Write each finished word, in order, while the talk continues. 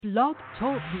Blog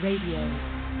Talk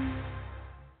Radio.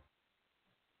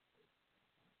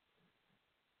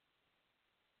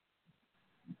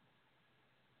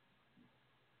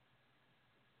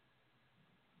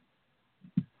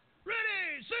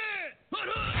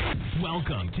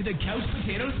 Welcome to the Couch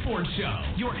Potato Sports Show,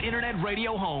 your internet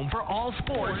radio home for all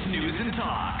sports news and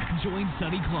talk. Join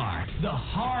Sonny Clark, the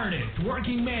hardest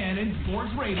working man in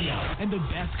sports radio, and the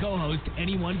best co-host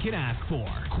anyone can ask for,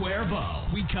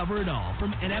 Cuervo. We cover it all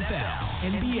from NFL,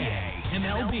 NBA,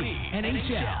 MLB,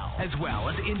 NHL, as well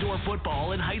as indoor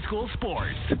football and high school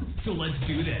sports. So let's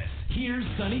do this. Here's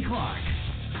Sonny Clark.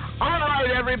 All right,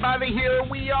 everybody, here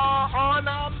we are on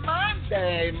a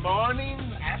Monday morning.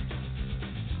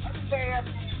 Monday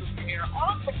afternoon here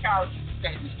on the Couch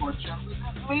Potato Sports Show. This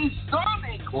is me,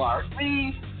 Sonny Clark,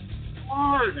 the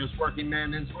hardest working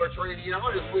man in sports radio,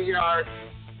 as we are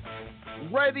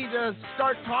ready to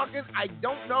start talking. I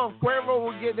don't know if Cuervo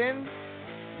will get in.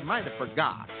 He might have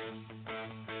forgot.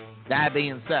 That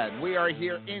being said, we are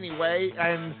here anyway,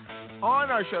 and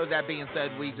on our show, that being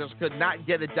said, we just could not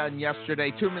get it done yesterday.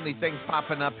 Too many things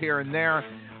popping up here and there.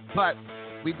 But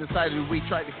we decided we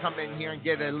tried to come in here and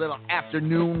get a little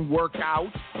afternoon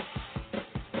workout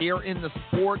here in the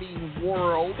sporting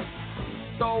world.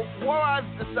 So what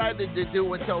I've decided to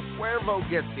do until Cuervo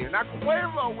gets here. Now,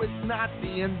 Cuervo is not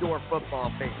the indoor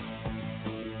football fan.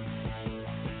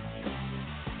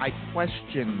 I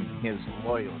question his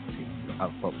loyalty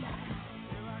of football.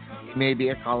 He may be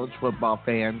a college football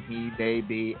fan. He may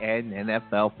be an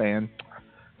NFL fan.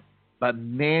 But,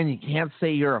 man, you can't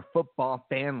say you're a football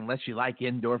fan unless you like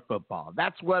indoor football.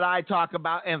 That's what I talk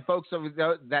about. And folks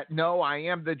that know, I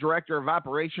am the director of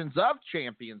operations of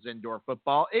Champions Indoor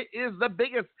Football. It is the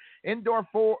biggest indoor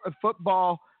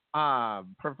football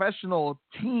professional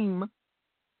team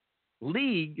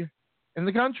league in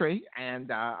the country,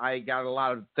 and I got a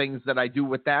lot of things that I do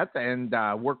with that and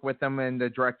work with them in the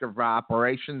director of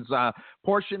operations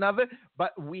portion of it.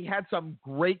 But we had some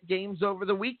great games over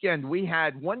the weekend. We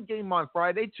had one game on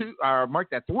Friday,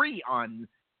 three on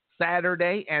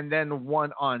Saturday, and then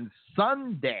one on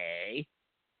Sunday.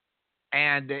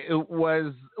 And it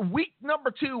was week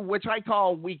number 2, which I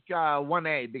call week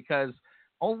 1A, because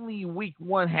only week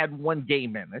 1 had one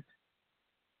game in it.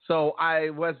 So I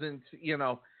wasn't,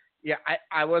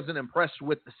 I wasn't impressed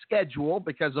with the schedule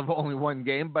because of only one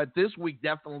game, but this week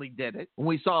definitely did it.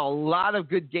 We saw a lot of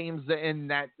good games in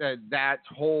that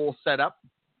whole setup.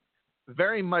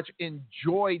 Very much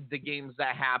enjoyed the games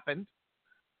that happened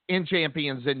in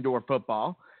Champions Indoor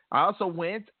Football. I also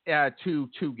went to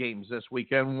 2 games this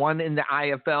weekend, one in the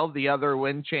IFL, the other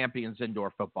in Champions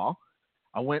Indoor Football.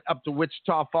 I went up to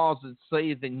Wichita Falls and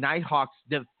see the Nighthawks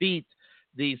defeat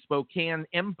the Spokane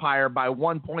Empire by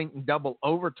 1 point in double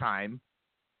overtime.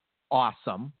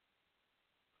 Awesome.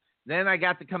 Then I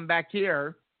got to come back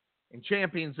here in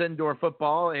Champions Indoor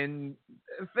Football in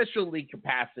official league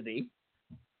capacity.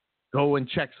 Go and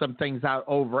check some things out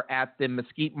over at the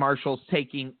Mesquite Marshals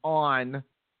taking on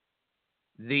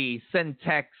the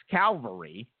Centex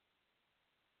Cavalry.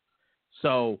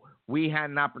 So we had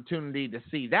an opportunity to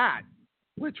see that,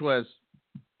 which was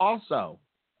also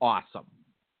awesome.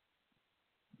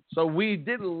 So we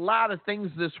did a lot of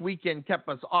things this weekend, kept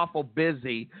us awful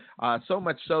busy, so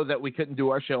much so that we couldn't do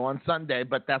our show on Sunday,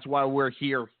 but that's why we're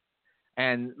here.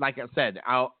 And like I said,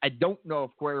 I don't know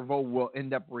if Cuervo will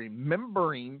end up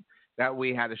remembering that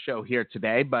we had a show here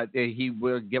today, but he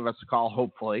will give us a call,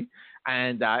 hopefully.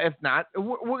 And if not,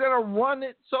 we're going to run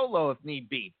it solo if need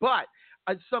be. But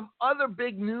some other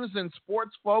big news in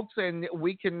sports, folks, and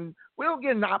we'll get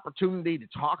an opportunity to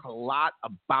talk a lot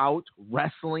about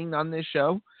wrestling on this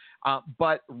show.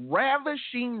 But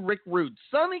Ravishing Rick Rude,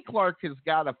 Sonny Clark has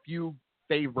got a few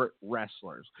favorite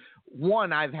wrestlers.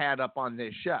 One I've had up on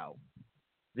this show.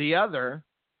 The other,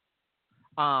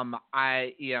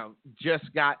 I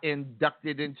just got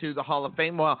inducted into the Hall of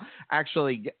Fame. Well,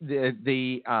 actually,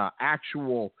 the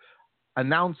actual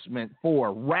announcement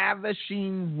for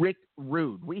Ravishing Rick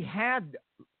Rude. We had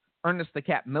Ernest the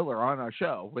Cat Miller on our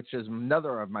show, which is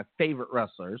another of my favorite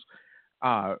wrestlers.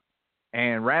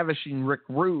 And Ravishing Rick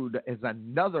Rude is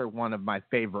another one of my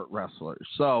favorite wrestlers.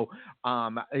 So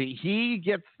he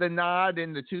gets the nod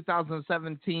in the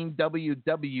 2017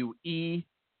 WWE,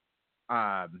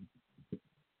 the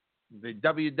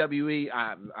WWE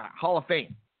Hall of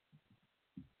Fame,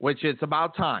 which is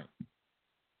about time.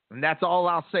 And that's all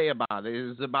I'll say about it.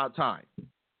 It is about time.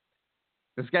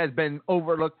 This guy's been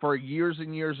overlooked for years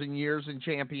and years and years in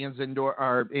Champions Indoor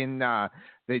or in the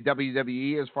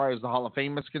WWE as far as the Hall of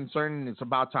Fame is concerned, and it's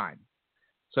about time.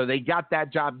 So they got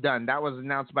that job done. That was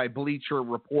announced by Bleacher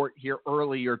Report here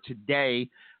earlier today.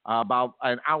 about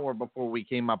an hour before we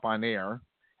came up on air.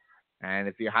 And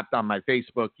if you hopped on my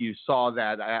Facebook, you saw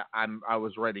that I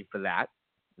was ready for that.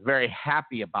 Very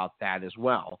happy about that as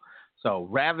well. So,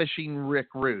 Ravishing Rick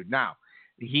Rude. Now,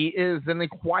 he is an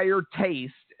acquired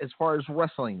taste as far as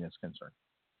wrestling is concerned.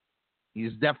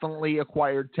 He's definitely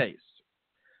acquired taste.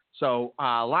 So,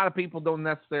 a lot of people don't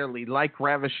necessarily like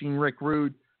Ravishing Rick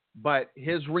Rude, but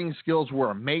his ring skills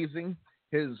were amazing.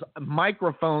 His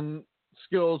microphone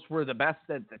skills were the best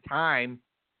at the time.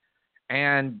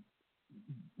 And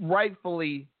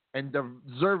rightfully and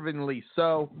deservingly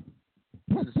so,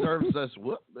 deserves us.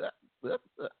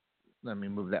 Let me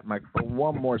move that microphone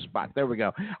one more spot. There we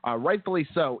go. Rightfully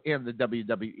so in the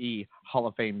WWE Hall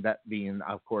of Fame, that being,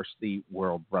 of course, the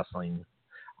World Wrestling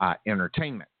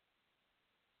Entertainment.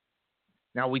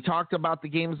 Now, we talked about the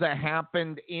games that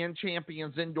happened in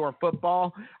Champions Indoor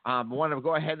Football. I want to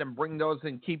go ahead and bring those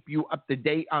and keep you up to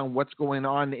date on what's going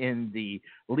on in the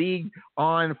league.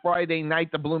 On Friday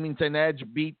night, the Bloomington Edge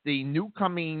beat the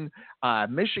newcoming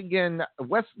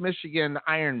West Michigan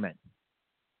Ironmen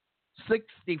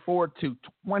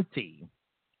 64-20.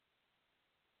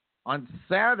 On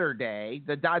Saturday,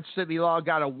 the Dodge City Law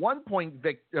got a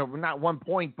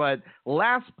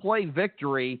last play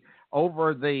victory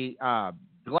over the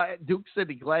Duke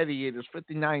City Gladiators,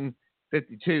 59-52.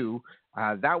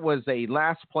 That was a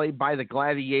last play by the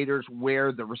Gladiators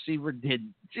where the receiver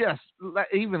did just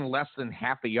even less than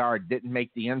half a yard, didn't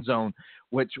make the end zone,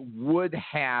 which would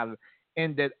have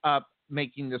ended up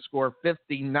making the score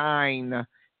 59-58,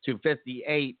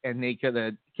 and they could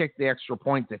have kicked the extra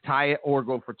point to tie it or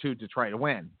go for two to try to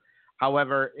win.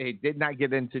 However, it did not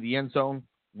get into the end zone,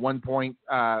 1 point,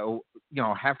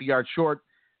 half a yard short.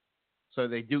 So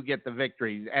they do get the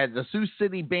victory. As the Sioux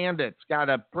City Bandits got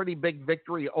a pretty big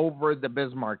victory over the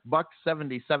Bismarck Bucks,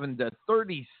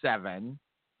 77-37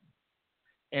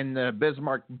 in the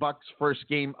Bismarck Bucks' first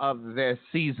game of the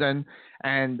season.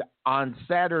 And on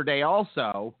Saturday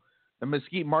also, the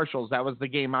Mesquite Marshals, that was the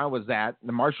game I was at.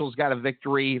 The Marshals got a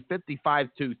victory,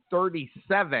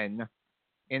 55-37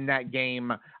 in that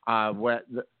game where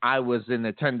I was in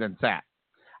attendance at.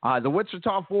 The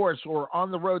Wichita Forest were on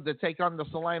the road to take on the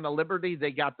Salina Liberty. They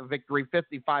got the victory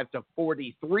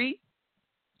 55-43.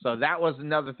 So that was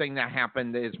another thing that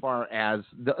happened as far as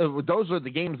those are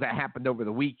the games that happened over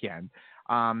the weekend.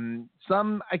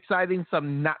 Some exciting,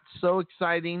 some not so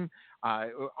exciting.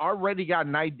 Already got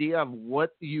an idea of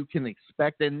what you can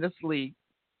expect in this league,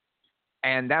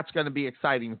 and that's going to be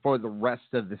exciting for the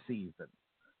rest of the season.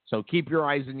 So keep your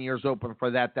eyes and ears open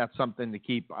for that. That's something to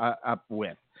keep up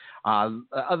with.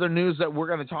 Other news that we're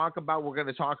going to talk about,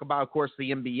 of course,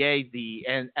 the NBA, the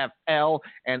NFL,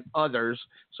 and others.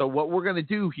 So what we're going to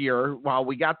do here, while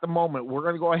we got the moment, we're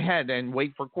going to go ahead and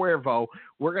wait for Cuervo.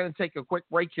 We're going to take a quick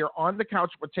break here on the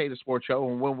Couch Potato Sports Show,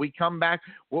 and when we come back,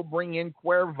 we'll bring in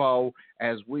Cuervo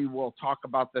as we will talk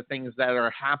about the things that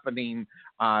are happening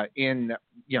in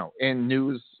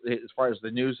news as far as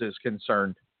the news is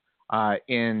concerned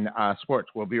in sports.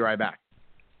 We'll be right back.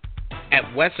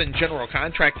 At Wesson General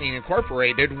Contracting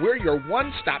Incorporated, we're your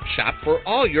one-stop shop for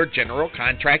all your general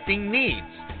contracting needs.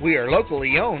 We are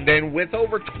locally owned and with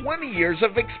over 20 years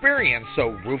of experience,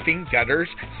 so roofing, gutters,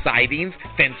 sidings,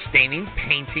 fence staining,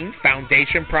 painting,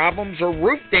 foundation problems, or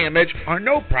roof damage are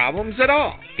no problems at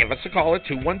all. Give us a call at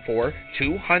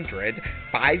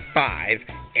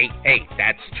 214-200-5588.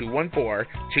 That's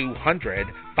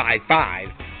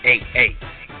 214-200-5588.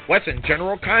 Wesson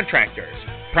General Contractors,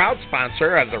 proud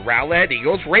sponsor of the Rowlett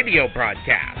Eagles radio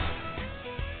broadcast.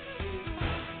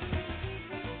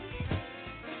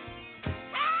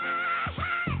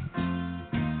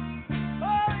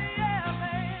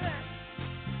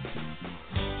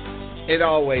 It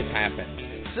always happens.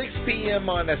 6 p.m.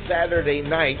 on a Saturday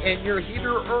night and your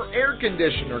heater or air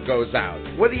conditioner goes out.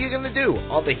 What are you going to do?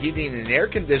 All the heating and air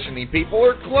conditioning people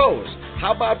are closed.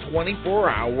 How about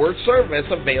 24-hour service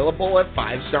available at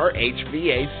 5-Star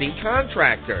HVAC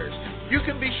Contractors? You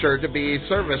can be sure to be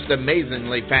serviced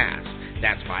amazingly fast.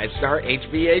 That's 5-Star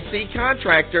HVAC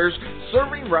Contractors,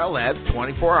 serving Rowlett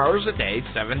 24 hours a day,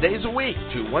 7 days a week.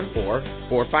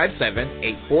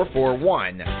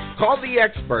 214-457-8441. Call the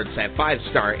experts at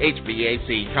 5-Star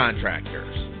HVAC Contractors.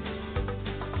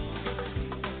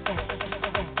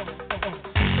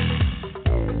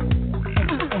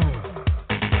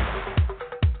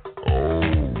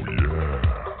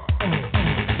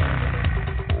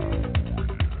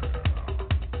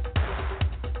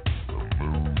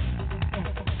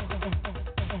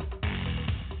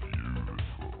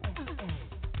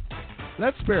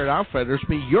 Let Spirit Outfitters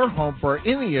be your home for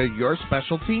any of your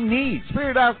specialty needs.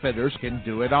 Spirit Outfitters can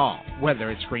do it all. Whether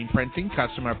it's screen printing,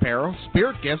 custom apparel,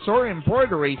 spirit gifts, or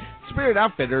embroidery, Spirit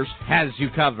Outfitters has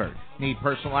you covered. Need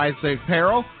personalized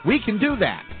apparel? We can do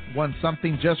that. Want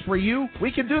something just for you?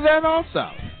 We can do that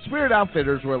also. Spirit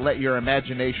Outfitters will let your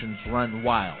imaginations run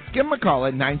wild. Give them a call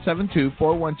at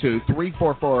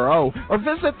 972-412-3440 or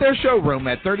visit their showroom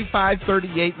at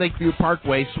 3538 Lakeview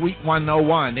Parkway, Suite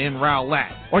 101 in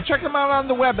Rowlett. Or check them out on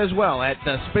the web as well at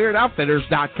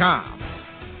thespiritoutfitters.com.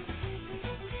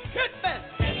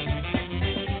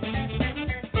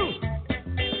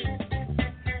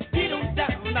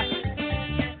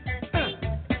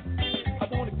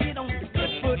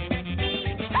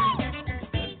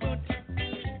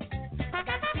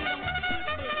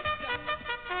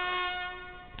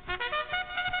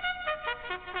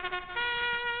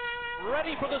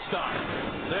 For the start.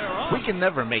 We can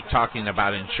never make talking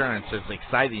about insurance as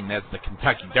exciting as the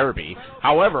Kentucky Derby.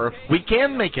 However, we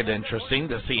can make it interesting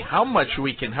to see how much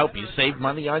we can help you save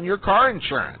money on your car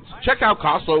insurance. Check out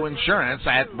Costlow Insurance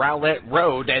at Rowlett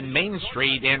Road and Main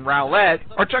Street in Rowlett,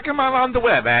 or check them out on the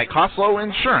web at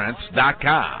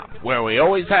CostlowInsurance.com, where we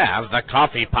always have the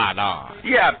coffee pot on.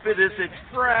 Yeah, Fitness, it's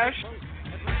fresh.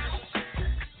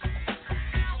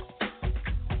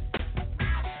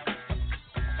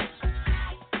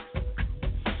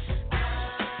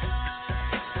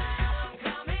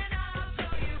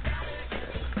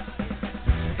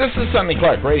 This is Sonny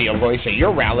Clark, radio voice of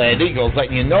your Rowlett Eagles,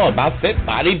 letting you know about Fit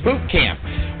Body Boot Camp.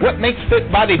 What makes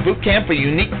Fit Body Boot Camp a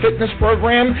unique fitness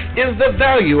program is the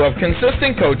value of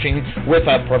consistent coaching with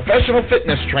a professional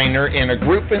fitness trainer in a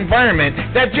group environment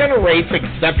that generates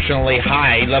exceptionally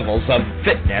high levels of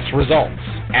fitness results.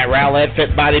 At Rowlett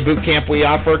Fit Body Boot Camp, we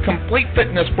offer complete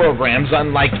fitness programs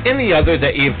unlike any other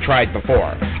that you've tried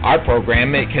before. Our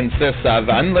program, it consists of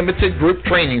unlimited group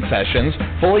training sessions,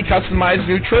 fully customized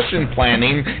nutrition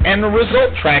planning, and a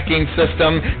result tracking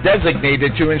system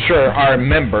designated to ensure our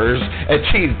members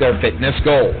achieve their fitness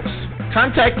goals.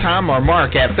 Contact Tom or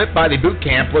Mark at Fit Body Boot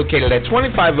Camp, located at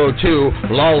 2502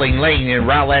 Lawling Lane in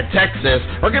Rowlett, Texas,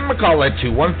 or give them a call at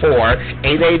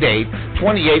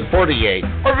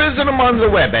 214-888-2848, or visit them on the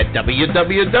web at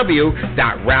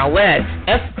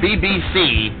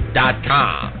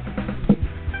www.rowlettfbbc.com.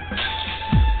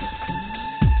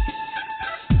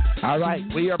 All right,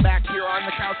 we are back here on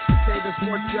the Couch Potato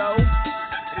Sports Show.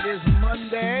 It is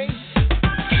Monday.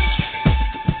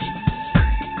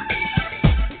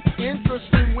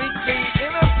 Interesting week. The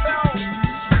NFL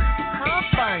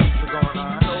combines are going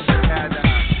on over at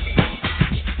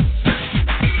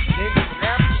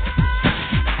Indianapolis.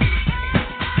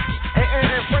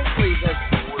 And frankly,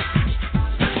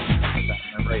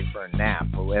 I'm ready for a nap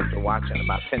after watching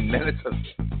about 10 minutes of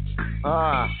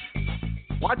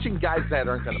watching guys that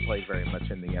aren't going to play very much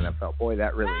in the NFL. Boy,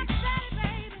 that really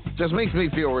just makes me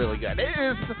feel really good. It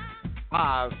is,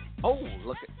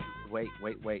 look at. Wait.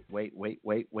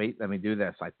 Let me do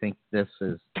this. I think this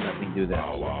is, let me do this.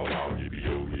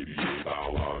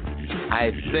 I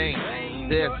think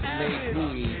this may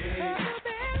be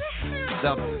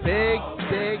the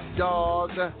big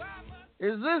dog.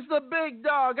 Is this the big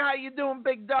dog? How you doing,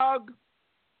 big dog?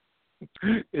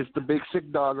 It's the big sick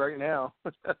dog right now.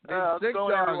 Sick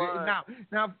dog.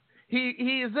 Now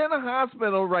he is in a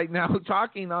hospital right now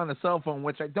talking on a cell phone,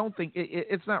 which I don't think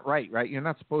it's not right. You're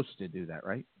not supposed to do that,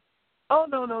 right? Oh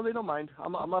no, they don't mind.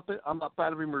 I'm up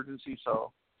out of emergency,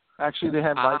 so actually they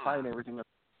have Wi-Fi and everything.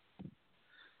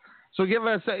 So give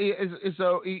us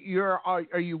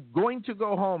are you going to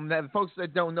go home? The folks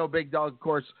that don't know Big Dog, of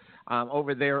course,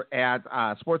 over there at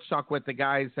Sports Talk with the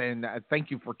guys, and thank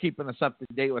you for keeping us up to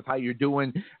date with how you're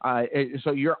doing.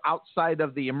 So you're outside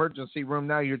of the emergency room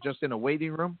now. You're just in a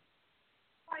waiting room.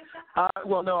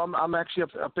 Well, no, I'm actually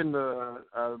up in the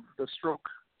stroke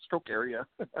area.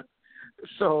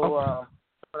 So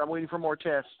but I'm waiting for more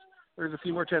tests. There's a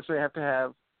few more tests I have to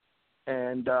have,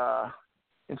 and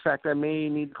in fact, I may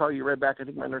need to call you right back. I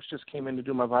think my nurse just came in to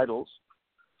do my vitals.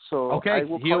 So okay,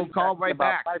 he'll call right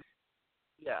back.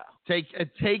 Yeah. Take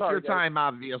your time,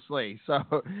 obviously. So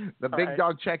the big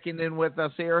dog checking in with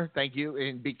us here. Thank you,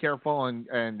 and be careful.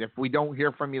 And if we don't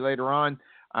hear from you later on,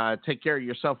 take care of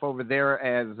yourself over there.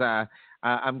 As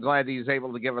I'm glad he's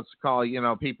able to give us a call. You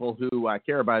know, people who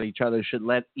care about each other should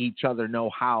let each other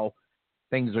know how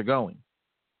things are going.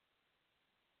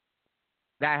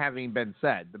 That having been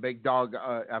said, the big dog,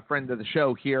 a friend of the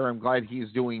show here, I'm glad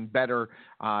he's doing better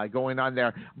going on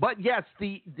there. But yes,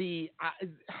 the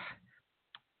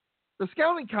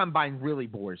scouting combine really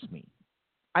bores me.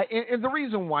 And the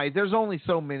reason why, there's only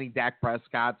so many Dak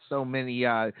Prescott, so many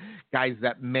guys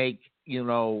that make,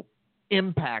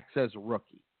 impacts as a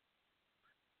rookie.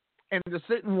 And to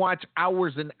sit and watch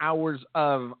hours and hours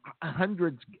of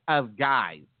hundreds of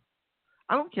guys,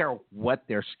 I don't care what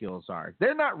their skills are.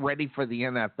 They're not ready for the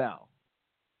NFL.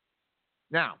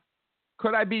 Now,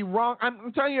 could I be wrong?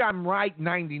 I'm telling you I'm right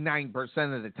 99%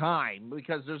 of the time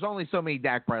because there's only so many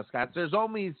Dak Prescotts. There's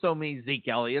only so many Zeke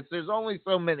Elliott's. There's only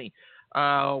so many,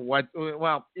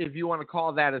 if you want to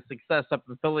call that a success up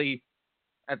in Philly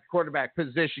at the quarterback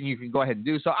position, you can go ahead and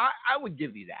do so. I would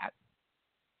give you that.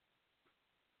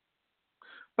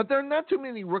 But there are not too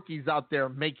many rookies out there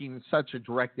making such a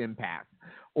direct impact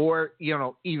or,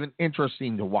 even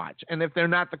interesting to watch. And if they're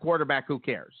not the quarterback, who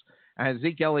cares?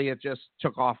 Zeke Elliott just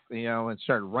took off, and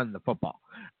started running the football.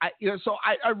 So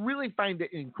I really find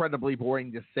it incredibly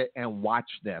boring to sit and watch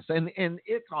this. And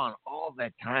it's on all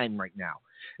the time right now.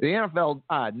 The NFL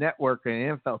Network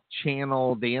and the NFL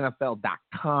Channel, the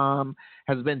NFL.com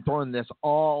has been throwing this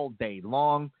all day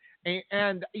long.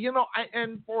 And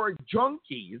for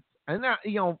junkies, and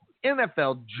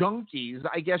NFL junkies,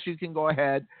 I guess you can go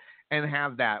ahead and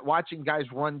have that. Watching guys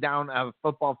run down a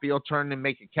football field, turn and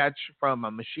make a catch from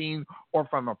a machine or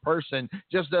from a person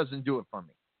just doesn't do it for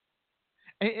me.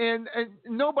 And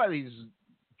nobody's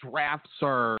drafts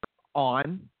are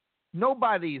on.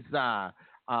 Nobody's,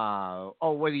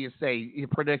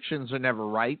 predictions are never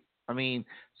right. I mean,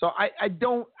 so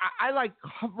I like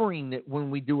covering it when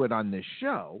we do it on this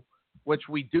show, which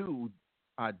we do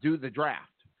the draft.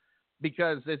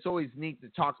 Because it's always neat to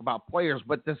talk about players,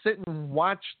 but to sit and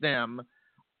watch them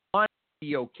on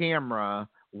video camera,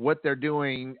 what they're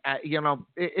doing,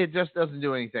 it just doesn't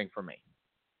do anything for me.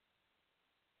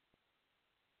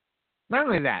 Not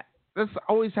only that, this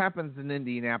always happens in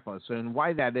Indianapolis, and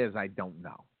why that is, I don't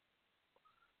know.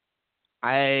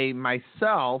 I,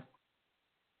 myself,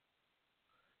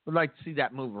 would like to see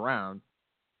that move around,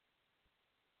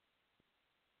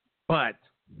 but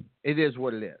it is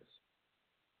what it is.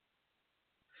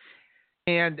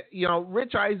 And,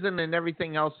 Rich Eisen and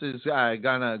everything else is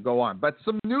going to go on. But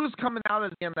some news coming out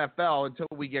of the NFL until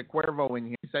we get Cuervo in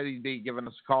here. He said he'd be giving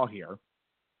us a call here.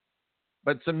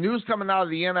 But some news coming out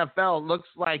of the NFL. Looks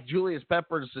like Julius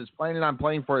Peppers is planning on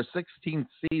playing for a 16th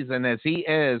season as he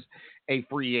is a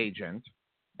free agent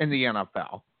in the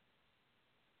NFL.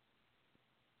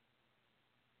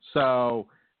 So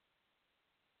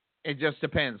it just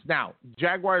depends. Now,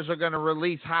 Jaguars are going to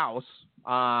release House.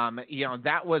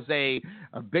 That was a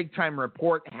big-time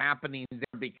report happening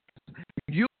there because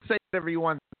you say whatever you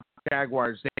want about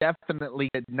Jaguars, they definitely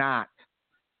did not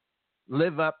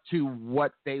live up to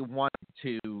what they wanted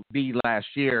to be last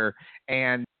year.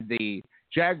 And the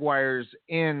Jaguars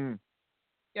I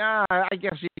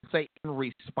guess you could say in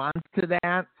response to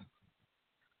that,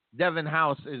 Devin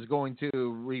House is going to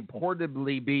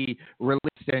reportedly be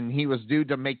released, and he was due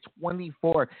to make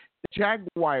 24. The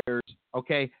Jaguars,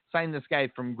 signed this guy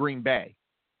from Green Bay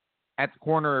at the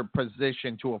corner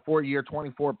position to a 4-year,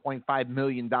 $24.5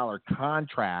 million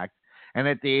contract. And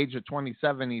at the age of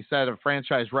 27, he set a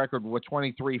franchise record with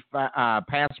 23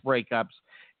 pass breakups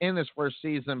in his first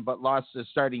season, but lost his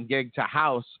starting gig to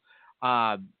House.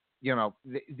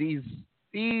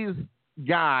 These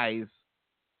guys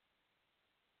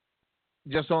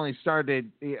just only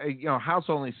started, House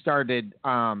only started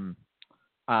 4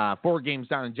 games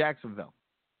down in Jacksonville.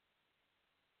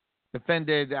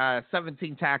 Defended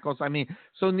 17 tackles. I mean,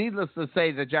 so needless to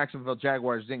say, the Jacksonville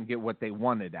Jaguars didn't get what they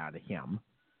wanted out of him.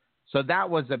 So that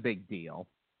was a big deal.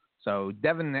 So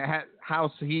Devin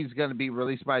House, he's going to be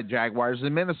released by the Jaguars. The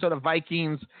Minnesota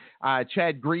Vikings,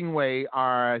 Chad Greenway,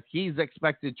 he's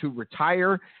expected to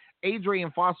retire.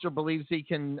 Adrian Foster believes he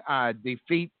can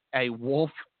defeat a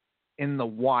wolf in the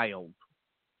wild.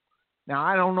 Now,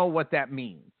 I don't know what that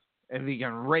means. If he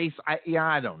can race, I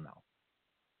don't know.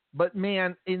 But,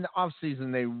 man, in the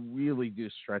offseason, they really do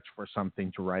stretch for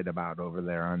something to write about over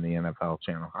there on the NFL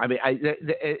channel. I mean,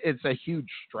 it's a huge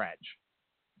stretch.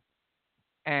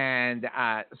 And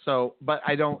but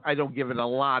I don't give it a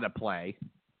lot of play.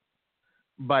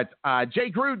 But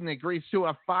Jay Gruden agrees to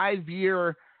a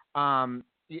 5-year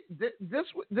this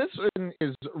one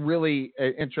is really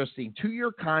interesting.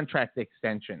 2-year contract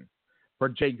extension for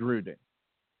Jay Gruden.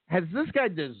 Has this guy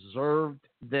deserved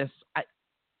this?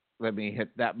 Let me hit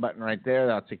that button right there.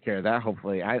 That'll take care of that.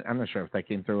 Hopefully, I'm not sure if that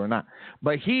came through or not.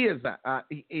 But he is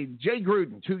Jay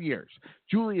Gruden, 2 years.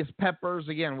 Julius Peppers,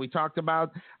 again, we talked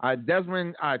about.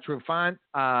 Desmond Trufant,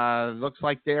 looks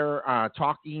like they're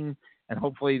talking, and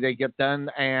hopefully they get done.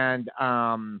 And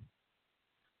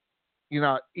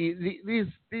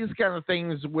these kind of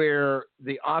things where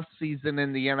the off season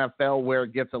in the NFL, where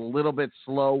it gets a little bit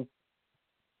slow,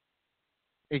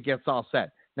 it gets all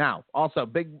set. Now, also,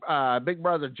 big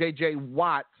brother J.J.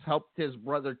 Watts helped his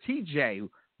brother T.J.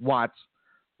 Watts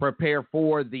prepare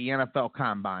for the NFL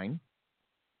Combine.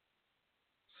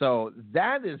 So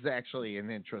that is actually an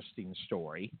interesting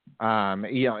story.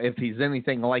 If he's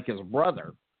anything like his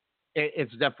brother,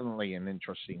 it's definitely an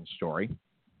interesting story.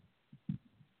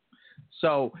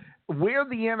 So where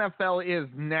the NFL is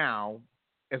now,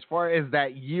 as far as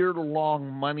that year-long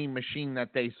money machine that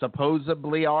they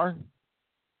supposedly are,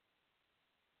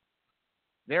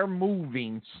 they're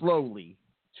moving slowly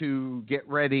to get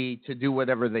ready to do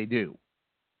whatever they do.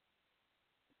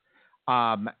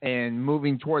 And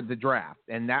moving toward the draft.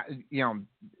 And that,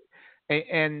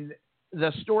 and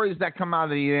the stories that come out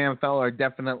of the NFL are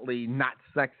definitely not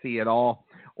sexy at all,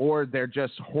 or they're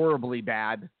just horribly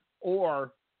bad,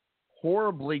 or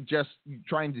horribly just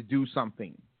trying to do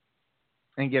something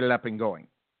and get it up and going.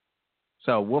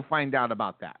 So we'll find out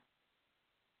about that.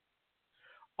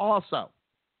 Also,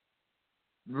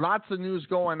 lots of news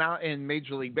going out in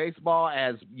Major League Baseball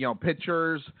as,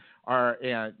 pitchers are,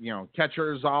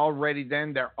 catchers already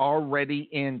they're already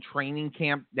in training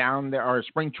camp down there, or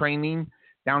spring training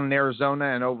down in Arizona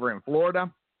and over in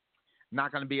Florida.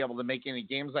 Not going to be able to make any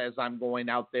games as I'm going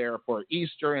out there for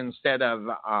Easter instead of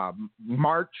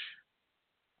March,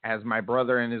 as my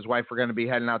brother and his wife are going to be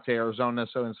heading out to Arizona.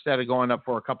 So instead of going up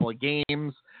for a couple of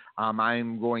games,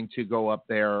 I'm going to go up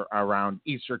there around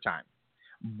Easter time.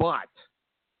 But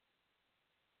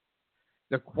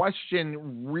the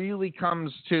question really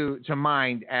comes to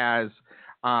mind as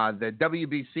the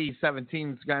WBC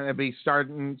 17 is going to be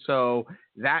starting. So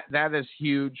that is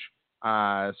huge.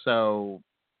 So,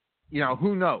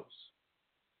 who knows?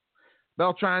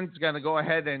 Beltran's going to go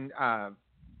ahead and,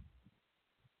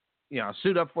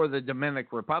 suit up for the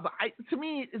Dominican Republic. To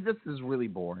me, this is really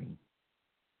boring.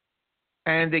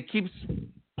 And it keeps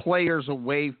players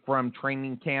away from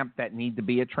training camp that need to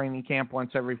be at training camp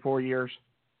once every 4 years.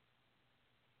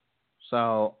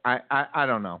 So I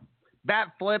don't know.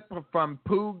 Bat flip from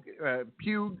Puig,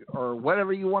 or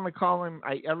whatever you want to call him.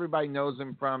 Everybody knows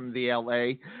him from the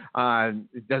LA.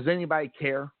 Does anybody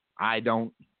care? I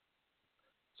don't.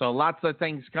 So lots of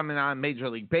things coming on Major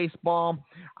League Baseball,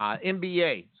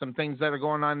 NBA, some things that are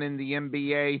going on in the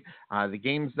NBA, the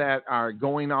games that are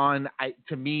going on.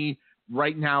 To me,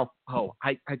 right now,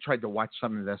 I tried to watch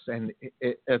some of this, and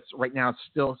it's right now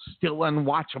still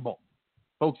unwatchable.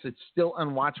 Folks, it's still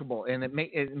unwatchable, and it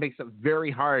makes it very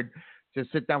hard to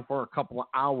sit down for a couple of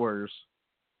hours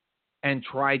and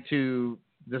try to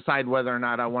decide whether or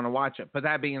not I want to watch it. But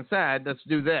that being said, let's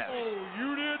do this. Oh,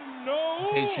 you didn't know?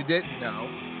 In case you didn't know.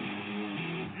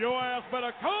 Your ass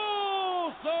better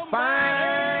call somebody.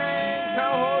 Fine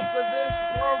co-host of this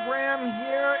program,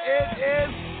 here it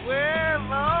is,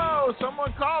 Cuervo.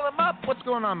 Someone call him up. What's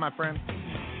going on, my friend?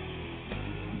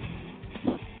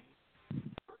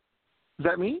 Is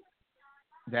that me?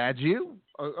 That's you?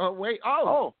 Wait.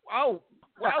 Whoa.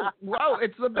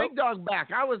 It's the big dog back.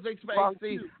 I was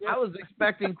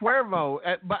expecting Cuervo.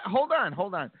 But hold on.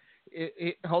 Hold on.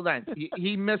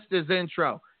 He missed his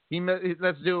intro.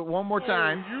 Let's do it one more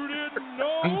time. Oh, you didn't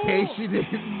know? In case you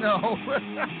didn't know.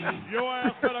 Your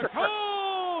ass better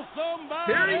call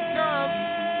somebody. Here he comes.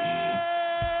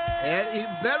 And he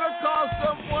better call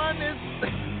someone. It's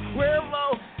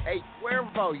Cuervo. Hey,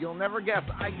 Cuervo, you'll never guess.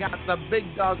 I got the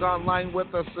big dog online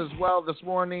with us as well this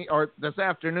morning, or this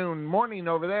morning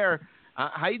over there.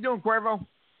 How you doing, Cuervo?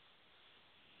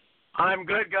 I'm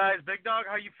good, guys. Big dog,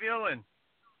 how you feeling?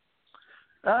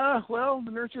 Well,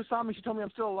 the nurse just saw me. She told me I'm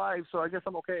still alive, so I guess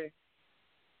I'm okay.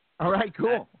 All right,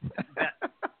 cool.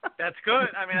 That's good.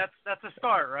 I mean, that's a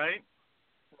start, right?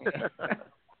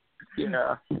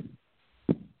 Yeah.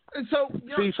 So,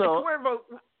 Cuervo,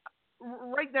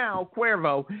 right now,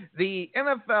 Cuervo, the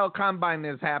NFL Combine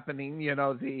is happening.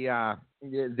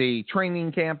 The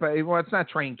training camp. Well, it's not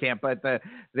training camp, but the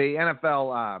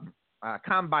NFL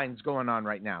Combine's going on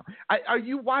right now. Are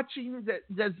you watching?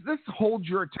 Does this hold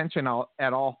your attention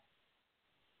at all?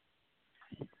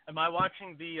 Am I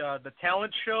watching the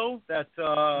talent show that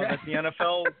the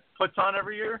NFL puts on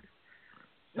every year?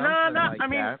 Something No. Like I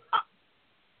mean, that.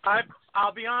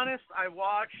 I'll be honest. I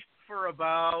watched for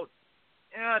about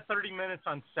 30 minutes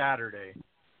on Saturday,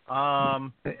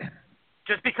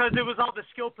 just because it was all the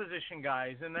skill position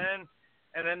guys, and then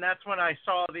that's when I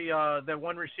saw the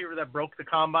one receiver that broke the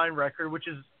combine record, which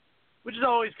is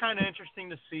always kind of interesting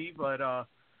to see. But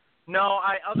no,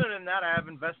 other than that, I have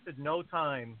invested no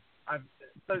time.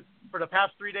 For the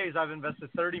past 3 days, I've invested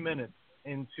 30 minutes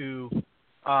into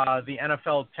the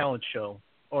NFL talent show,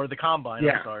 or the combine.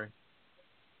 Yeah. I'm sorry.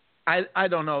 I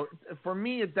don't know. For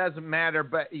me, it doesn't matter,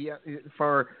 but yeah,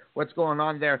 for what's going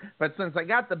on there. But since I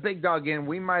got the big dog in,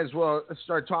 we might as well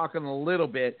start talking a little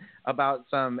bit about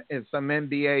some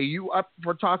NBA. You up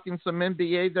for talking some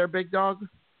NBA there, big dog?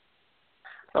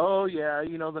 Oh yeah,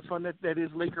 the fun that is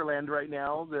Lakerland right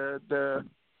now. The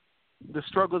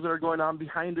struggles that are going on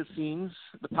behind the scenes,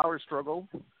 the power struggle.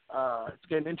 It's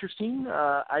getting interesting.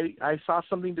 I saw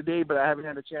something today, but I haven't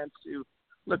had a chance to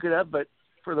look it up. But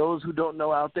for those who don't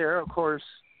know out there, of course,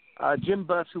 Jim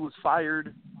Buss, who was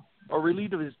fired or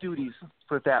relieved of his duties,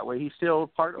 put it that way. He's still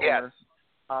part owner.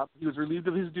 He was relieved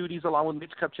of his duties along with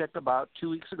Mitch Kupchak about 2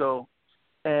 weeks ago.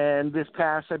 And this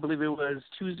past, I believe it was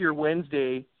Tuesday or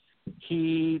Wednesday,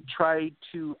 he tried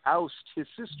to oust his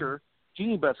sister,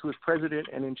 Jeannie Buss, who was president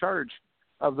and in charge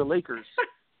of the Lakers,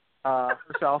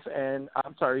 herself. And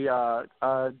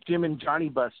Jim and Johnny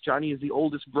Buss. Johnny is the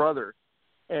oldest brother,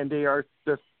 and they are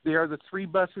the three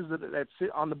Busses that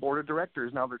sit on the board of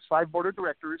directors. Now there's 5 board of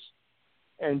directors,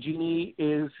 and Jeannie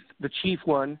is the chief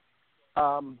one.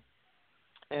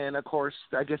 And of course,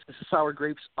 I guess this is sour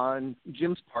grapes on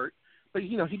Jim's part. But,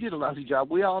 he did a lousy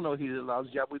job. We all know he did a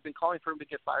lousy job. We've been calling for him to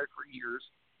get fired for years.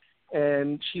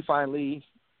 And she finally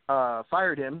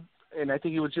fired him. And I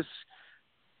think it was just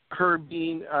him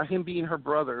being her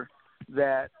brother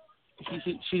that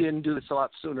she didn't do this a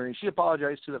lot sooner. And she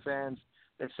apologized to the fans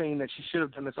and saying that she should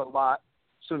have done this a lot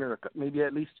sooner, maybe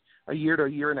at least a year to a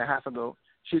year and a half ago.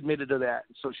 She admitted to that,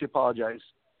 so she apologized.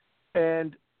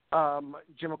 And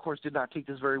Jim, of course, did not take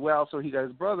this very well, so he got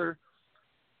his brother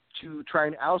to try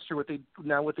and oust her. What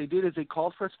they did is they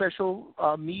called for a special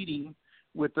meeting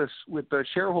with the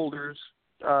shareholders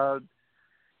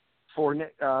for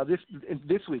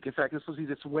this week. In fact, this was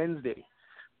this Wednesday.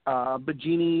 But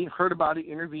Jeannie heard about it,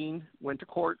 intervened, went to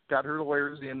court, got her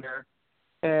lawyers in there,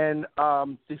 and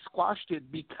they squashed it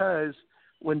because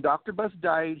when Dr. Buss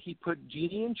died, he put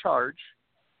Jeannie in charge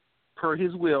per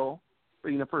his will,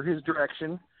 per his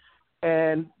direction,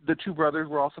 and the 2 brothers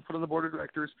were also put on the board of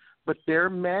directors. But their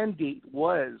mandate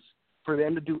was for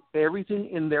them to do everything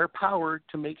in their power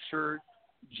to make sure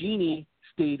Jeannie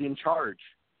stayed in charge.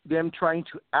 Them trying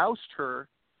to oust her,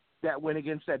 that went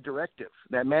against that directive,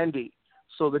 that mandate.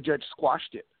 So the judge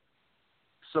squashed it.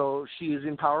 So she is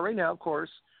in power right now, of course,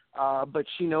 but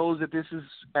she knows that this is,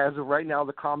 as of right now,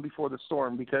 the calm before the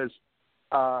storm, because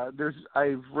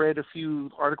I've read a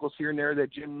few articles here and there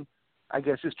that Jim, I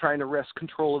guess, is trying to wrest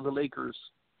control of the Lakers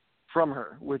from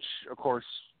her, which, of course,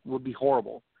 would be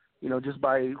horrible, just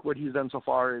by what he's done so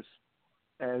far as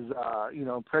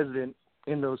president.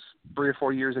 In those 3 or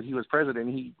 4 years that he was president,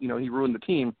 he ruined the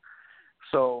team.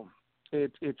 So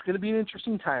it's going to be an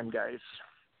interesting time, guys.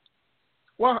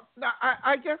 Well,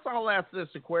 I guess I'll ask this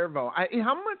to Cuervo.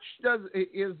 How much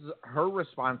is her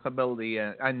responsibility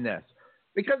in this?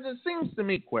 Because it seems to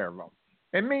me, Cuervo,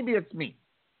 and maybe it's me,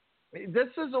 this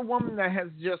is a woman that has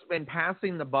just been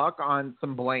passing the buck on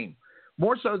some blame,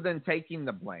 more so than taking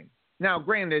the blame. Now,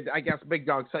 granted, I guess Big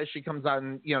Dog says she comes out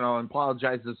and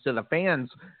apologizes to the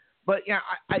fans. But yeah,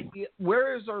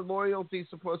 where is our loyalty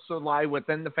supposed to lie,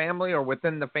 within the family or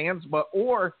within the fans?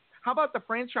 Or how about the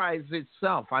franchise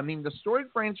itself? I mean, the storied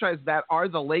franchise that are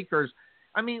the Lakers.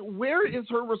 I mean, where is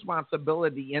her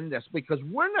responsibility in this? Because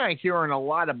we're not hearing a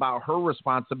lot about her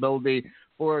responsibility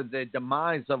for the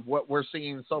demise of what we're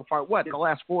seeing so far. The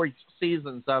last 4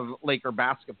 seasons of Laker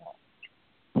basketball.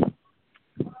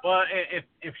 Well,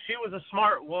 if she was a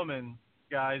smart woman,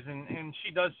 guys, and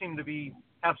she does seem to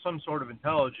have some sort of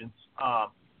intelligence,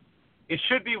 it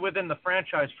should be within the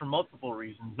franchise for multiple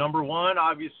reasons. Number one,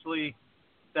 obviously,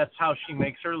 that's how she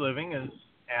makes her living,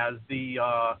 as the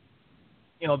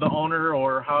the owner,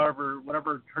 or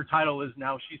whatever her title is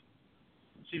now.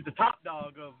 She's the top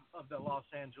dog of the Los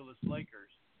Angeles Lakers.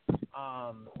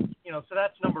 So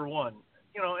that's number one.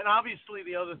 And obviously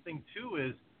the other thing too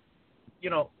is,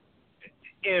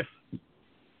 if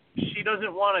she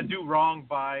doesn't want to do wrong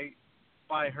by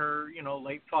her,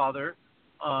 late father,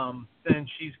 then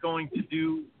she's going to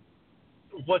do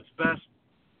what's best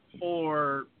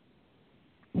for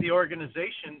the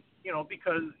organization,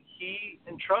 because he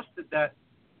entrusted that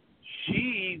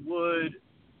she would,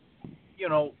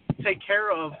 take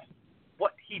care of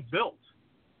what he built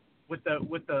with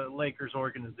the Lakers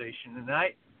organization. And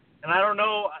I don't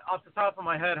know off the top of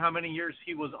my head how many years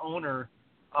he was owner,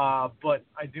 but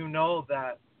I do know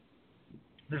that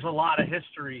there's a lot of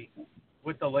history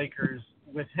with the Lakers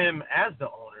with him as the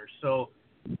owner. So,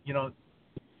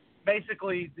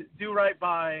 basically do right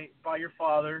by your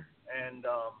father, and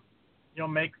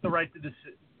make the right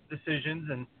decisions.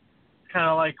 And it's kind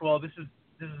of like, well, this is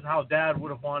how Dad would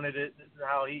have wanted it. This is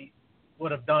how he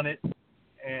would have done it.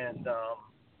 And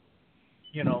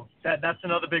that's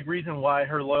another big reason why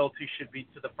her loyalty should be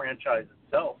to the franchise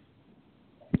itself.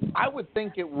 I would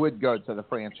think it would go to the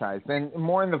franchise, and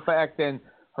more in the fact than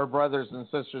her brothers and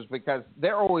sisters, because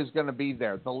they're always going to be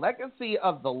there. The legacy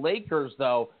of the Lakers,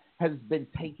 though, has been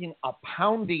taking a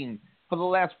pounding for the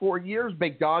last 4 years,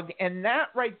 big dog, and that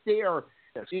right there,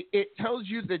 it tells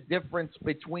you the difference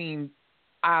between,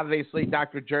 obviously,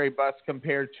 Dr. Jerry Buss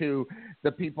compared to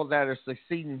the people that are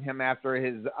succeeding him after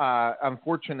his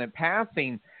unfortunate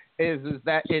passing, is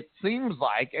that it seems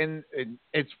like, and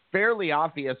it's fairly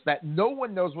obvious, that no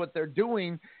one knows what they're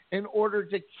doing in order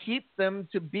to keep them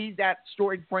to be that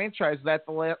storied franchise that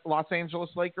the Los Angeles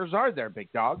Lakers are there,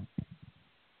 big dog.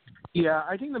 Yeah,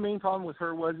 I think the main problem with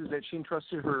her is that she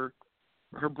entrusted her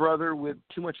brother with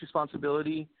too much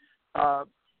responsibility. Of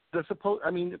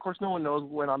course, no one knows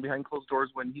what went on behind closed doors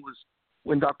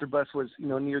when Dr. Buss was,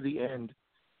 near the end.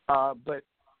 But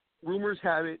rumors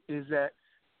have it is that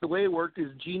the way it worked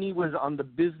is Jeanie was on the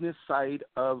business side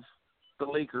of the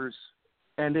Lakers,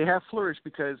 and they have flourished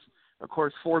because, of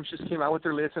course, Forbes just came out with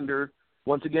their list, and they're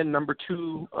once again the number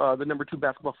two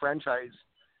basketball franchise,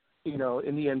 in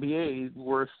the NBA,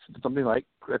 worth something like,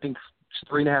 I think,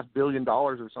 $3.5 billion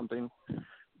or something.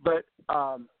 But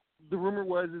the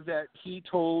rumor is that he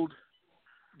told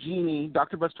Jeanie,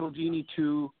 Dr. Buss told Jeanie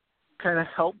to kind of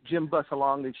help Jim Buss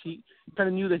along, that she kind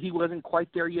of knew that he wasn't quite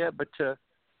there yet, but to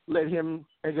let him,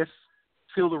 I guess,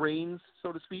 feel the reins,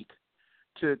 so to speak,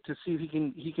 to see if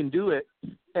he can do it.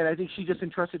 And I think she just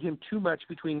entrusted him too much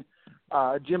between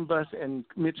Jim Buss and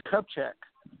Mitch Kupchak,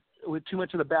 with too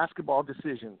much of the basketball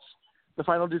decisions. The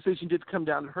final decision did come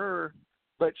down to her,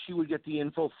 but she would get the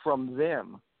info from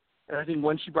them. And I think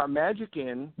when she brought Magic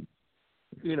in,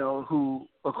 who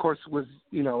of course was,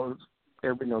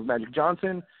 everybody knows Magic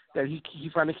Johnson, that he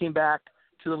finally came back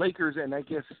to the Lakers, and I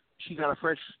guess she got a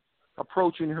fresh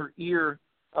approach in her ear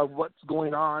of what's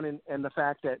going on, and the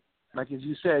fact that, like as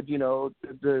you said,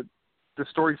 the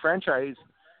storied franchise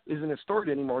isn't a storied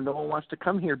anymore. No one wants to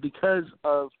come here because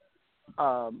of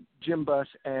Jim Buss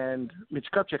and Mitch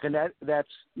Kupchak, and that's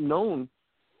known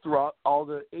throughout all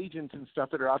the agents and stuff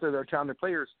that are out there that are telling their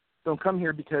players don't come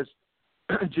here because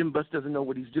Jim Buss doesn't know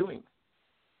what he's doing.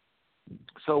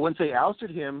 So once they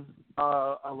ousted him,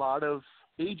 a lot of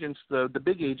agents, the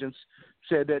big agents,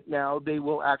 said that now they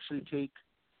will actually take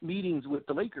meetings with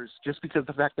the Lakers just because of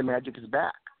the fact that Magic is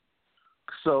back.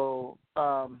 So,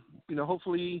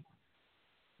 hopefully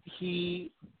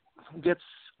he gets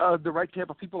the right type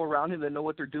of people around him that know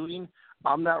what they're doing.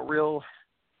 I'm not real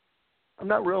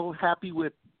happy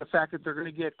with the fact that they're going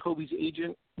to get Kobe's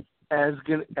agent as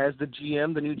the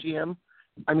GM, the new GM.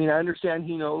 I mean, I understand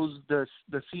he knows the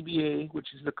CBA, which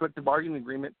is the collective bargaining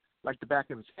agreement, like the back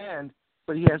of his hand,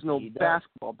 but he has no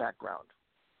basketball background.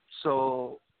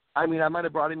 So, I mean, I might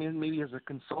have brought him in maybe as a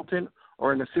consultant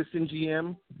or an assistant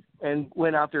GM and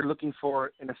went out there looking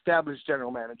for an established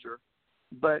general manager.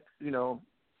 But,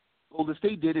 Golden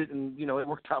State did it, and, it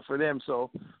worked out for them, so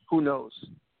who knows?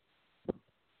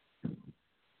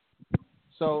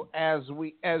 So as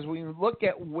we look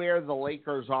at where the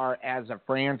Lakers are as a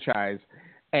franchise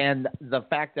and the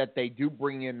fact that they do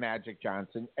bring in Magic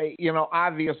Johnson,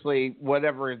 obviously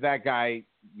whatever that guy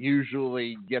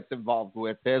usually gets involved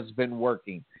with has been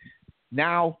working.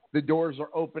 Now the doors are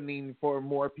opening for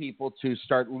more people to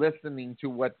start listening to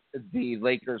what the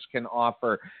Lakers can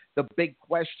offer. The big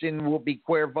question will be,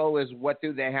 Cuervo, is what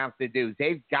do they have to do?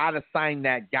 They've got to sign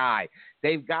that guy.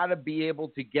 They've got to be able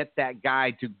to get that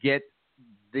guy to get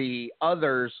the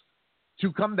others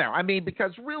to come there. I mean,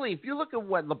 because really, if you look at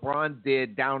what LeBron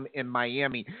did down in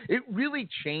Miami, it really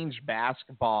changed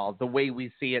basketball the way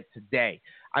we see it today.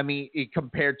 I mean,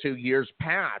 compared to years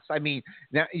past. I mean,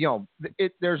 now,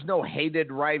 there's no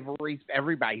hated rivalries.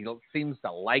 Everybody seems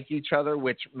to like each other,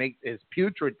 which is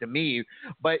putrid to me.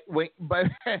 But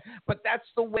that's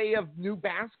the way of new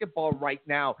basketball right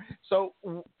now. So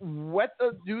what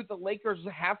do the Lakers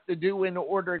have to do in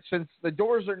order, since the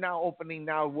doors are now opening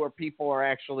now where people are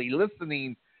actually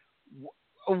listening,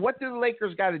 what do the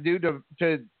Lakers got to do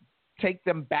to take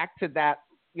them back to that?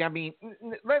 I mean,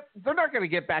 they're not going to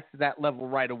get back to that level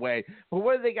right away, but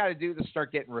what do they got to do to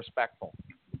start getting respectful?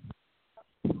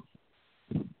 Well,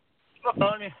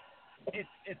 I mean,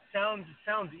 it sounds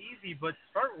easy, but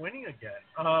start winning again.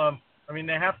 I mean,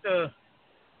 they have to,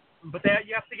 but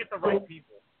you have to get the right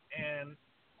people, and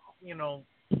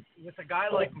with a guy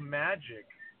like Magic,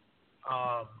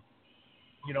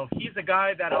 he's a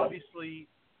guy that obviously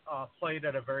played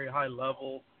at a very high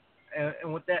level,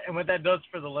 and what that does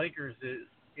for the Lakers is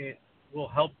it will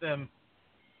help them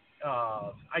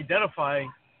identify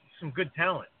some good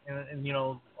talent, and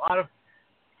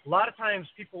a a lot of times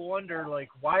people wonder, like,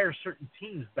 why are certain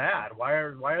teams bad? Why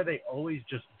are they always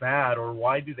just bad, or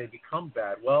why do they become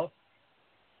bad? Well,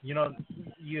 you know,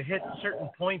 you hit certain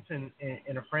points in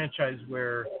a franchise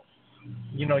where,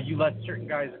 you know, you let certain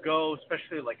guys go,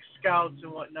 especially like scouts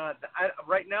and whatnot.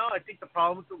 Right now, I think the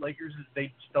problem with the Lakers is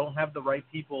they just don't have the right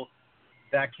people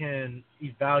that can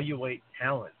evaluate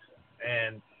talent.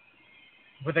 And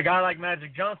with a guy like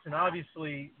Magic Johnson,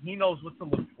 obviously he knows what to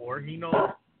look for. He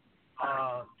knows,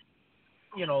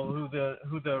 you know,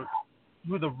 who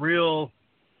the real,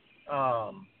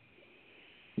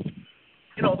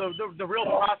 you know, the real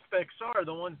prospects are,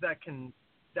 the ones that can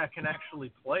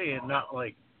actually play, and not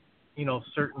like, you know,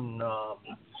 certain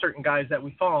guys that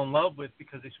we fall in love with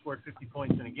because they scored 50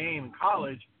 points in a game in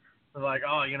college. They're like,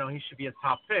 oh, you know, he should be a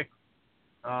top pick.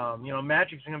 You know,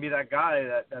 Magic's going to be that guy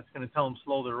that's going to tell him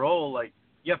slow the roll. Like,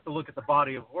 you have to look at the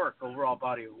body of work, overall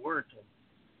body of work.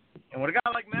 And with a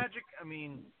guy like Magic, I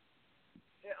mean,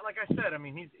 like I said, I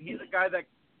mean, he's a guy that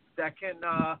can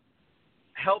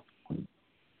help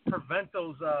prevent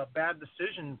those bad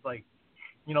decisions, like,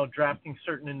 you know, drafting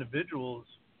certain individuals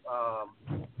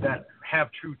that have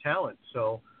true talent.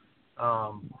 So,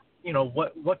 you know,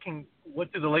 what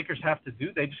do the Lakers have to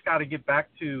do? They just got to get back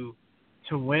to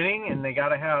winning, and they got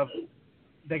to have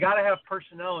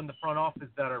personnel in the front office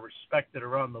that are respected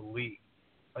around the league.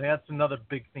 I think that's another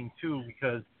big thing too,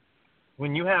 because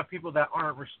when you have people that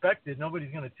aren't respected,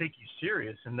 nobody's going to take you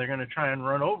serious, and they're going to try and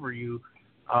run over you,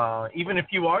 even if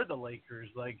you are the Lakers.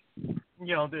 Like,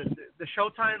 you know, the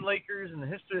Showtime Lakers and the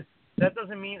history, that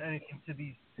doesn't mean anything to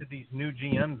these new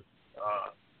GMs.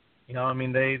 You know, I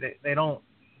mean, they don't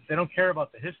care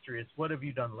about the history. It's what have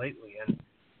you done lately? And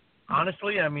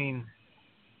honestly, I mean,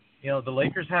 you know, the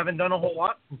Lakers haven't done a whole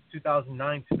lot since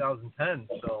 2009, 2010.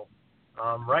 So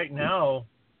right now,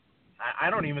 I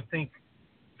don't even think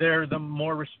they're the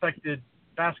more respected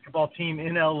basketball team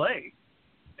in LA.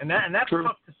 And that's True.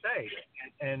 tough to say.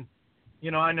 And, you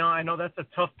know, I know that's a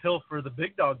tough pill for the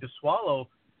big dog to swallow.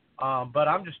 But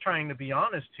I'm just trying to be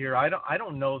honest here. I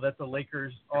don't know that the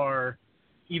Lakers are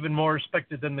even more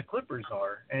respected than the Clippers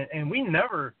are. And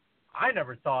I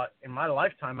never thought in my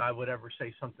lifetime I would ever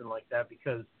say something like that,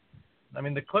 because, I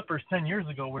mean, the Clippers 10 years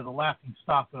ago were the laughing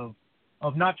stock of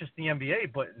not just the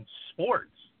NBA, but in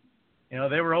sports. You know,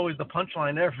 they were always the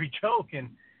punchline to every joke. And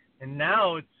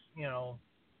now it's, you know,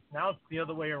 now it's the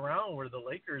other way around, where the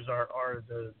Lakers are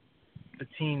the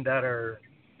team that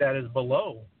is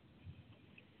below.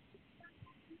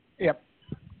 Yep.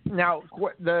 Now,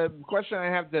 the question I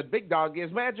have to Big Dog, is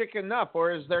Magic enough,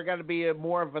 or is there got to be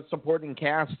more of a supporting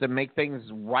cast to make things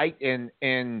right in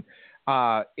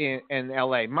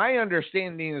LA? My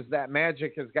understanding is that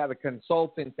Magic has got a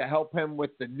consultant to help him with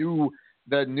the new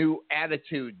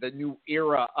attitude, the new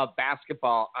era of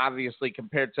basketball. Obviously,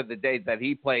 compared to the days that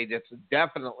he played, it's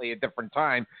definitely a different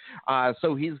time.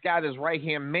 So he's got his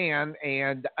right-hand man,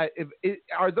 and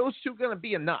are those two going to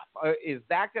be enough? Is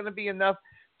that going to be enough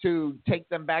to take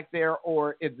them back there,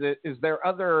 or is there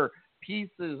other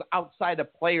pieces outside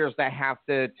of players that have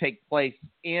to take place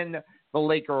in the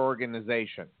Laker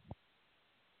organization?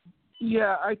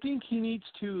 Yeah, I think he needs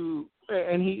to,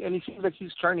 and he seems like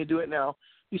he's trying to do it now.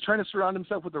 He's trying to surround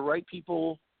himself with the right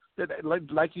people. That,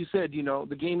 like you said, you know,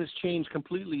 the game has changed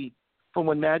completely from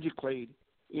when Magic played,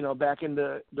 you know, back in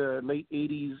the late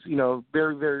 80s, you know,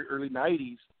 very, very early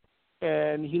 90s.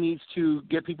 And he needs to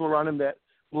get people around him that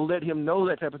will let him know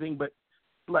that type of thing. But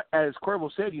as Corvo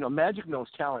said, you know, Magic knows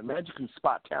talent. Magic can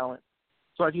spot talent.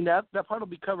 So I think that part will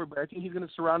be covered. But I think he's going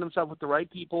to surround himself with the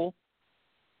right people.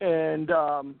 And,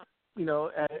 you know,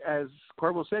 as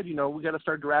Corvo said, you know, we got to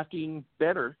start drafting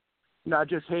better. Not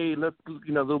just, hey, look,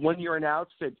 you know, the 1 year and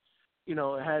outs that, you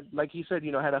know, had, like he said,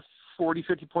 you know, had a 40,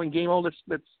 50-point game. Oh,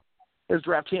 let's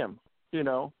draft him, you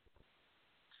know.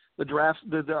 The draft,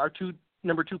 our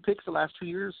number 2 picks the last 2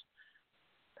 years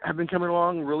have been coming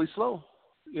along really slow.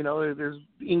 You know,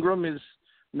 Ingram has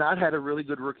not had a really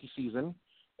good rookie season.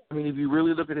 I mean, if you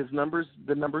really look at his numbers,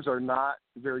 the numbers are not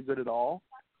very good at all.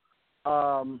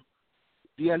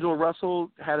 D'Angelo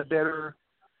Russell had a better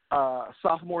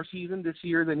sophomore season this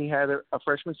year than he had a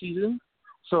freshman season.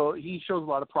 So he shows a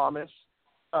lot of promise.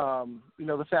 You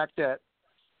know, the fact that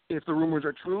if the rumors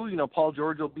are true, you know, Paul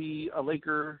George will be a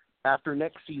Laker after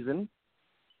next season,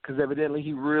 because evidently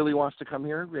he really wants to come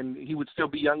here, and he would still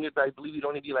be young. I believe he'd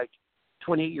only be like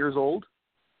 28 years old.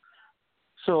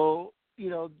 So, you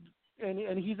know,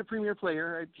 and he's a premier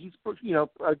player. He's, you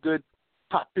know, a good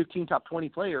top 15, top 20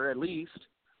 player at least.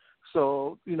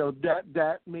 So, you know,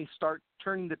 that may start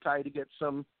turning the tide to get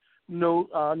some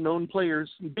known players,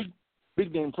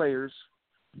 big name players.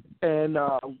 And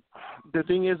the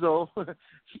thing is, though,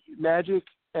 Magic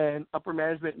and upper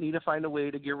management need to find a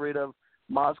way to get rid of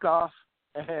Mozgov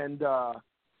and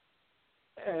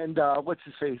what's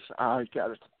his face? I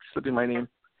got it slipping my name.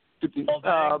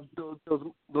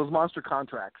 Those monster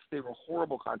contracts. They were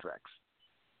horrible contracts.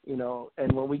 You know,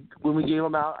 and when we gave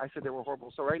them out, I said they were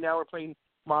horrible. So right now we're playing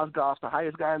Mozgov, the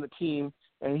highest guy on the team,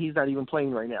 and he's not even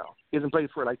playing right now. He hasn't played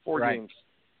for like 4 games.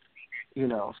 You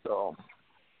know, so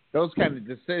those kind of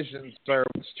decisions are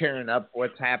what's tearing up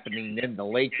what's happening in the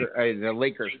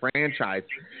Lakers franchise,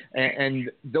 and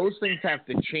those things have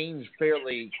to change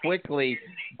fairly quickly.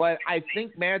 But I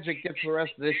think Magic gets the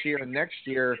rest of this year and next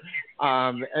year.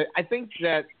 I think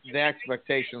that the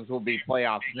expectations will be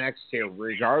playoffs next year,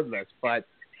 regardless. But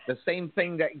the same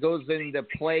thing that goes into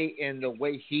play in the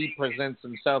way he presents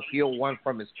himself, he'll want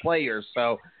from his players.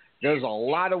 So there's a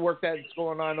lot of work that's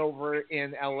going on over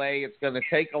in L.A. It's going to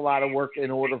take a lot of work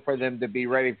in order for them to be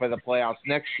ready for the playoffs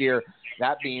next year,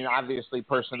 that being obviously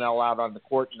personnel out on the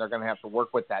court, and they're going to have to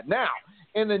work with that. Now,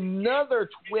 in another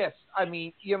twist, I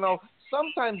mean, you know,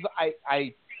 sometimes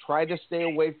I try to stay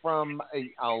away from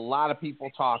a lot of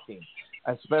people talking,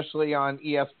 especially on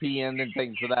ESPN and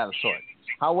things of that sort.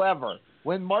 However,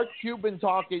 when Mark Cuban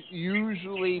talks, it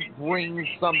usually brings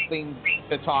something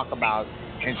to talk about.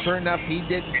 And sure enough, he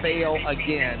didn't fail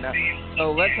again.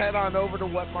 So let's head on over to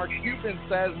what Mark Cuban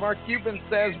says. Mark Cuban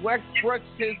says, Westbrook's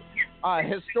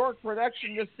historic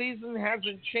production this season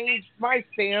hasn't changed my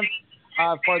stance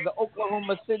for the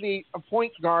Oklahoma City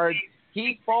point guard.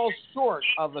 He falls short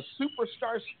of a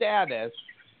superstar status.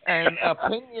 And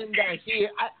opinion that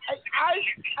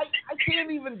I can't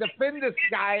even defend this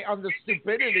guy on the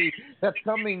stupidity that's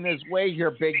coming his way here,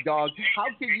 big dog. How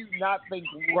can you not think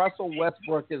Russell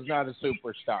Westbrook is not a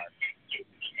superstar?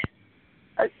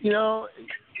 You know,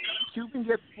 Cuban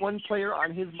gets one player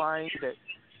on his mind that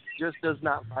just does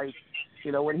not like.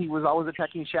 You know, when he was always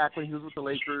attacking Shaq when he was with the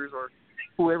Lakers, or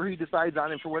whoever he decides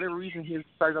on, and for whatever reason he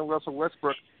decides on Russell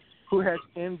Westbrook, who has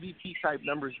MVP type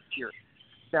numbers this year.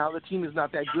 Now, the team is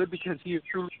not that good because he is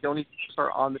truly the only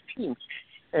star on the team.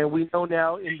 And we know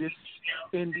now in this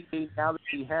NBA now that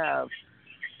we have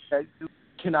that you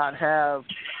cannot have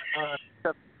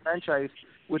a franchise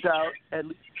without at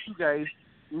least 2 guys,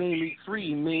 mainly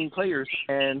 3 main players,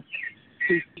 and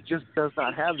he just does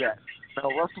not have that. Now,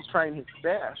 Russell's trying his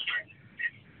best,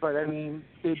 but, I mean,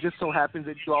 it just so happens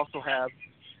that you also have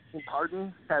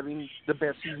Harden having the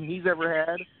best season he's ever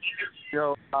had.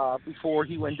 You know, before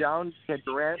he went down, he had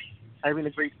Durant having a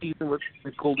great season with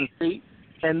Golden State.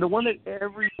 And the one that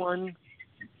everyone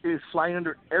is flying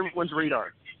under everyone's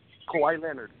radar, Kawhi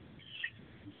Leonard.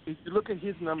 If you look at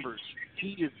his numbers,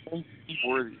 he is MVP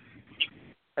worthy.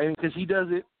 And because he does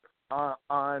it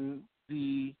on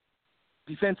the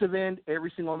defensive end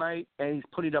every single night, and he's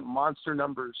putting up monster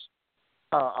numbers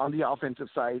on the offensive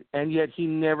side, and yet he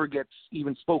never gets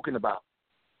even spoken about.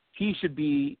 He should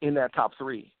be in that top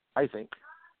 3, I think.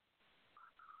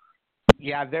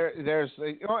 Yeah, there's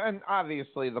and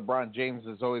obviously LeBron James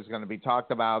is always going to be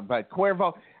talked about, but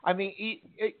Cuervo, I mean,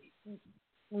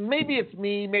 maybe it's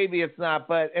me, maybe it's not,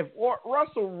 but if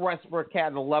Russell Westbrook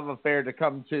had a love affair to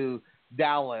come to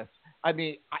Dallas, I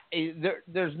mean,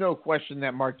 there's no question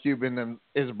that Mark Cuban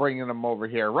is bringing him over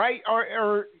here, right?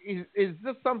 Or is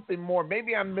this something more?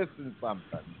 Maybe I'm missing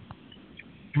something.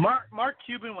 Mark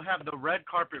Cuban will have the red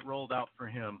carpet rolled out for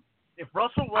him. If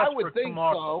Russell Westbrook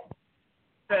tomorrow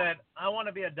said, I want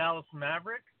to be a Dallas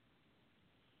Maverick,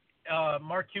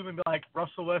 Mark Cuban would be like,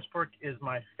 Russell Westbrook is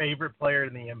my favorite player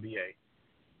in the NBA.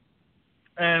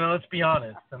 And let's be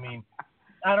honest. I mean,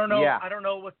 I don't know. Yeah. I don't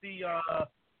know what the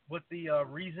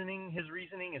reasoning, his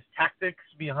reasoning, his tactics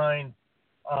behind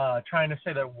trying to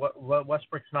say that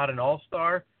Westbrook's not an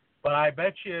all-star. But I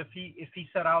bet you if he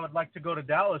said I would like to go to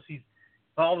Dallas, he's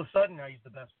all of a sudden now he's the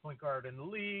best point guard in the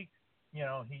league. You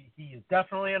know, he is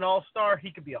definitely an all-star.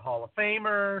 He could be a Hall of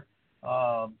Famer.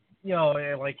 You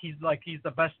know, he's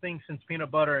the best thing since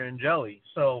peanut butter and jelly.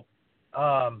 So,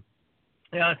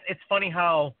 yeah, it's funny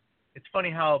how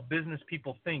business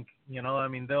people think. You know, I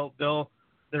mean,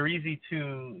 they're easy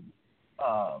to,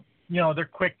 you know, they're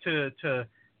quick to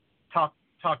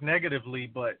talk negatively,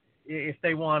 but if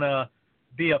they want to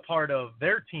be a part of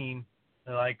their team,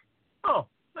 they're like, oh,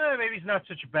 maybe he's not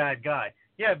such a bad guy.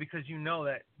 Yeah, because you know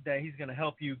that he's going to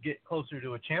help you get closer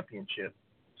to a championship.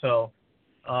 So,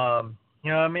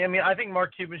 you know, I mean, I think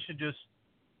Mark Cuban should just,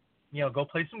 you know, go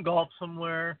play some golf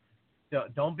somewhere.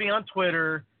 Don't be on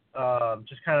Twitter.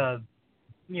 Just kind of,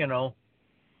 you know,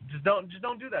 just don't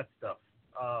do that stuff.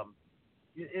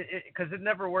 Because it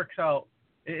never works out.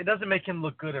 It doesn't make him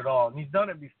look good at all, and he's done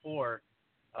it before.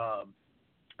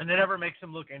 And it never makes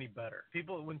him look any better.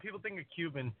 When people think of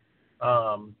Cuban,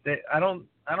 I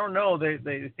don't know.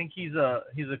 They think he's a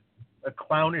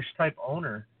clownish type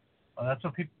owner.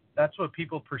 That's what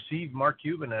people perceive Mark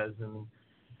Cuban as, and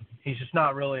he's just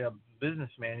not really a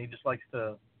businessman. He just likes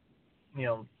to,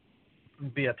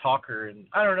 be a talker, and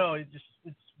I don't know.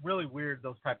 It's really weird,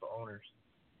 those type of owners.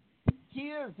 He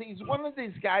is. He's one of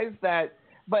these guys that.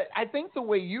 But I think the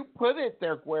way you put it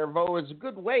there, Cuervo, is a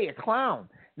good way. A clown.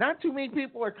 Not too many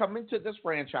people are coming to this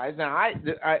franchise. Now,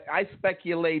 I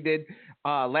speculated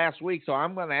last week, so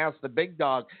I'm going to ask the big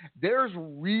dog. There's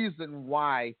reason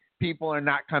why people are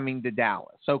not coming to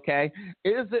Dallas, okay?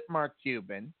 Is it Mark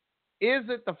Cuban? Is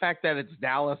it the fact that it's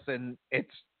Dallas and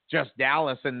it's just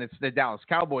Dallas and it's the Dallas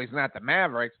Cowboys, not the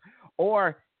Mavericks?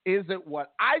 Or is it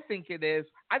what I think it is?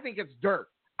 I think it's Dirk.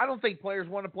 I don't think players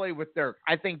want to play with Dirk.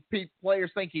 I think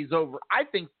players think he's over. I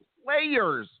think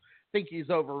players think he's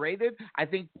overrated. I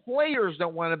think players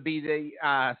don't want to be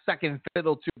the second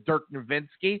fiddle to Dirk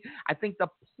Nowitzki. I think the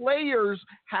players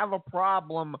have a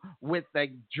problem with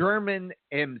the German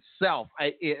himself.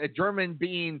 A German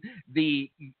being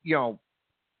the,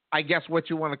 I guess what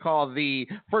you want to call the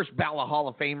first ballot Hall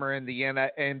of Famer in the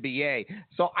NBA.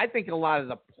 So I think a lot of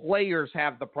the players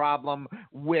have the problem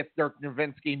with Dirk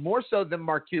Nowitzki more so than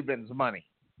Mark Cuban's money.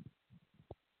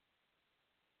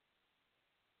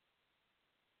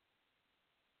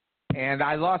 And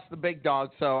I lost the big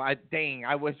dog, so I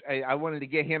wanted to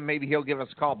get him. Maybe he'll give us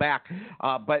a call back.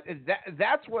 But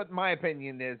that's what my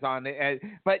opinion is on it.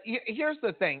 But here's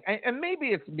the thing, and maybe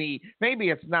it's me, maybe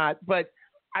it's not, but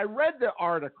I read the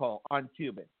article on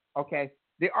Cuban, okay?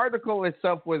 The article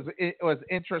itself was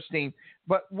interesting,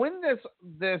 but when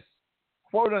this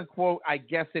quote-unquote, I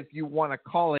guess if you want to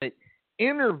call it,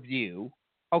 interview,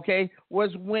 okay,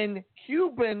 was when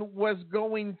Cuban was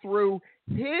going through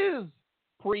his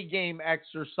pregame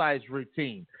exercise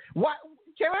routine. What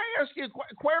can I ask you,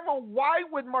 Cuervo, why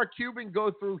would Mark Cuban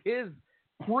go through his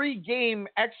pregame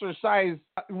exercise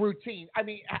routine? I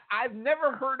mean, I've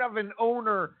never heard of an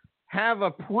owner have a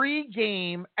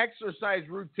pregame exercise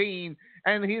routine,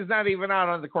 and he's not even out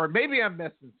on the court. Maybe I'm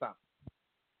missing something.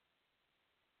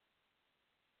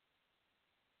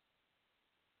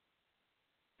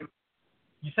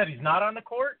 You said he's not on the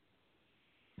court?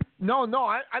 No,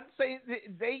 I'm saying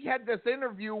they had this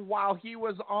interview while he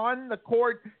was on the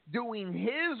court doing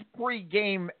his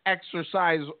pregame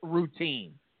exercise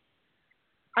routine.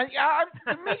 Maybe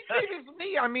it's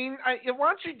me. I mean, why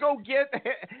don't you go get?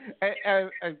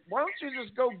 Why don't you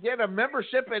just go get a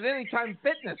membership at Anytime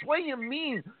Fitness? What do you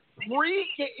mean?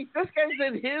 This guy's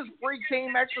in his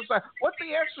pregame exercise. What's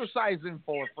he exercising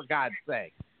for God's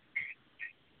sake?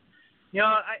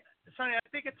 Sonny, I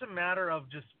think it's a matter of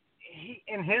just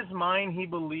in his mind, he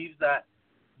believes that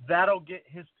that'll get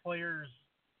his players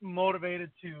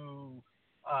motivated to,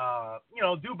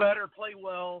 do better, play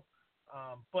well,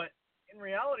 but. In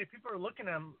reality, people are looking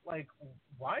at him like,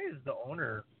 why is the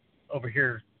owner over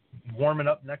here warming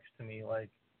up next to me?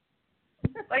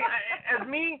 As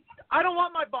me, I don't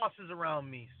want my bosses around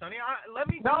me, Sonny. Let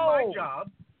me do my job.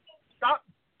 Stop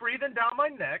breathing down my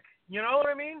neck. You know what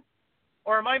I mean?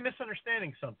 Or am I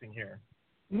misunderstanding something here?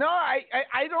 No,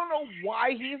 I don't know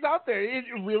why he's out there. It's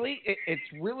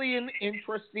really an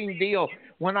interesting deal.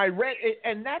 When I read it,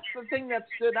 and that's the thing that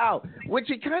stood out,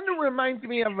 which it kind of reminds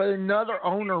me of another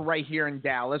owner right here in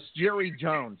Dallas, Jerry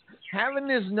Jones, having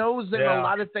his nose in a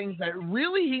lot of things that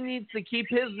really he needs to keep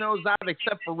his nose out,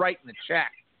 except for writing the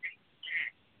check.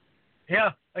 Yeah,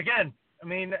 again, I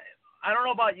mean, I don't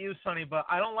know about you, Sonny, but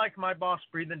I don't like my boss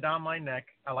breathing down my neck.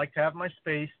 I like to have my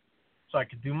space so I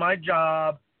can do my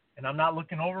job. And I'm not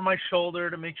looking over my shoulder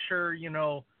to make sure,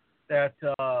 that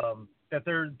that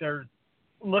they're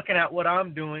looking at what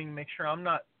I'm doing, make sure I'm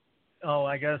not,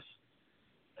 I guess,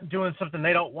 doing something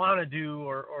they don't want to do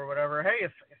or whatever. Hey,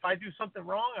 if I do something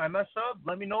wrong, I mess up,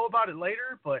 let me know about it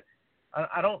later. But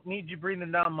I don't need you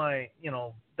breathing down my,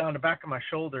 down the back of my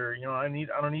shoulder. I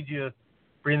don't need you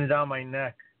breathing down my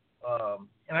neck.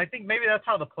 And I think maybe that's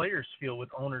how the players feel with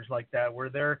owners like that, where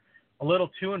they're a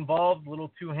little too involved, a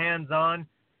little too hands-on.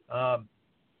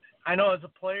 I know as a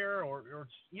player or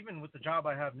even with the job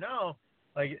I have now,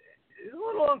 like it's a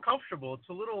little uncomfortable. It's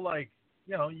a little like,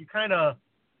 you kind of,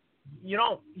 you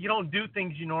don't do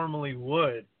things you normally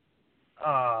would,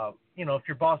 if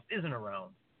your boss isn't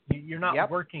around. You're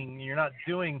not working, you're not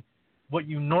doing what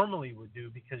you normally would do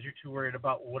because you're too worried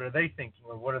about what are they thinking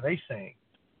or what are they saying.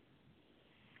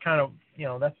 Kind of,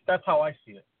 that's how I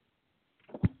see it.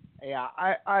 Yeah,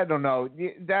 I don't know.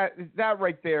 That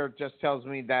right there just tells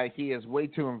me that he is way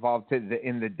too involved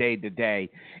in the day to day.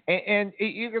 And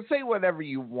you can say whatever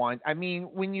you want. I mean,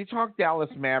 when you talk Dallas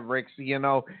Mavericks, you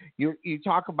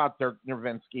talk about Dirk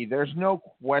Nowitzki. There's no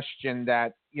question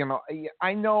that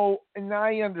I know and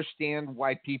I understand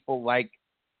why people like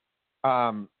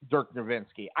Dirk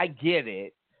Nowitzki. I get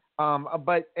it,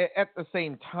 but at the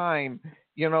same time,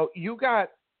 you got.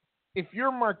 If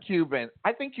you're Mark Cuban,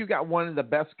 I think you got one of the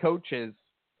best coaches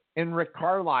in Rick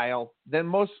Carlisle than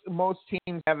most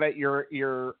teams have at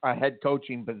your head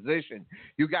coaching position.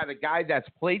 You got a guy that's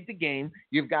played the game.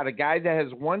 You've got a guy that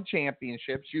has won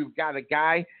championships. You've got a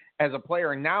guy as a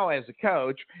player and now as a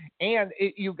coach, and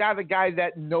you got a guy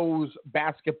that knows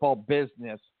basketball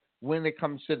business when it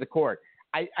comes to the court.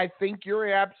 I think you're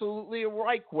absolutely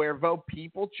right, Cuervo.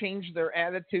 People change their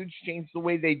attitudes, change the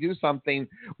way they do something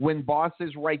when boss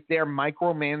is right there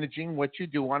micromanaging what you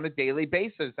do on a daily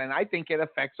basis. And I think it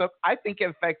affects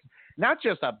not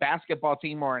just a basketball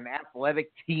team or an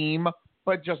athletic team,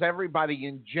 but just everybody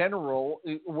in general,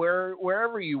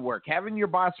 wherever you work. Having your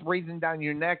boss breathing down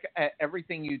your neck at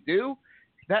everything you do,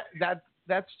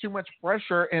 that's too much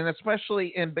pressure, and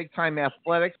especially in big-time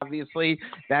athletics. Obviously,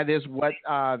 that is what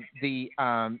the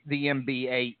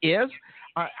NBA is.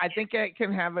 I think it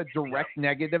can have a direct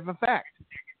negative effect.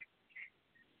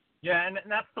 Yeah, and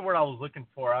that's the word I was looking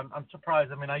for. I'm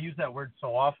surprised. I mean, I use that word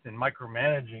so often,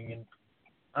 micromanaging, and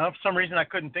for some reason I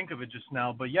couldn't think of it just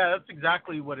now. But yeah, that's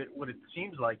exactly what it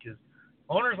seems like. Is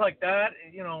owners like that,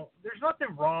 there's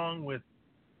nothing wrong with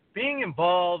being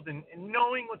involved and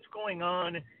knowing what's going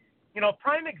on.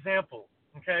 Prime example,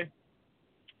 okay?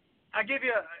 I give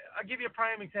you a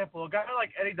prime example. A guy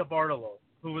like Eddie DeBartolo,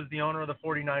 who was the owner of the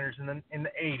 49ers in the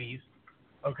 80s,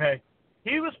 okay?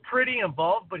 He was pretty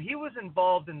involved, but he was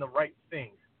involved in the right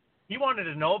things. He wanted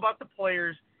to know about the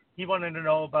players. He wanted to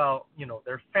know about,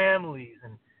 their families,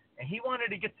 and he wanted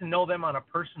to get to know them on a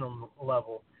personal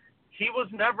level. He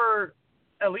was never,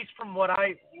 at least from what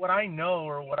I know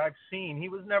or what I've seen, he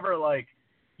was never like,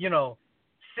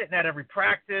 sitting at every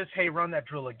practice, hey, run that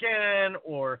drill again,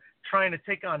 or trying to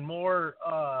take on more,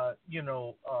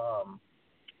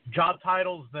 job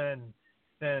titles than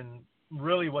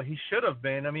really what he should have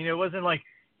been. I mean, it wasn't like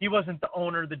he wasn't the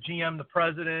owner, the GM, the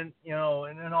president,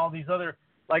 and all these other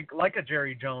like a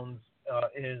Jerry Jones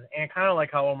is, and kind of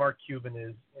like how Mark Cuban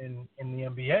is in the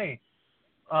NBA.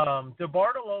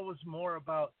 DeBartolo was more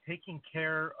about taking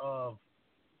care of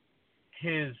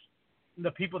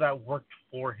the people that worked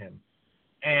for him.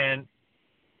 And,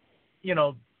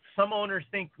 some owners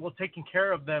think, well, taking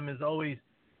care of them is always,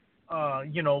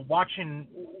 watching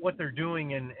what they're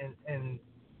doing and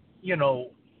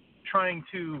trying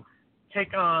to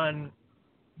take on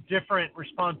different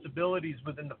responsibilities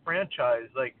within the franchise.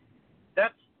 Like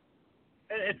that's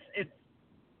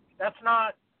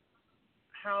not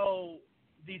how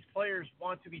these players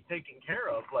want to be taken care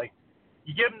of. Like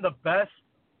you give them the best,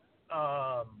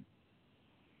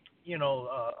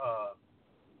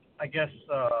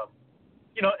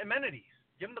 amenities.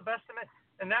 Give them the best amenities,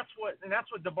 and that's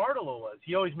what DeBartolo was.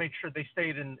 He always made sure they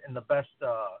stayed in the best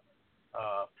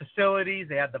facilities.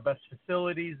 They had the best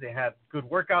facilities. They had good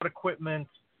workout equipment.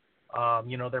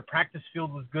 Their practice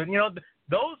field was good.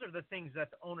 Those are the things that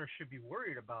the owner should be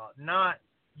worried about. Not,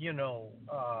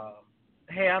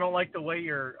 hey, I don't like the way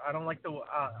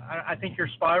I think your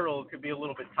spiral could be a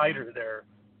little bit tighter there,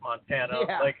 Montana.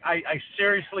 Yeah. Like I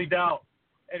seriously doubt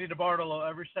Eddie DeBartolo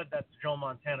ever said that to Joe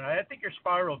Montana. I think your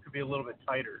spiral could be a little bit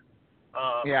tighter.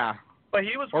 Yeah. But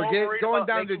he was more worried going about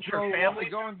down to making sure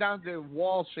going down to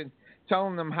Walsh and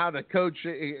telling them how to coach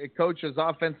his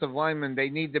offensive linemen. They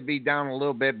need to be down a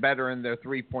little bit better in their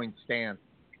 3-point stance.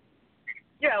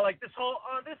 Yeah, like this whole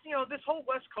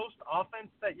West Coast offense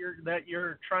that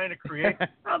you're trying to create. I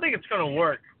don't think it's going to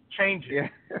work. Change it.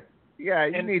 Yeah.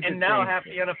 Yeah. And now half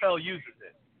the NFL uses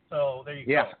it. So there you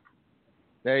go.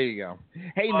 There you go.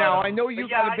 Hey, now I know you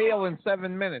got to bail in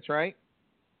 7 minutes, right?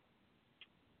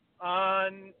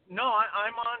 No,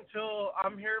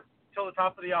 I'm here till the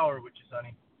top of the hour, which is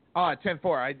sunny. Oh,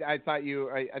 10-4. I thought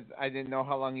I didn't know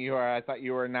how long you were. I thought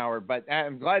you were an hour, but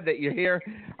I'm glad that you're here.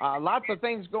 Lots of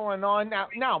things going on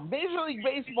now. Major League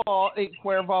Baseball,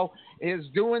 Cuervo, is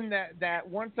doing that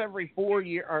once every 4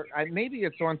 year, or maybe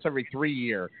it's once every 3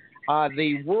 year.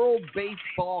 The World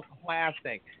Baseball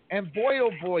Classic. And boy,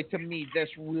 oh boy, to me, this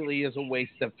really is a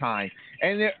waste of time.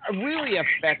 And it really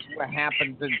affects what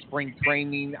happens in spring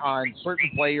training on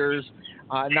certain players.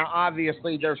 Now,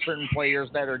 obviously, there are certain players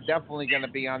that are definitely going to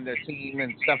be on their team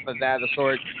and stuff of that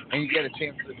sort, and you get a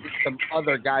chance to see some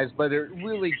other guys, but it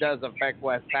really does affect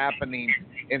what's happening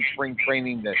in spring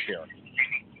training this year.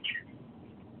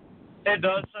 It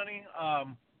does, Sonny.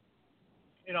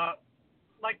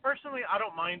 Like personally, I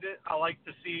don't mind it. I like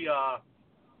to see, all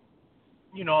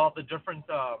the different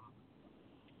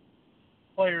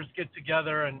players get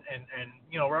together and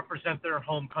represent their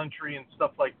home country and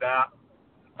stuff like that.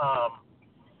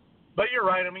 But you're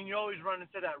right. I mean, you always run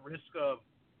into that risk of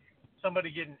somebody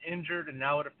getting injured, and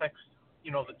now it affects,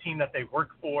 the team that they work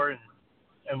for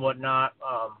and whatnot.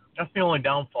 That's the only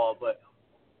downfall. But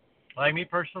like me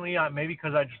personally, maybe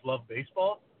because I just love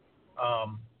baseball,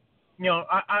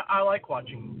 I like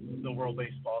watching the World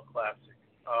Baseball Classic.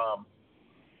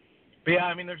 But yeah,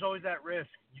 I mean, there's always that risk.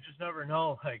 You just never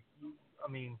know. Like,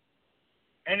 I mean,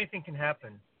 anything can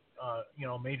happen.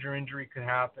 Major injury could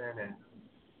happen, and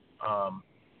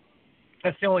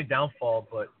that's the only downfall.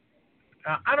 But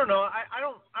I don't know.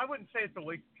 I wouldn't say it's a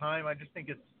waste of time. I just think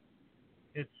it's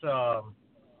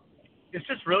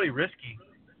just really risky.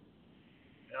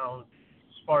 As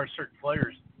far as certain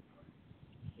players.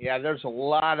 Yeah, there's a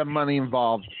lot of money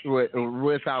involved,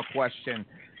 without question,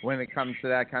 when it comes to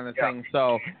that kind of thing.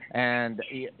 So, and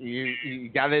you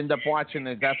got to end up watching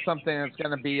it. That's something that's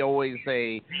going to be always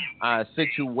a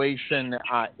situation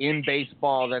in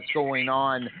baseball that's going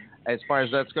on as far as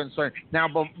that's concerned. Now,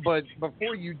 but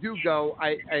before you do go,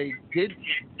 I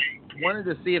wanted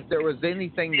to see if there was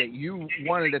anything that you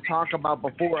wanted to talk about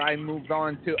before I moved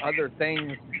on to other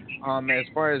things, as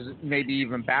far as maybe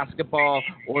even basketball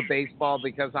or baseball,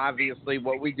 because obviously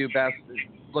what we do best is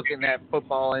looking at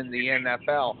football in the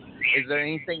NFL. Is there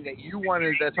anything that you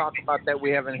wanted to talk about that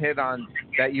we haven't hit on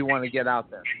that you want to get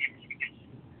out there?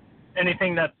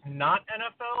 Anything that's not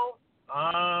NFL?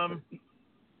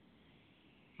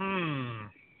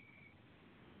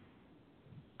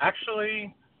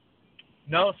 Actually,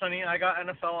 no, Sonny. I got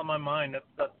NFL on my mind.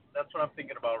 That's what I'm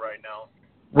thinking about right now.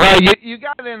 Well, you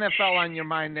got NFL on your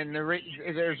mind, and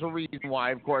there's a reason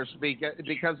why, of course,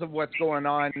 because of what's going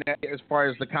on as far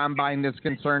as the combine is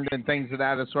concerned and things of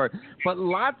that sort. But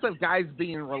lots of guys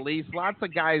being released, lots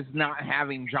of guys not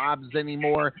having jobs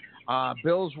anymore.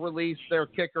 Bills released their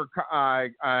kicker,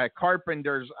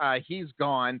 Carpenter's. He's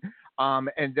gone.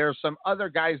 And there's some other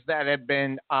guys that have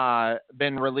been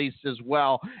released as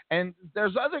well. And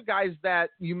there's other guys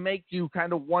that make you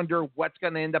kind of wonder what's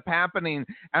going to end up happening.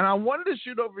 And I wanted to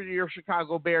shoot over to your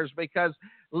Chicago Bears because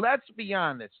let's be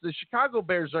honest, the Chicago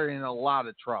Bears are in a lot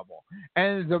of trouble.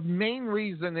 And the main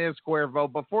reason is,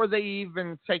 Cuervo, before they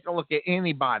even take a look at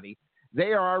anybody,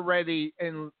 they are already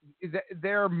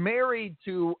they're married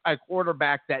to a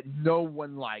quarterback that no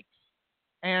one likes.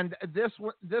 And this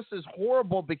is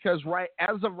horrible because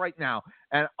as of right now,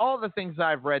 and all the things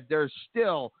I've read, there's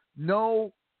still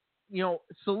no,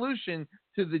 solution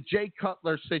to the Jay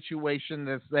Cutler situation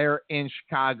that's there in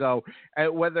Chicago,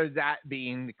 whether that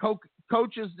being the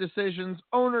coaches' decisions,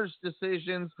 owners'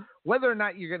 decisions, whether or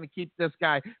not you're going to keep this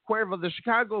guy. Cuervo, the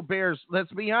Chicago Bears,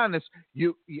 let's be honest,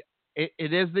 It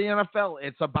is the NFL.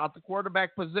 It's about the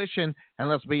quarterback position, and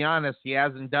let's be honest, he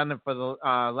hasn't done it for the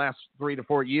last 3 to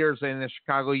 4 years in the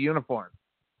Chicago uniform.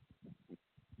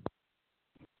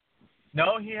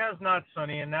 No, he has not,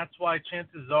 Sonny, and that's why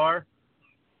chances are,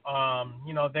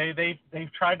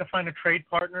 they've tried to find a trade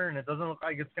partner, and it doesn't look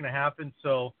like it's going to happen.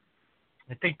 So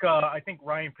I think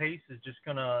Ryan Pace is just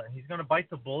he's gonna bite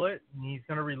the bullet, and he's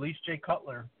gonna release Jay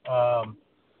Cutler.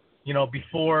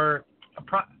 Before.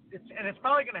 It's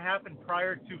probably going to happen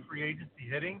prior to free agency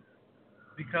hitting,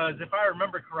 because if I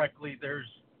remember correctly, there's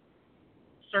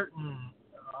certain,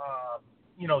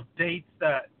 dates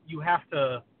that you have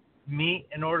to meet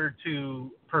in order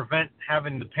to prevent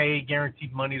having to pay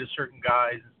guaranteed money to certain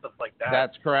guys and stuff like that.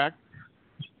 That's correct.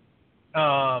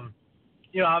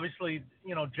 Obviously,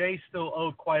 Jay still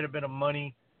owed quite a bit of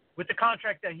money with the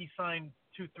contract that he signed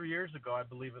 2-3 years ago, I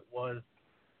believe it was.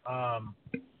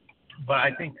 But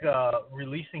I think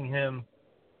releasing him,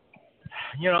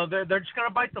 they're just going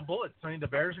to bite the bullet. I mean, the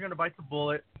Bears are going to bite the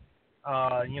bullet.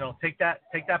 Take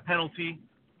that penalty,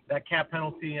 that cap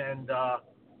penalty, and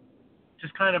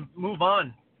just kind of move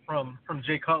on from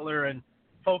Jay Cutler and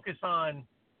focus on,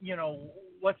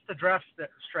 what's the draft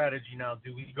strategy now?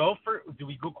 Do we go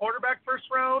quarterback first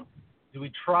round? Do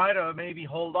we try to maybe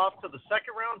hold off to the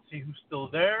second round, see who's still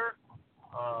there,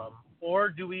 or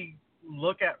do we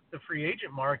look at the free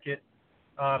agent market,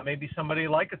 maybe somebody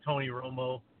like a Tony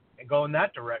Romo, and go in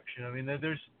that direction? I mean,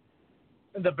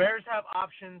 the Bears have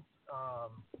options.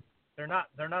 They're not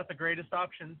the greatest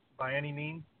options by any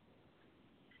means,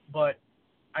 but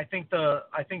I think the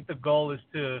goal is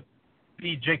to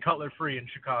be Jay Cutler free in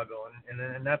Chicago,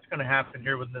 and that's going to happen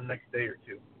here within the next day or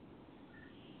two.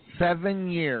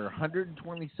 7-year,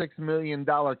 $126 million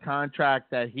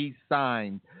contract that he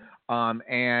signed.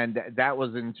 and that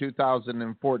was in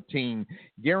 2014.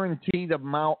 Guaranteed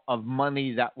amount of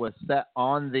money that was set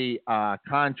on the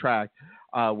contract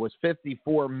was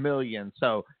 $54 million.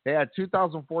 So they had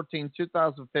 2014,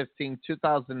 2015,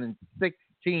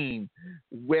 2016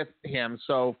 with him.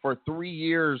 So for 3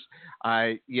 years,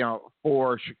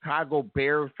 for Chicago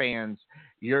Bear fans,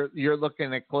 you're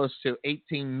looking at close to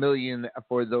 $18 million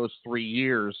for those 3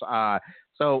 years.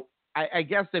 So I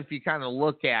guess if you kind of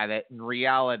look at it in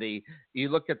reality, you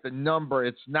look at the number,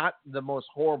 it's not the most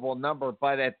horrible number,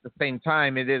 but at the same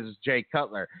time, it is Jay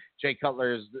Cutler. Jay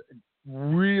Cutler is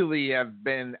really have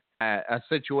been a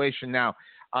situation now.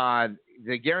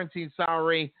 The guaranteed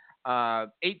salary,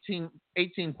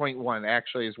 18.1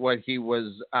 actually is what he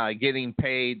was getting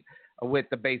paid with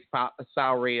the base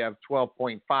salary of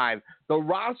 12.5. The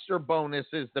roster bonus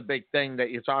is the big thing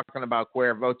that you're talking about,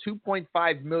 Cuervo.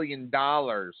 $2.5 million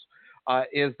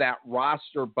is that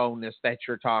roster bonus that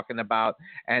you're talking about,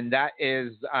 and that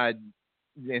is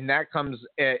and that comes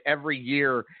every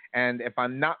year. And if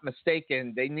I'm not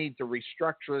mistaken, they need to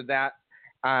restructure that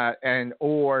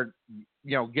or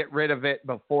get rid of it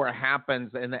before it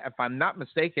happens. And if I'm not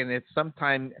mistaken, it's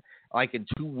sometime like in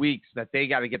 2 weeks that they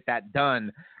got to get that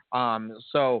done.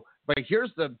 But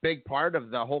here's the big part of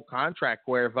the whole contract,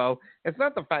 Cuervo. It's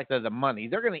not the fact of the money.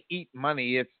 They're going to eat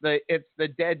money. It's the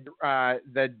dead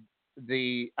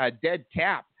dead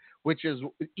cap, which is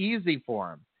easy for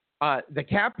them. The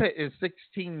cap hit is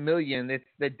 $16 million. It's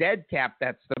the dead cap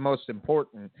that's the most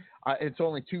important. It's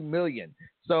only $2 million.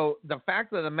 So the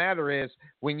fact of the matter is,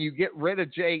 when you get rid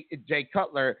of Jay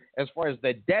Cutler, as far as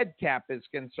the dead cap is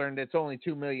concerned, it's only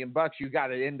 $2 million. You got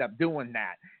to end up doing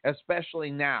that,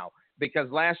 especially now, because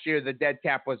last year the dead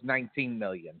cap was $19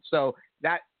 million. So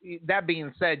that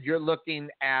being said, you're looking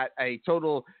at a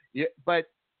total, but.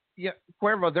 Yeah,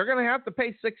 Cuervo, they're going to have to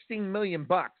pay $16 million.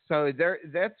 So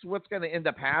that's what's going to end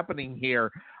up happening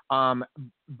here.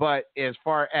 But as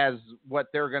far as what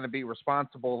they're going to be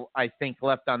responsible, I think,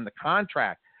 left on the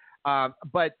contract.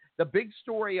 But the big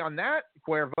story on that,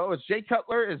 Cuervo, is Jay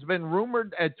Cutler has been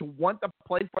rumored to want to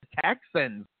play for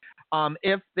Texans.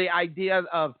 If the idea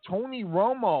of Tony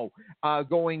Romo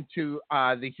going to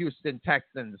the Houston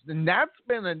Texans, and that's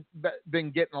been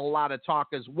getting a lot of talk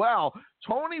as well.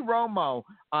 Tony Romo,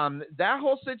 that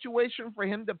whole situation for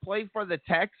him to play for the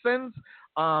Texans,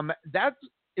 that's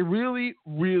really,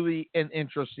 really an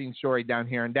interesting story down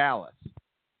here in Dallas.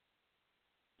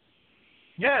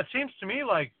 Yeah, it seems to me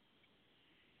like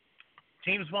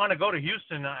teams want to go to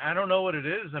Houston. I don't know what it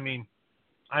is. I mean,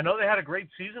 I know they had a great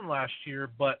season last year,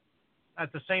 but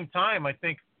at the same time, I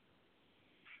think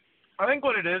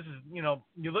what it is,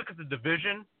 you look at the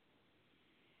division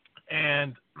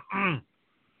and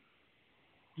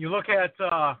you look at,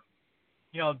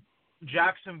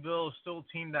 Jacksonville is still a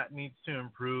team that needs to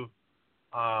improve.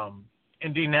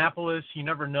 Indianapolis, you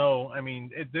never know. I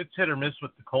mean, it's hit or miss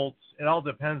with the Colts. It all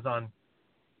depends on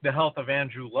the health of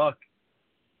Andrew Luck.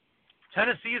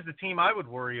 Tennessee is the team I would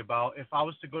worry about if I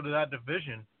was to go to that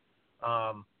division.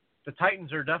 The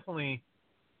Titans are definitely,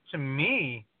 to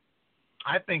me,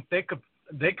 I think they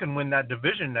can win that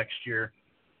division next year.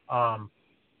 So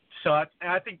I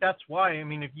think that's why. I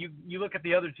mean, if you look at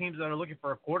the other teams that are looking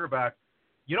for a quarterback,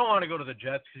 you don't want to go to the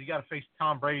Jets because you got to face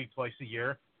Tom Brady twice a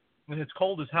year, and it's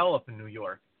cold as hell up in New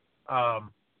York.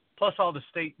 Plus all the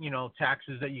state,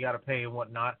 taxes that you got to pay and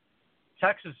whatnot.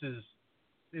 Texas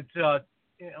it's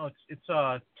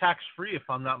tax free if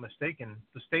I'm not mistaken.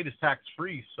 The state is tax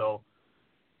free, so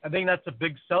I think that's a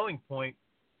big selling point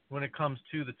when it comes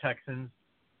to the Texans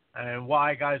and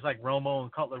why guys like Romo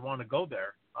and Cutler want to go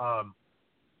there.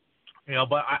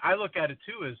 But I look at it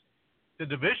too as the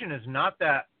division is not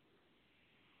that.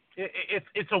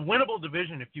 It's a winnable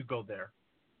division if you go there,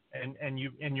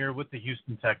 and you're with the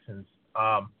Houston Texans,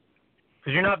 because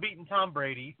you're not beating Tom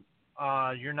Brady.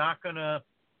 You're not gonna,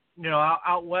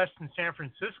 out west in San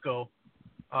Francisco.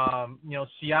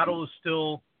 Seattle is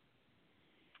still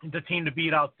the team to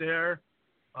beat out there.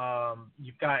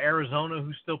 You've got Arizona,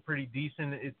 who's still pretty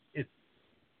decent. It's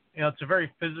a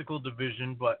very physical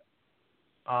division, but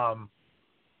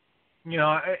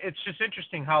it's just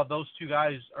interesting how those two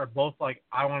guys are both like,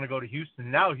 I want to go to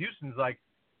Houston. Now Houston's like,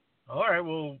 all right,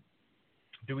 well,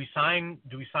 do we sign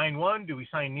one? Do we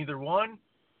sign neither one?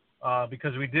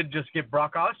 Because we did just get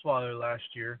Brock Osweiler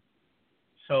last year.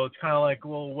 So it's kind of like,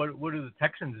 well, what do the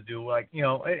Texans do? Like,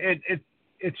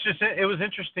 it was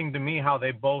interesting to me how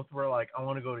they both were like, I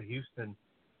want to go to Houston.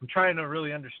 I'm trying to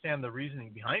really understand the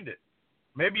reasoning behind it.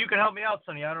 Maybe you can help me out,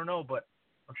 Sonny. I don't know, but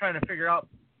I'm trying to figure out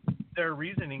their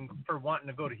reasoning for wanting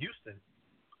to go to Houston.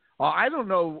 Well, I don't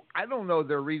know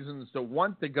their reasons to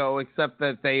want to go, except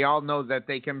that they all know that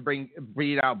they can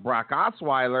beat out Brock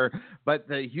Osweiler. But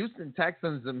the Houston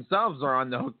Texans themselves are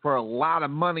on the hook for a lot of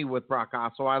money with Brock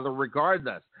Osweiler,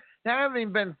 regardless. That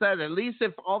having been said, at least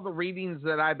if all the readings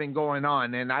that I've been going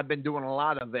on, and I've been doing a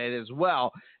lot of it as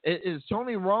well, is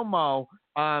Tony Romo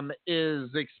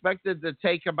is expected to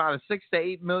take about a $6 to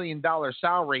 $8 million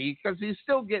salary because he's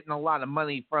still getting a lot of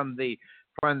money from the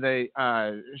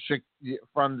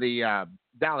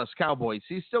Dallas Cowboys.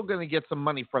 He's still going to get some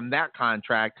money from that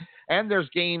contract, and there's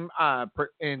game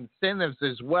incentives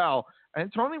as well.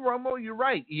 And Tony Romo, you're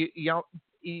right.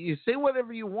 You say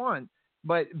whatever you want,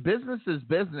 but business is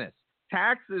business.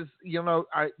 Taxes,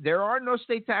 there are no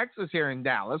state taxes here in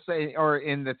Dallas or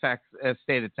in the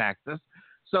state of Texas.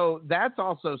 So that's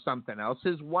also something else.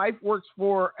 His wife works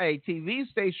for a TV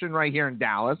station right here in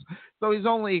Dallas, so he's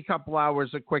only a couple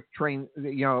hours, a quick plane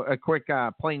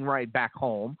ride back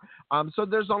home. So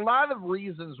there's a lot of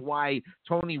reasons why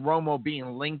Tony Romo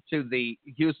being linked to the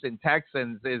Houston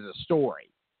Texans is a story.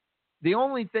 The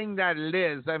only thing that it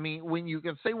is, I mean, when you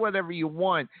can say whatever you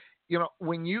want,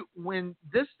 when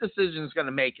this decision is going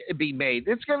to be made,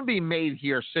 it's going to be made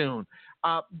here soon.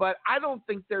 But I don't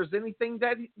think there's anything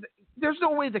there's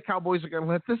no way the Cowboys are going to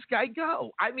let this guy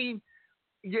go. I mean,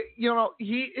 he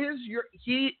is your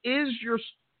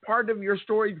part of your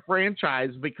storied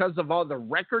franchise because of all the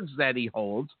records that he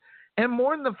holds, and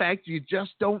more than the fact you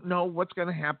just don't know what's going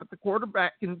to happen at the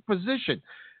quarterbacking position.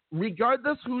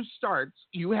 Regardless who starts,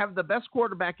 you have the best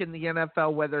quarterback in the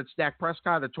NFL, whether it's Dak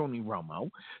Prescott or Tony Romo.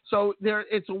 So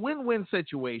it's a win-win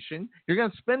situation. You're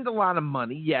going to spend a lot of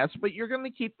money, yes, but you're going to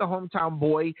keep the hometown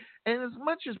boy. And as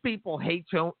much as people hate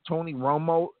Tony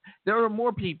Romo, there are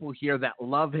more people here that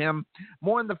love him.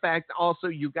 More in the fact, also,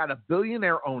 you got a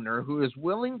billionaire owner who is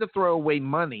willing to throw away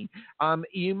money.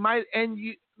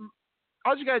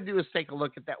 All you got to do is take a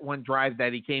look at that one drive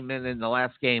that he came in the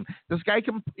last game. This guy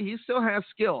he still has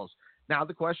skills. Now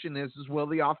the question is will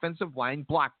the offensive line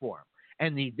block for him?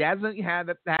 And he doesn't have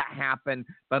that happen.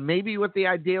 But maybe with the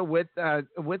idea with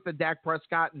the Dak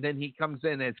Prescott, and then he comes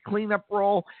in as cleanup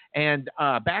role and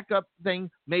backup thing,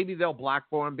 maybe they'll block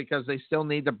for him because they still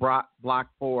need to block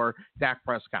for Dak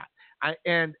Prescott.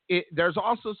 There's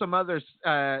also some other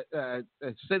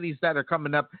cities that are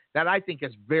coming up that I think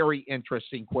is very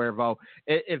interesting, Cuervo.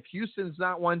 If Houston's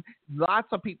not one, lots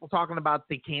of people talking about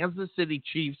the Kansas City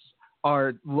Chiefs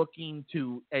are looking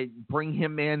to bring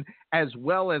him in, as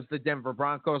well as the Denver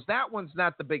Broncos. That one's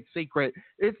not the big secret.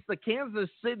 It's the Kansas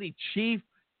City Chiefs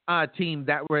team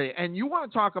that way. And you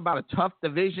want to talk about a tough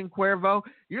division, Cuervo?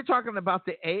 You're talking about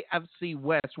the AFC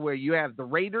West, where you have the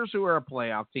Raiders, who are a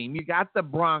playoff team. You got the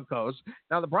Broncos.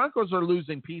 Now the Broncos are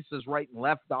losing pieces right and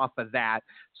left off of that.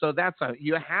 So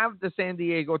you have the San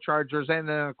Diego Chargers, and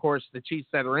then of course the Chiefs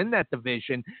that are in that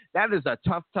division. That is a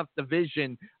tough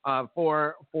division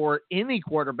for any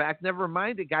quarterback. Never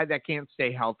mind a guy that can't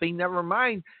stay healthy. Never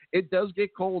mind it does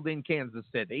get cold in Kansas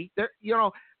City.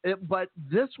 But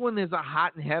this one is a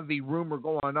hot and heavy rumor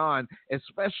going on,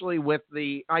 especially with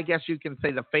I guess you can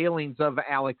say, the failings of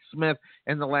Alex Smith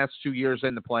in the last 2 years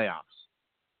in the playoffs.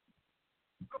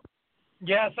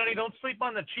 Yeah, Sonny, don't sleep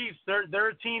on the Chiefs. They're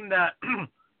a team that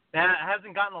that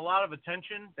hasn't gotten a lot of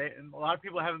attention. A lot of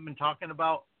people haven't been talking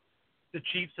about the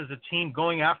Chiefs as a team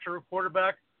going after a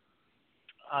quarterback.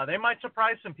 They might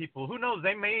surprise some people. Who knows?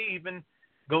 They may even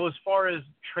go as far as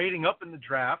trading up in the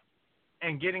draft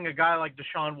and getting a guy like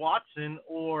Deshaun Watson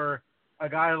or a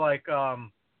guy like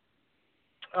Deshaun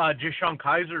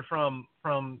Kaiser from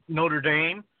Notre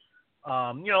Dame.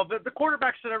 The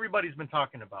quarterbacks that everybody's been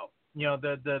talking about.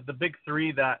 The big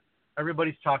three that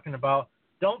everybody's talking about.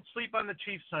 Don't sleep on the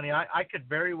Chiefs, Sonny. I could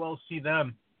very well see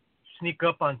them sneak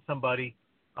up on somebody,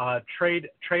 trade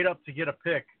up to get a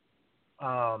pick,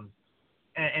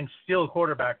 and steal a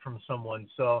quarterback from someone.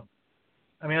 So,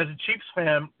 I mean, as a Chiefs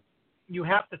fan, you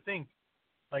have to think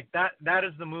like that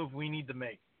is the move we need to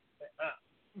make,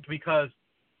 because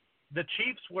the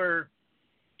Chiefs were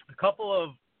a couple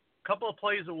of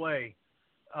plays away,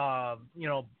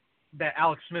 that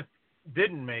Alex Smith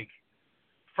didn't make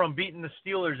from beating the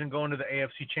Steelers and going to the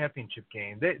AFC Championship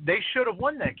game. They should have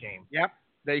won that game. Yep,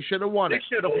 they should have won it. They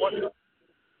should have won it.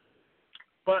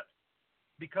 But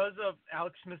because of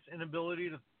Alex Smith's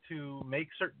inability to make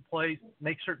certain plays,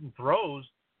 make certain throws,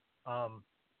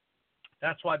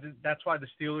 that's why the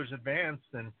Steelers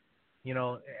advanced. And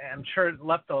I'm sure it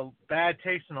left a bad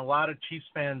taste in a lot of Chiefs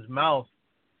fans' mouth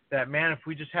that, man, if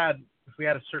we had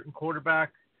a certain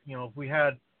quarterback, if we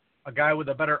had a guy with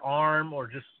a better arm or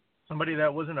just somebody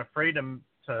that wasn't afraid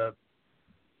to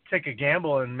take a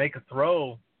gamble and make a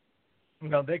throw,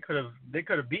 they could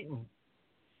have beaten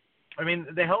I mean,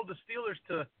 they held the Steelers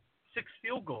to 6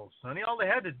 field goals. Sonny, all they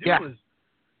had to do was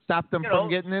stop them from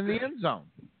getting in the end zone.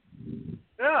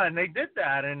 Yeah, and they did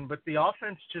that, but the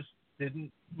offense just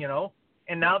didn't,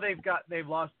 And now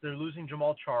they're losing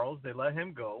Jamal Charles. They let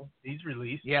him go. He's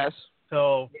released. Yes.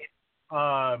 So,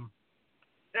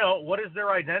 what is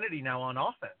their identity now on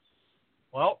offense?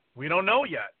 Well, we don't know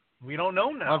yet. We don't know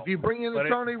now. Well, if you bring in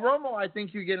Tony Romo, I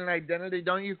think you get an identity,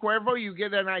 don't you, Cuervo? You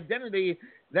get an identity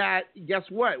that, guess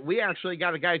what? We actually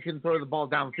got a guy who can throw the ball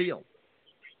downfield.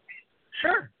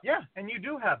 Sure, yeah, and you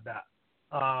do have that.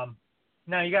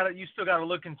 Now you still got to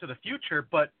look into the future,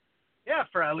 but yeah,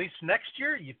 for at least next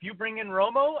year, if you bring in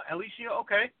Romo, at least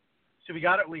okay. So we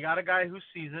got a guy who's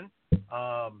seasoned,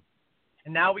 and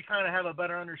now we kind of have a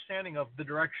better understanding of the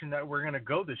direction that we're going to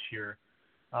go this year.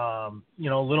 A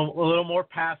little more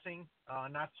passing,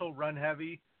 not so run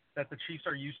heavy that the Chiefs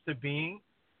are used to being,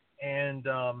 and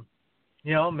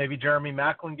maybe Jeremy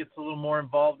Maclin gets a little more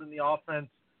involved in the offense.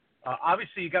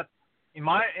 Obviously, you got, in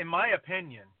my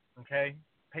opinion, okay,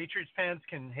 Patriots fans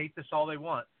can hate this all they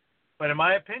want, but in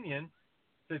my opinion,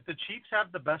 the Chiefs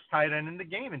have the best tight end in the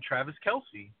game in Travis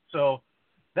Kelce. So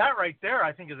that right there,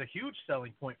 I think, is a huge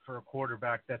selling point for a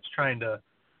quarterback that's trying to,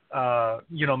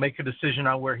 make a decision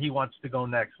on where he wants to go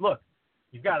next. Look,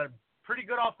 you've got a pretty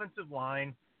good offensive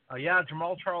line.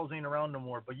 Jamal Charles ain't around no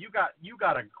more, but you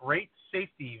got a great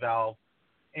safety valve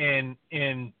in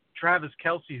Travis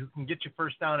Kelce who can get you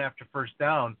first down after first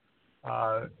down.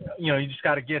 You just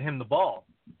got to get him the ball.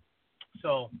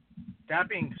 So that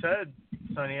being said,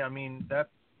 Sonny, I mean, that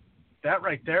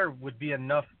right there would be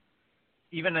enough,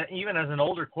 even as an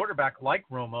older quarterback like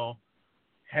Romo.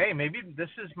 Hey, maybe this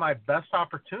is my best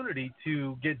opportunity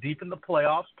to get deep in the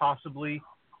playoffs, possibly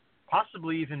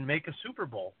even make a Super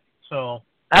Bowl. So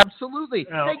absolutely.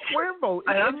 Hey, Cuervo,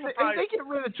 if they get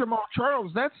rid of Jamal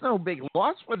Charles, that's no big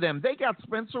loss for them. They got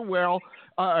Spencer Ware,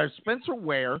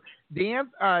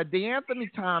 DeAnthony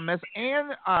Thomas,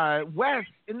 and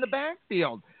West in the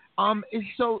backfield.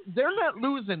 So they're not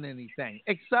losing anything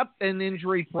except an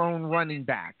injury-prone running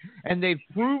back. And they've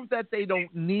proved that they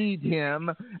don't need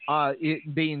him,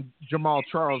 it being Jamal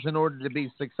Charles, in order to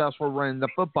be successful running the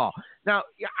football. Now,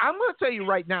 I'm going to tell you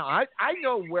right now, I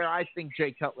know where I think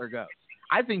Jay Cutler goes.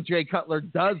 I think Jay Cutler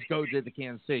does go to the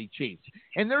Kansas City Chiefs.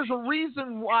 And there's a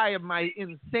reason why of my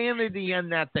insanity in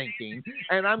that thinking.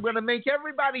 And I'm going to make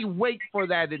everybody wait for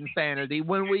that insanity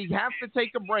when we have to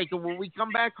take a break. And when we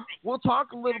come back, we'll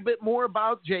talk a little bit more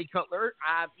about Jay Cutler,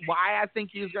 why I think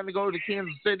he's going to go to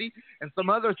Kansas City, and some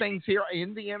other things here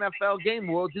in the NFL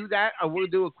game. We'll do that. We'll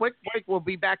do a quick break. We'll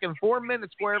be back in 4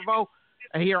 minutes, Cuervo,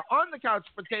 here on the Couch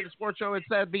Potato Sports Show. It's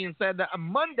being said, a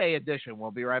Monday edition.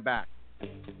 We'll be right back.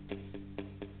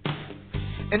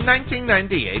 In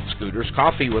 1998, Scooters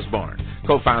Coffee was born.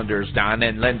 Co-founders Don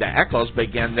and Linda Eccles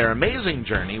began their amazing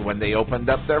journey when they opened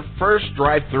up their first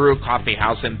drive-through coffee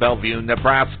house in Bellevue,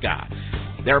 Nebraska.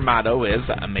 Their motto is,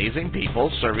 amazing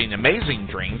people serving amazing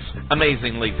drinks,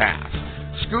 amazingly fast.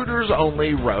 Scooters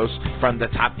only roast from the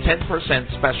top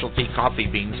 10% specialty coffee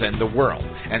beans in the world,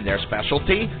 and their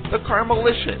specialty, the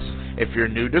Caramelicious. If you're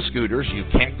new to Scooters, you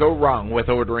can't go wrong with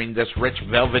ordering this rich,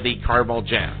 velvety caramel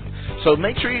gem. So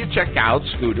make sure you check out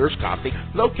Scooters Coffee,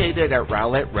 located at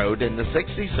Rowlett Road in the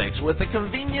 66 with a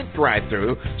convenient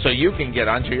drive-thru so you can get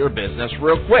onto your business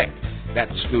real quick.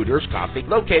 That's Scooters Coffee,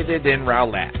 located in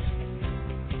Rowlett.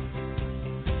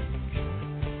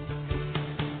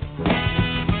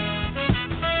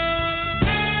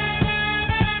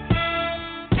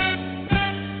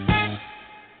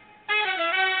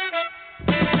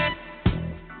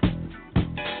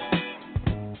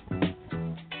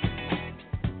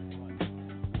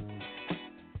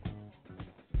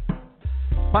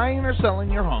 Buying or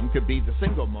selling your home could be the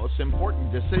single most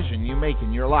important decision you make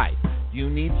in your life. You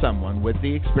need someone with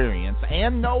the experience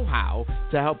and know-how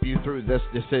to help you through this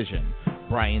decision.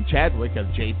 Brian Chadwick of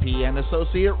JP and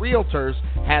Associate Realtors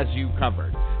has you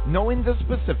covered. Knowing the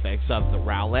specifics of the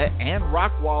Rowlett and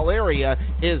Rockwall area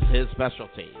is his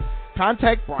specialty.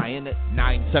 Contact Brian at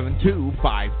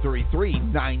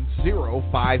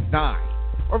 972-533-9059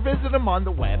 or visit him on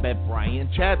the web at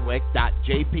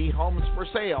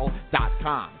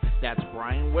brianchadwick.jphomesforsale.com. That's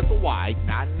Brian with a Y,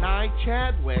 not an I,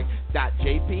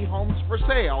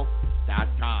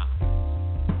 Chadwick.jphomesforsale.com.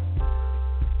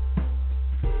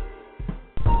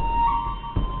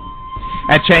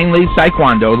 At Chang Lee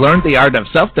Taekwondo, learn the art of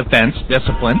self-defense,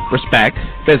 discipline, respect,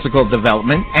 physical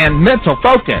development, and mental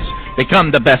focus.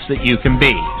 Become the best that you can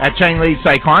be. At Chang Lee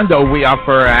Taekwondo, we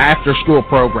offer an after-school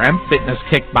program, fitness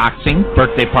kickboxing,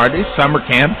 birthday parties, summer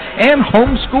camp, and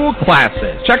homeschool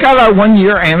classes. Check out our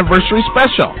one-year anniversary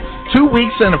special. 2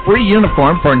 weeks and a free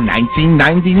uniform for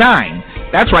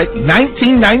 $19.99. That's right,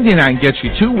 $19.99 gets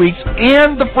you 2 weeks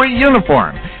and the free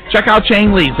uniform. Check out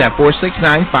Chang Lee's at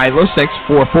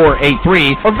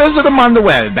 469-506-4483 or visit them on the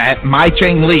web at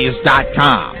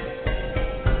mychanglees.com.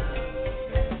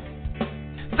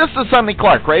 This is Sonny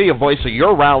Clark, radio voice of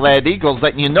your Rowlett Eagles,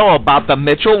 letting you know about the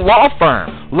Mitchell Law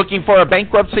Firm. Looking for a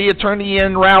bankruptcy attorney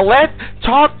in Rowlett?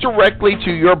 Talk directly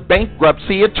to your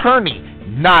bankruptcy attorney,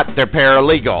 not their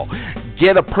paralegal.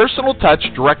 Get a personal touch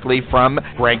directly from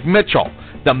Greg Mitchell.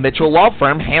 The Mitchell Law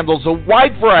Firm handles a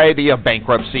wide variety of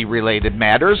bankruptcy-related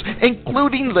matters,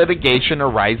 including litigation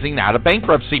arising out of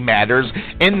bankruptcy matters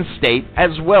in state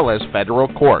as well as federal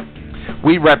court.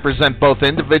 We represent both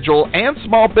individual and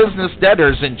small business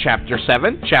debtors in Chapter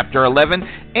 7, Chapter 11,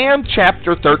 and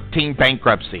Chapter 13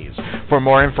 bankruptcies. For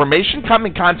more information, come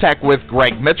in contact with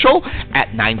Greg Mitchell at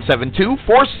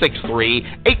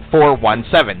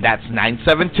 972-463-8417. That's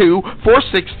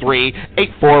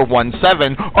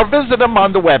 972-463-8417. Or visit him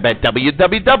on the web at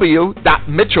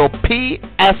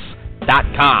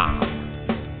www.mitchellps.com.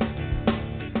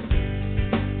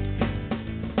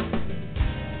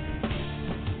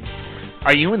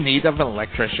 Are you in need of an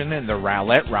electrician in the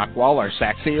Rowlett, Rockwall, or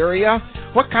Saxe area?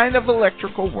 What kind of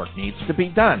electrical work needs to be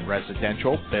done?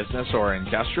 Residential, business, or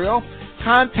industrial?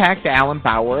 Contact Allen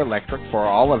Bauer Electric for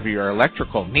all of your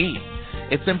electrical needs.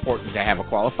 It's important to have a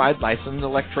qualified licensed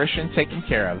electrician taking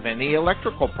care of any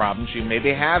electrical problems you may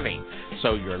be having,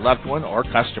 so your loved one or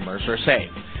customers are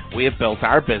safe. We have built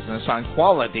our business on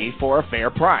quality for a fair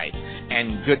price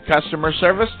and good customer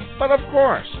service, but of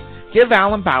course, give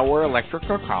Allen Bauer Electric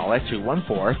a call at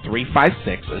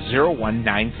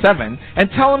 214-356-0197 and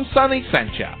tell him Sonny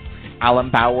sent you. Allen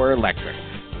Bauer Electric,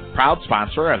 proud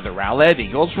sponsor of the Rowlett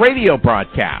Eagles radio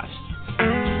broadcast.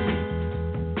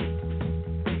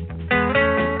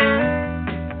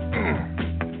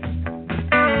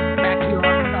 Back here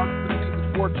on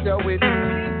the Sports Show with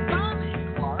Sonny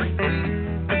Clark,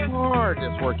 the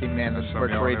hardest working man of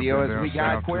sports radio, as we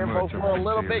got Cuervo for a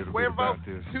little bit. Cuervo,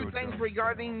 two things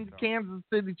regarding Kansas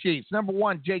City Chiefs. Number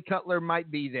one, Jay Cutler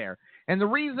might be there. And the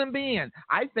reason being,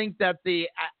 I think that the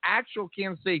actual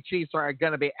Kansas City Chiefs are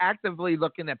going to be actively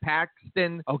looking at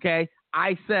Paxton. Okay,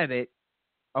 I said it.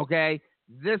 Okay,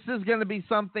 this is going to be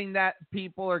something that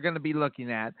people are going to be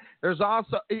looking at. There's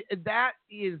also, that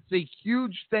is the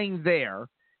huge thing there.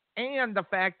 And the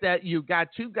fact that you've got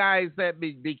two guys that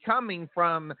be coming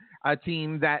from a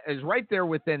team that is right there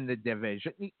within the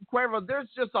division. Cuervo, there's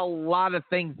just a lot of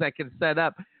things that can set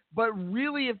up. But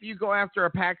really, if you go after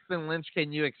a Paxton Lynch,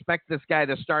 can you expect this guy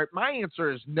to start? My answer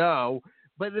is no.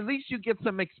 But at least you get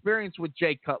some experience with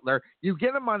Jay Cutler. You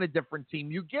get him on a different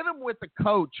team. You get him with a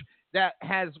coach that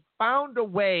has found a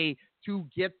way to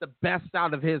get the best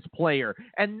out of his player.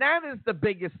 And that is the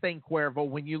biggest thing, Cuervo,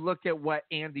 when you look at what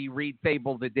Andy Reid's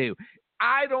able to do.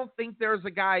 I don't think there's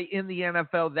a guy in the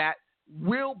NFL that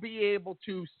will be able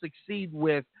to succeed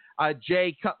with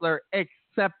Jay Cutler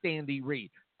except Andy Reid.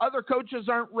 Other coaches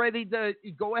aren't ready to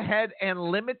go ahead and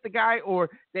limit the guy, or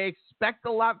they expect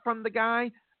a lot from the guy.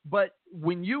 But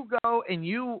when you go and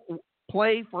you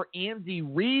play for Andy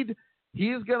Reid,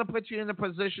 he's going to put you in a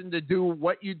position to do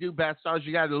what you do best. All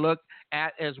you got to look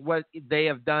at is what they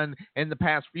have done in the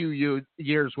past few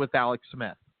years with Alex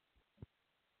Smith.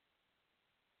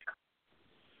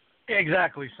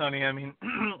 Exactly, Sonny. I mean,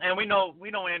 and we know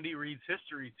Andy Reid's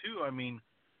history too. I mean,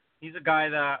 he's a guy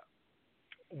that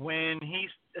when he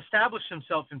established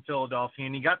himself in Philadelphia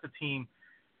and he got the team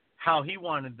how he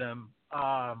wanted them,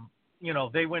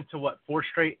 they went to 4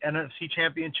 straight NFC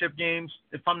Championship games,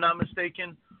 if I'm not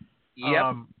mistaken.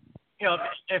 Yep.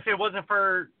 If it wasn't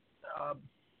for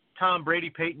Tom Brady,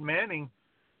 Peyton Manning,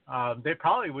 they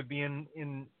probably would be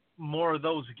in more of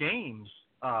those games.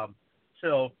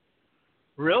 So,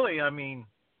 really, I mean,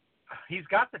 he's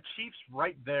got the Chiefs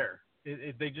right there.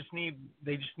 They just need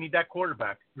that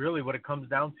quarterback. Really, what it comes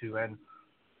down to, and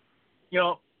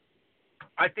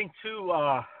I think too.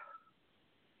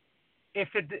 If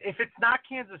it's not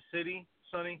Kansas City,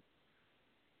 Sonny,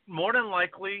 more than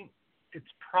likely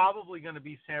it's probably going to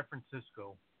be San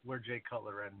Francisco where Jay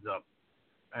Cutler ends up,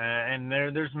 and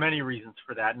there's many reasons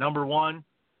for that. Number one,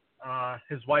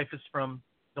 his wife is from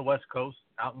the West Coast,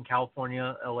 out in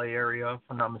California, LA area, if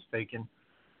I'm not mistaken.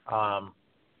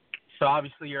 So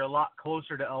obviously you're a lot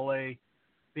closer to LA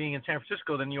being in San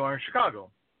Francisco than you are in Chicago.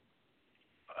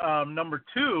 Number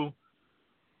two,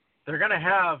 they're definitely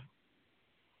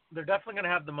going to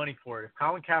have the money for it. If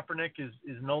Colin Kaepernick is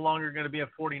no longer going to be a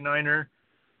 49er,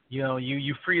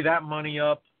 you free that money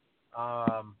up,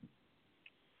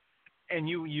 and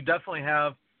you definitely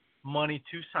have money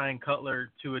to sign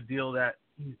Cutler to a deal that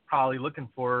he's probably looking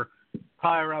for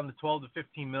probably around the $12 to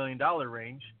 $15 million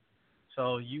range.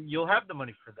 So you'll have the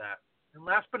money for that. And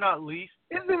last but not least,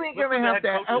 isn't he going to have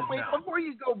that? Oh, wait, before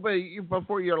you go,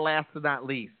 before your last but not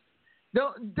least,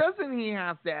 doesn't he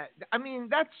have that? I mean,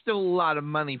 that's still a lot of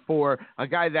money for a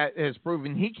guy that has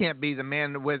proven he can't be the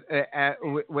man with a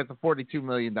 $42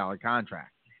 million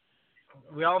contract.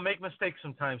 We all make mistakes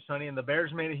sometimes, Sonny, and the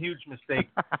Bears made a huge mistake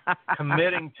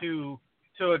committing to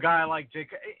a guy like Jake.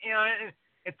 You know,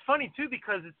 it's funny too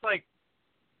because it's like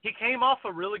he came off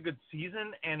a really good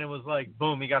season, and it was like,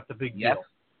 boom, he got the big deal.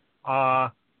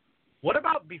 What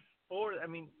about before? I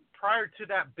mean, prior to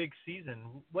that big season,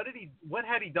 what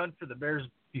had he done for the Bears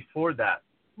before that?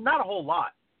 Not a whole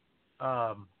lot.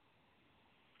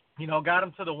 You know, got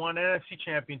him to the one NFC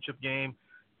Championship game.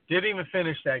 Didn't even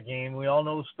finish that game. We all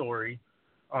know the story.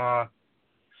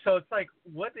 So it's like,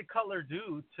 what did Cutler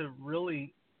do to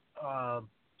really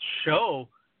show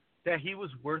that he was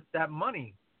worth that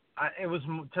money?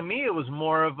 To me, it was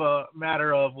more of a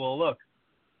matter of, well, look,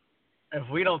 if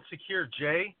we don't secure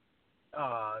Jay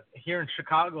here in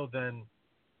Chicago, then,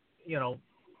 you know,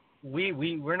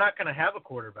 we're not going to have a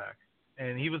quarterback.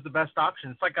 And he was the best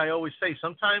option. It's like I always say,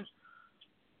 sometimes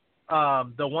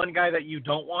the one guy that you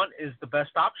don't want is the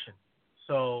best option.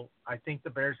 So I think the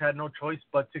Bears had no choice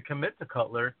but to commit to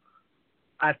Cutler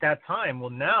at that time. Well,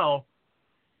 now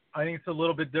I think it's a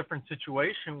little bit different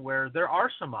situation where there are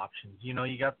some options. You know,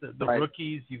 you got the right.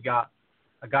 Rookies. You've got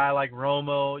a guy like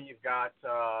Romo. You've got,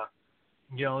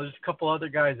 you know, there's a couple other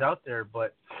guys out there.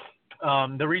 But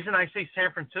the reason I say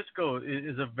San Francisco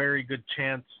is a very good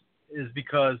chance is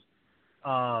because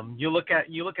you look at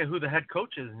who the head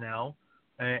coach is now,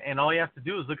 and all you have to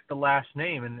do is look at the last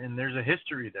name, and there's a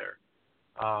history there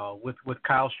with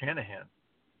Kyle Shanahan.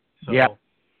 So, yeah.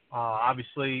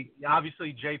 Obviously,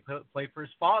 Jay played for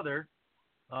his father.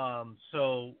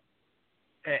 So,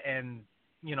 and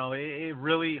you know, it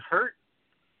really hurt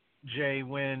Jay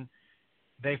when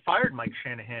they fired Mike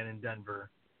Shanahan in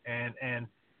Denver, and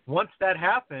once that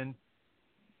happened,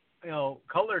 you know,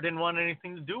 Cutler didn't want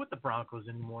anything to do with the Broncos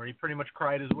anymore. He pretty much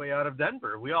cried his way out of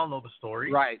Denver. We all know the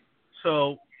story, right?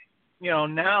 So, you know,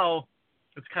 now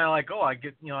it's kind of like, oh, I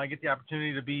get the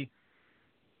opportunity to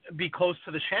be close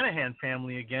to the Shanahan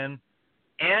family again,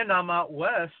 and I'm out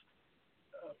west.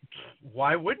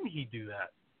 Why wouldn't he do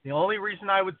that? The only reason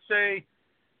I would say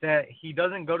that he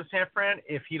doesn't go to San Fran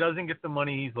if he doesn't get the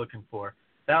money he's looking for.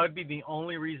 That would be the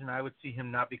only reason I would see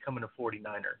him not becoming a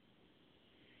 49er.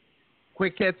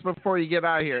 Quick hits before you get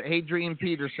out of here. Adrian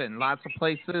Peterson, lots of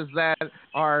places that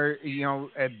are, you know,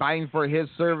 buying for his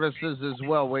services as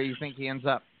well. Where do you think he ends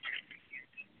up?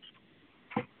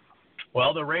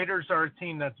 Well, the Raiders are a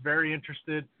team that's very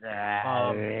interested.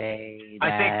 I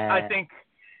think,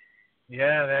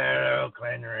 yeah, they're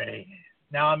Oakland Raiders.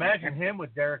 Now imagine him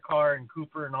with Derek Carr and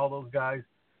Cooper and all those guys.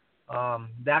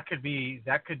 That could be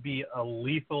a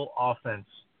lethal offense.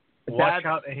 Watch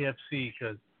out AFC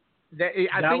because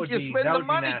I think you spend the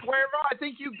money, Cuervo. I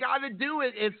think you got to do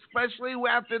it, especially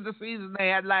after the season they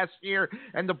had last year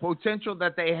and the potential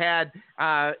that they had,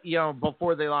 you know,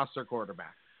 before they lost their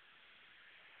quarterback.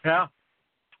 Yeah.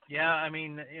 Yeah, I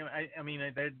mean, you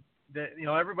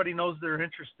know, everybody knows they're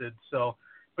interested. So,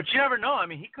 but you never know. I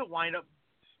mean, he could wind up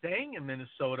staying in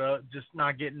Minnesota, just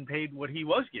not getting paid what he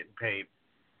was getting paid.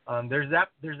 There's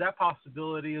that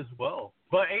possibility as well.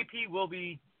 But AP he'll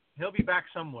be back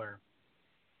somewhere.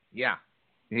 Yeah,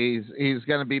 he's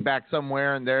going to be back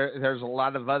somewhere, and there's a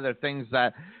lot of other things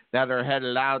that are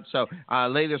headed out. So,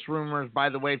 latest rumors, by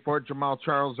the way, for Jamal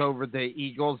Charles over the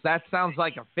Eagles. That sounds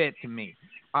like a fit to me.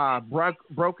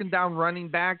 Broken down running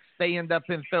backs, they end up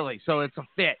in Philly, so it's a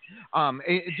fit.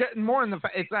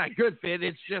 It's not a good fit.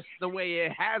 It's just the way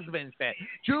it has been fit.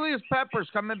 Julius Peppers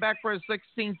coming back for his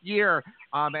 16th year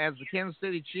as the Kansas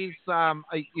City Chiefs.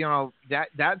 You know,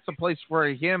 that's a place for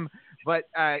him. But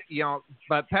you know,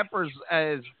 but Peppers,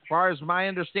 as far as my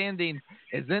understanding,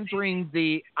 is entering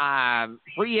the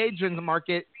free agent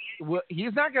market.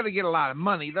 He's not going to get a lot of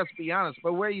money, let's be honest.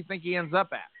 But where do you think he ends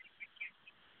up at?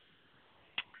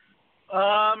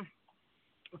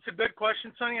 It's a good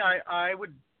question, Sonny. I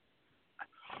would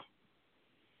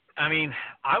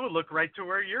look right to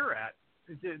where you're at.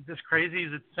 As crazy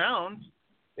as it sounds,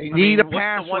 they need a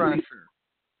pass rusher.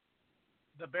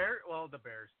 The Bears.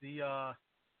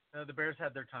 The Bears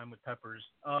had their time with Peppers.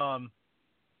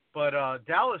 But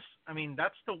Dallas, I mean,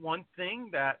 that's the one thing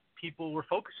that people were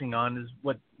focusing on is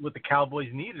what the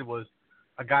Cowboys needed was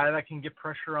a guy that can get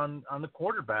pressure on the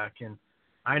quarterback. And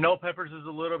I know Peppers is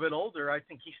a little bit older. I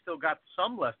think he's still got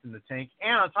some left in the tank.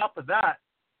 And on top of that,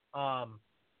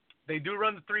 they do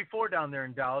run the 3-4 down there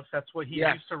in Dallas. That's what he's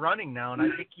used to running now. And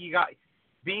I think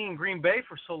being in Green Bay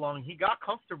for so long, he got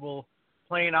comfortable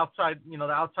playing outside, the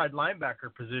outside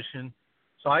linebacker position.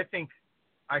 So I think,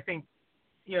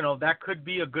 that could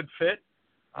be a good fit.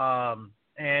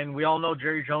 And we all know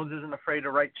Jerry Jones isn't afraid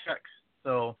to write checks.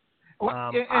 So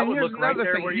I would look right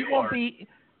there where you are.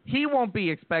 He won't be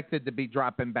expected to be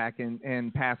dropping back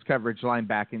in pass coverage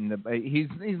linebacking. He's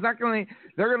not going to.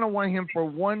 They're going to want him for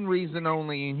one reason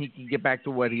only, and he can get back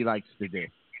to what he likes to do.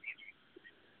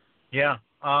 Yeah,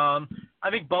 I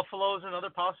think Buffalo is another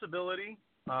possibility.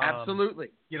 Absolutely.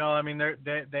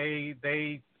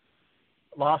 They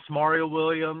lost Mario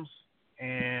Williams,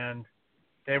 and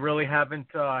they really haven't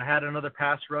had another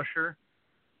pass rusher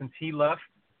since he left,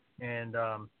 and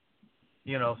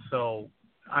so.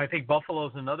 I think Buffalo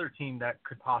is another team that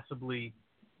could possibly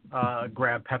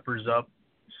grab Peppers up.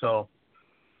 So,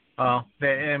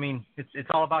 it's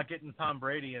all about getting Tom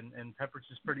Brady, and Peppers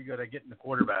is pretty good at getting the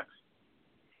quarterbacks.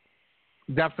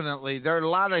 Definitely. There are a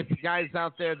lot of guys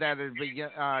out there that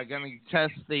are going to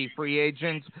test the free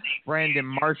agents. Brandon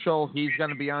Marshall, he's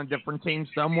going to be on different teams.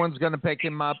 Someone's going to pick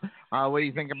him up. What do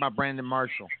you think about Brandon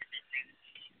Marshall?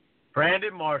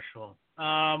 Brandon Marshall.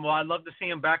 Well, I'd love to see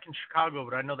him back in Chicago,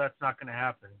 but I know that's not going to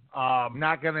happen.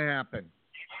 Not going to happen.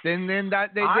 Then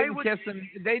that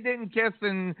they didn't kiss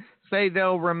and say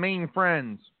they'll remain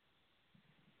friends.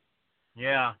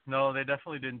 Yeah, no, they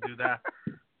definitely didn't do that.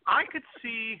 I could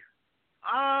see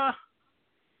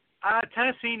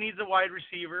Tennessee needs a wide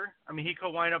receiver. I mean, he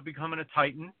could wind up becoming a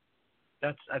Titan.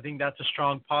 I think that's a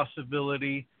strong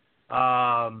possibility.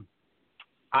 I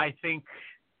think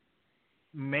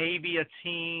maybe a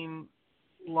team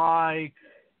like,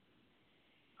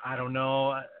 I don't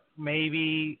know,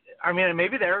 maybe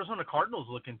the Arizona Cardinals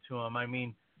look into him. I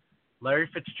mean, Larry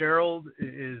Fitzgerald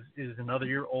is another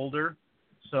year older,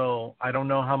 so I don't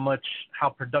know how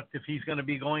productive he's going to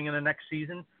be going in the next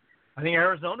season. I think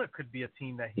Arizona could be a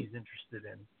team that he's interested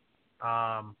in.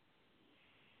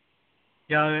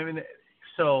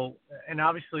 And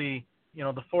obviously,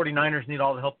 the 49ers need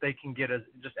all the help they can get as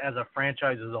a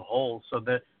franchise as a whole, so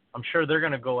that I'm sure they're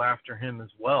going to go after him as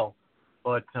well.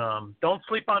 But don't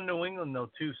sleep on New England, though,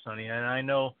 too, Sonny. And I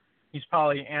know he's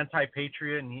probably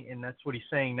anti-Patriot, and that's what he's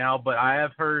saying now. But I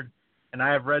have heard and I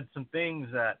have read some things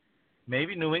that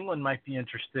maybe New England might be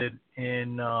interested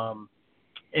in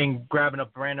grabbing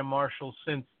up Brandon Marshall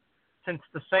since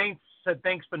the Saints said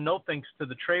thanks but no thanks to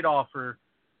the trade offer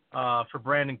for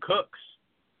Brandon Cooks.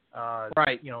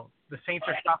 Right. The Saints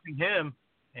are stopping him,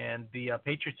 and the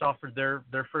Patriots offered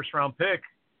their first-round pick.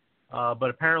 But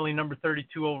apparently number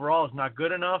 32 overall is not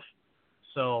good enough.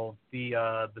 So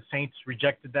the Saints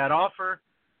rejected that offer.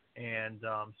 And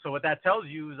so what that tells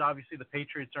you is obviously the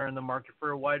Patriots are in the market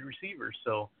for a wide receiver.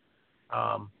 So,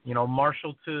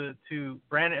 Marshall to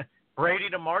Brandon, Brady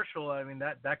to Marshall, I mean,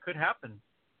 that could happen.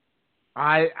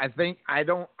 I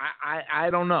don't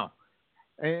know.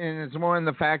 And it's more in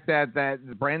the fact that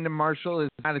Brandon Marshall is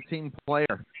not a team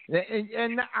player.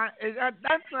 And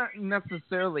that's not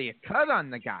necessarily a cut on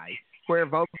the guy,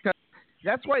 Cuervo, because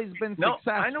that's why he's been successful.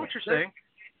 No, I know what you're saying.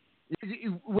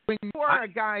 When you are a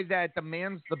guy that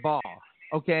demands the ball,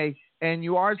 okay, and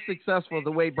you are successful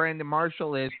the way Brandon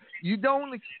Marshall is, you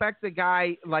don't expect a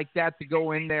guy like that to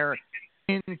go in there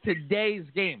in today's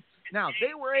game. Now,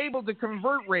 they were able to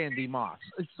convert Randy Moss.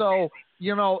 So,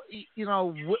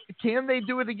 can they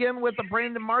do it again with a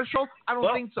Brandon Marshall? I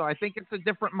don't think so. I think it's a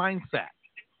different mindset.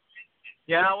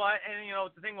 Yeah, well,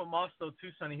 and the thing with Moss, though, too,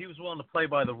 Sonny, he was willing to play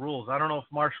by the rules. I don't know if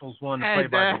Marshall's willing to play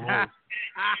by the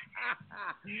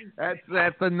rules.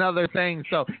 That's another thing.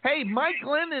 So, hey, Mike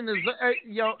Glennon is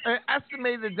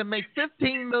estimated to make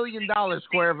 $15 million,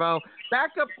 Cuervo.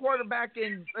 Backup quarterback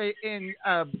in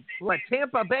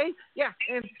Tampa Bay? Yeah,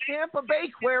 in Tampa Bay,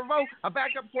 Cuervo, a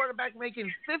backup quarterback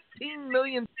making $15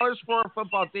 million for a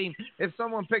football team if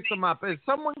someone picks him up. Has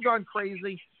someone gone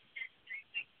crazy?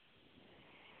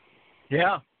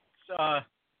 Yeah,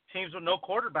 teams with no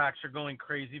quarterbacks are going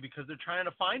crazy because they're trying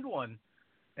to find one,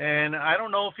 and I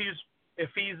don't know if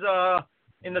he's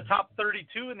in the top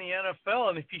 32 in the NFL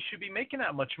and if he should be making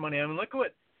that much money. I mean, look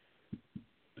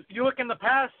in the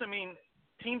past. I mean,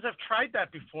 teams have tried that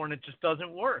before and it just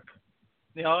doesn't work.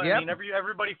 Yep. I mean,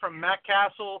 everybody from Matt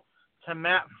Castle to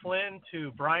Matt Flynn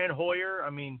to Brian Hoyer. I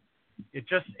mean, it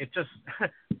just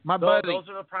my buddy. Those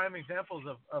are the prime examples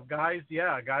of guys.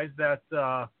 Yeah, guys that.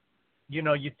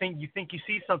 You think you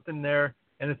see something there,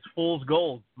 and it's fool's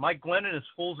gold. Mike Glennon is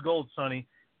fool's gold, Sonny.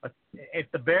 If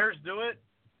the Bears do it,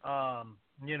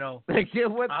 they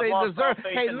get what they deserve.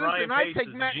 Hey, listen, I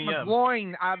take Matt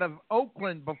McGloin out of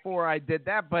Oakland before I did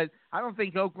that, but I don't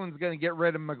think Oakland's going to get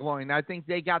rid of McGloin. I think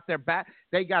they got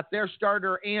their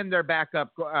starter and their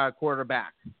backup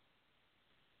quarterback.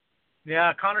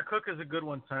 Yeah, Connor Cook is a good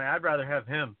one, Sonny. I'd rather have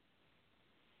him.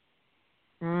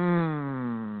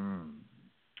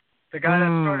 The guy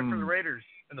that started for the Raiders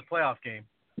in the playoff game.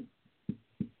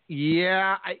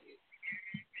 Yeah,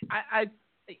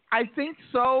 I think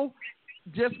so,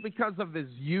 just because of his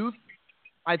youth.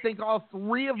 I think all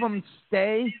three of them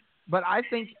stay, but I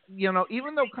think,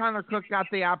 even though Connor Cook got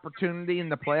the opportunity in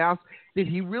the playoffs, did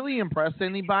he really impress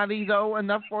anybody, though,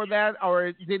 enough for that?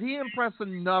 Or did he impress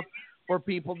enough for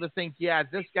people to think, yeah,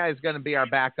 this guy is going to be our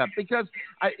backup? Because,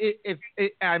 if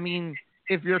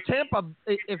you're Tampa,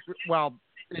 it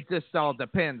just all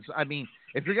depends. I mean,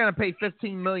 if you're going to pay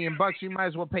 $15 million, you might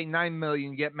as well pay $9 million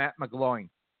and get Matt McGloin.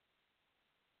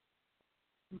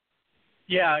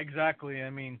 Yeah, exactly. I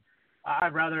mean,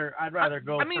 I'd rather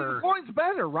go. McGloin's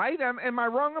better, right? Am I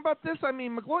wrong about this? I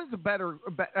mean, McGloin's a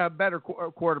better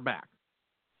quarterback.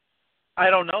 I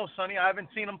don't know, Sonny. I haven't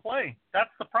seen him play.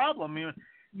 That's the problem. I mean,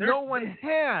 no one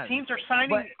has. Teams are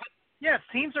signing. Yes,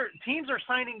 teams are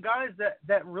signing guys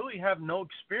that really have no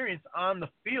experience on the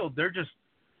field.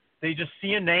 They just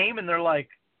see a name and they're like,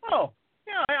 oh,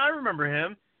 yeah, I remember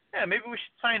him. Yeah, maybe we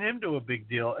should sign him to a big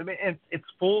deal. I mean, it's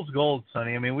fool's gold,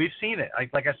 Sonny. I mean, we've seen it.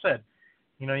 Like I said,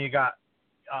 you got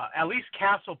at least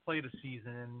Castle played a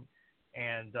season,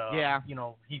 and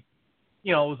he,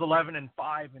 it was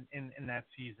 11-5 in that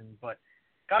season. But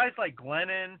guys like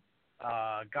Glennon,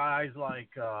 guys like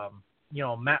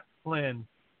Matt Flynn.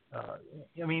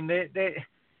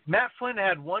 Matt Flynn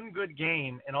had one good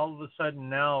game, and all of a sudden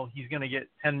now he's going to get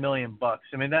 $10 million. I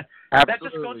mean that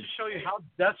just goes to show you how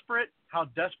desperate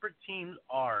teams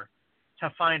are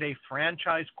to find a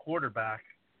franchise quarterback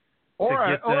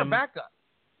or a backup.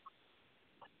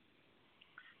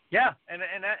 Yeah, and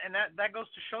that goes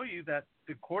to show you that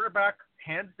the quarterback,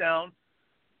 hands down,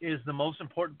 is the most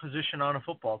important position on a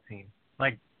football team.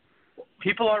 Like,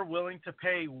 people are willing to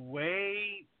pay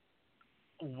way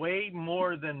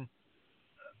more than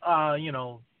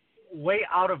way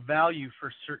out of value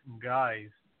for certain guys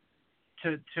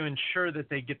to ensure that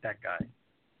they get that guy.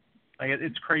 Like,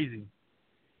 it's crazy.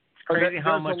 It's crazy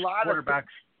how much quarterbacks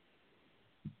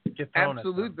get thrown at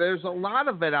them. Absolutely. There's a lot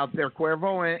of it out there,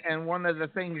 Cuervo, and one of the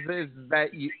things is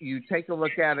that you take a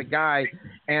look at a guy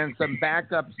and some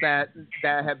backups that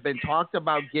have been talked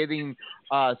about getting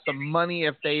some money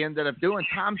if they ended up doing.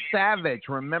 Tom Savage,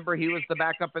 remember he was the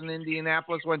backup in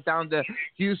Indianapolis, went down to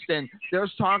Houston.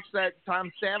 There's talks that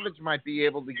Tom Savage might be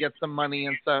able to get some money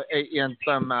in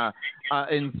some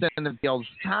incentive deals.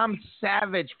 Tom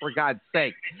Savage, for God's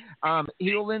sake,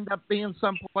 he'll end up being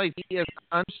someplace. He is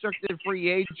unrestricted free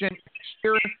agent next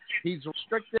year. He's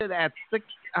restricted at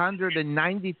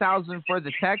 $690,000 for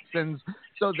the Texans.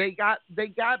 So they got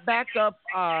backup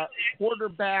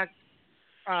quarterback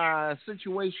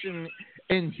situation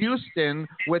in Houston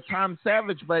with Tom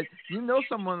Savage, but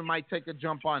someone might take a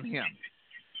jump on him.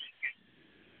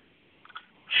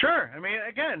 Sure.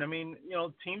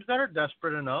 Teams that are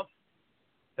desperate enough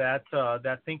that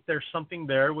think there's something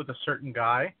there with a certain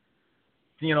guy,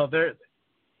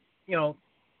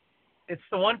 it's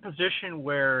the one position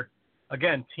where,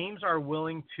 again, teams are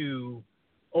willing to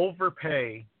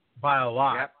overpay by a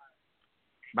lot. Yep.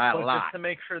 By a lot. Just to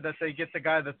make sure that they get the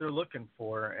guy that they're looking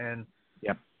for. And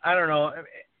yep. I don't know.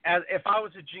 If I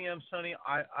was a GM, Sonny,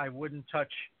 I wouldn't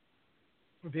touch.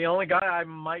 The only guy I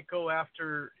might go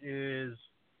after is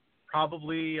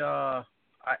probably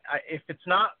if it's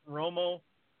not Romo,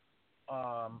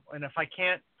 and if I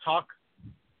can't talk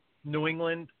New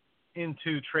England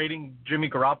into trading Jimmy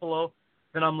Garoppolo,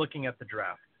 then I'm looking at the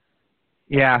draft.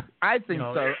 Yeah, I think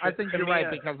so. I think you're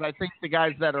right, because I think the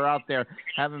guys that are out there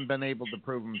haven't been able to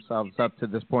prove themselves up to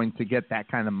this point to get that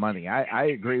kind of money. I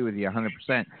agree with you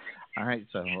 100%. All right,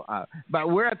 so but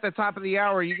we're at the top of the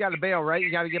hour. You got to bail, right? You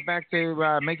got to get back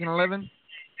to making a living?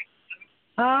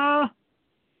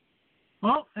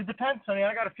 Well, it depends, honey.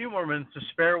 I got a few more minutes to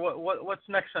spare. What's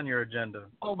next on your agenda?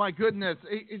 Oh, my goodness.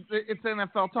 It's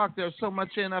NFL talk. There's so much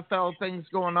NFL things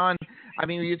going on. I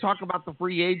mean, you talk about the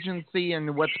free agency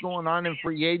and what's going on in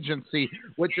free agency,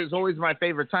 which is always my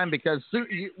favorite time, because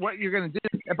what you're going to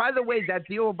do. And by the way, that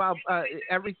deal about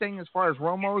everything as far as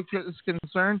Romo is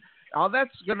concerned, all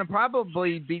that's going to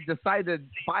probably be decided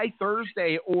by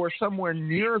Thursday or somewhere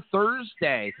near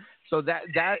Thursday. So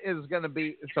that is going to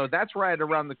be – so that's right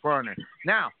around the corner.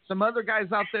 Now, some other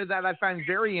guys out there that I find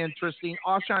very interesting.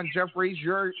 Alshon Jeffries,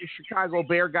 you're a Chicago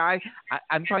Bear guy.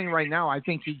 I'm telling you right now, I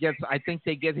think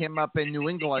they get him up in New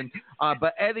England.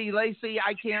 But Eddie Lacy,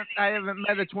 I haven't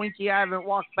met a Twinkie. I haven't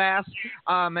walked past.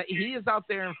 He is out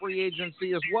there in free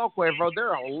agency as well, Cuervo. There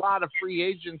are a lot of free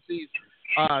agencies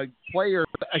players,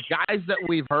 guys that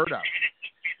we've heard of.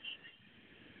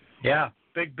 Yeah,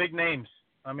 big names.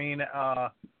 I mean,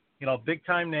 big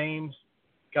time names,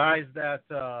 guys that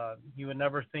you would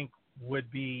never think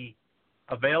would be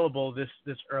available this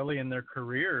early in their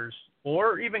careers,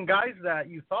 or even guys that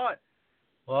you thought,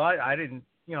 well, I didn't,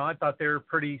 I thought they were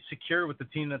pretty secure with the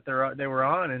team that they were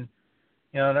on, and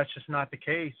that's just not the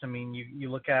case. I mean, you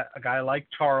look at a guy like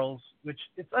Charles, which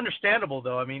it's understandable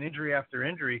though. I mean, injury after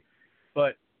injury,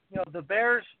 but the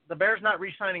Bears not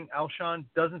re-signing Alshon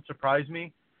doesn't surprise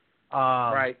me.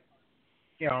 Right.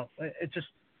 It just,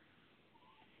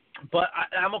 but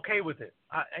I'm okay with it.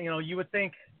 You would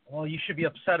think, well, you should be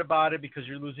upset about it because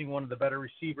you're losing one of the better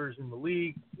receivers in the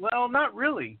league. Well, not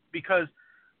really, because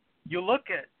you look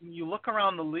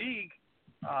around the league,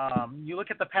 you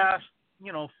look at the past,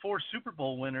 4 Super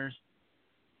Bowl winners.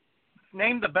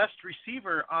 Name the best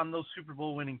receiver on those Super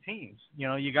Bowl winning teams.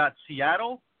 You got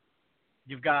Seattle,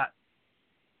 you've got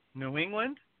New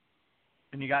England,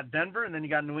 and you got Denver, and then you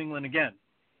got New England again.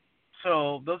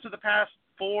 So those are the past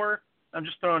 4. I'm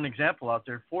just throwing an example out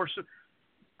there. 4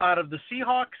 out of the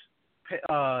Seahawks,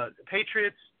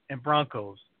 Patriots, and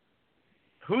Broncos.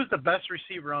 Who's the best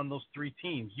receiver on those 3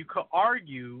 teams? You could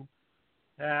argue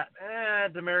that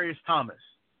Demaryius Thomas.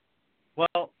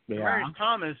 Well, yeah. Demaryius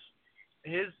Thomas,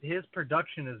 his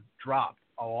production has dropped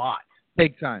a lot.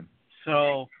 Big time.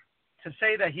 So to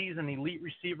say that he's an elite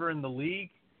receiver in the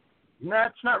league,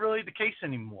 that's not really the case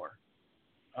anymore.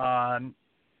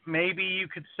 Maybe you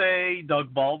could say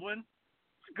Doug Baldwin.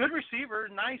 He's a good receiver,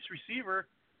 nice receiver.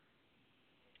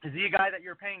 Is he a guy that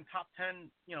you're paying top 10?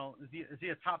 Is he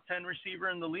a top 10 receiver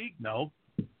in the league? No.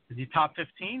 Is he top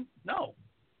 15? No.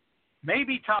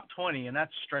 Maybe top 20, and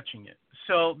that's stretching it.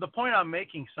 So the point I'm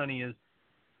making, Sonny, is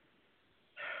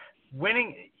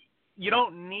winning. You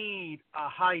don't need a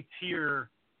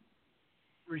high-tier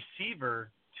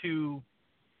receiver to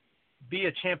be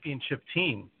a championship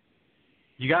team.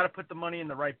 You got to put the money in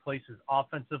the right places: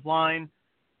 offensive line,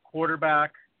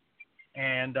 quarterback,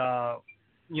 and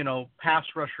pass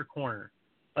rusher, corner.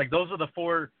 Like those are the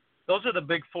 4. Those are the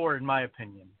big 4 in my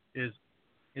opinion. Is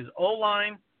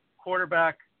O-line,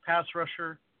 quarterback, pass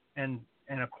rusher, and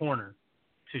a corner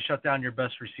to shut down your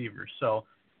best receivers. So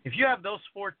if you have those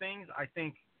 4 things, I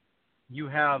think you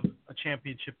have a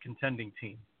championship contending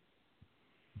team.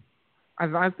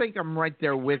 I think I'm right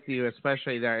there with you,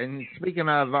 especially there. And speaking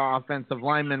of offensive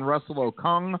lineman, Russell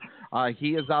Okung,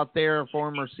 he is out there,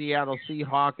 former Seattle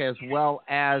Seahawk, as well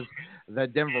as the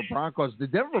Denver Broncos. The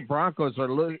Denver Broncos are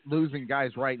losing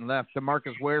guys right and left.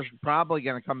 DeMarcus Ware's probably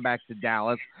going to come back to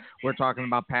Dallas. We're talking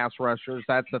about pass rushers.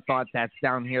 That's the thought that's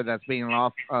down here that's being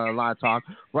off a lot of talk.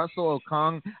 Russell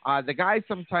Okung, the guy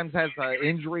sometimes has an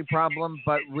injury problem,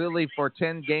 but really for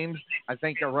 10 games, I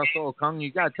think Russell Okung,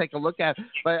 you got to take a look at.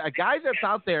 But a guy that's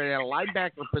out there at a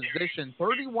linebacker position,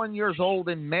 31 years old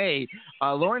in May,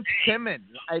 Lawrence Timmons.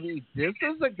 I mean, this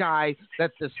is a guy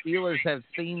that the Steelers have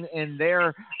seen in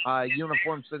their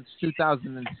uniform since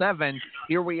 2007.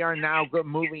 Here we are now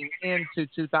moving into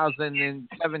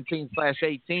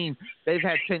 2017/18. They've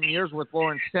had 10 years with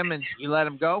Lawrence Timmons. You let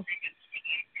him go?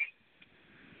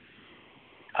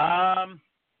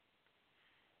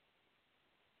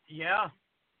 Yeah.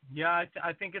 I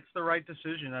think it's the right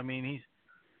decision. I mean,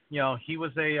 he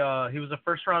was a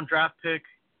first round draft pick.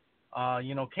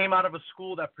 Came out of a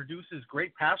school that produces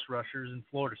great pass rushers in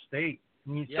Florida State.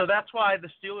 So that's why the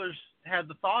Steelers had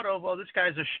the thought of, well, this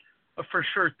guy's a for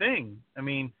sure thing. I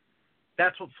mean,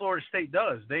 that's what Florida State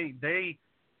does. They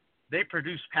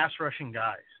produce pass rushing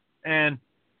guys.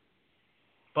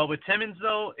 But with Timmons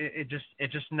though, it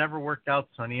just never worked out,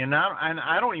 Sonny. And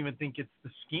I don't even think it's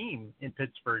the scheme in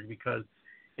Pittsburgh, because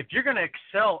if you're going to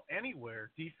excel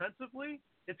anywhere defensively,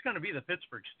 it's going to be the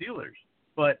Pittsburgh Steelers.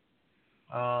 But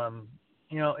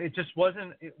it just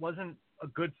wasn't a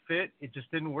good fit. It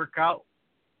just didn't work out.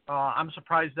 I'm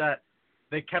surprised that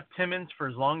they kept Timmons for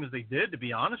as long as they did, to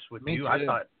be honest with you. I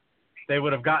thought they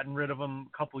would have gotten rid of him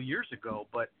a couple years ago.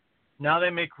 But now they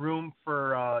make room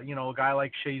for, a guy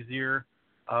like Shazier,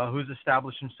 who's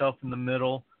established himself in the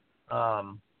middle.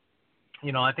 I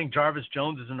think Jarvis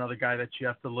Jones is another guy that you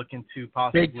have to look into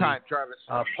possibly. Big time, Jarvis.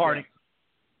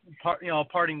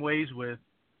 Parting ways with.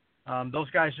 Those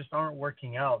guys just aren't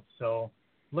working out. So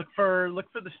look for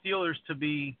the Steelers to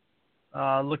be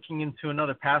looking into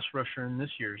another pass rusher in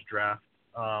this year's draft.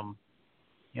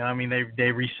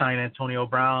 They re-signed Antonio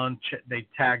Brown. They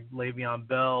tagged Le'Veon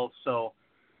Bell. So,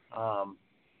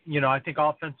 I think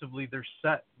offensively they're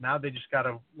set. Now they just got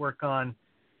to work on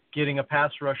getting a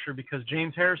pass rusher, because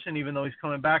James Harrison, even though he's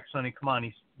coming back, Sonny, come on,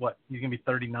 he's going to be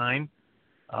 39.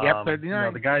 Yep,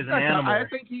 39. The guy's an animal. I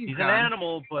think he's an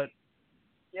animal, but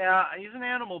he's an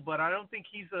animal, but I don't think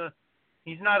he's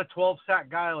not a 12-sack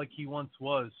guy like he once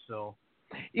was. So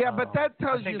Yeah, but that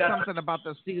tells you that's something about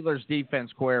the Steelers'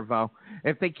 defense, Cuervo.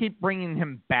 If they keep bringing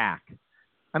him back,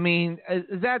 I mean,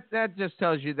 that just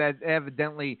tells you that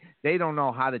evidently they don't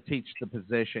know how to teach the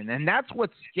position, and that's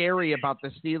what's scary about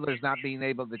the Steelers not being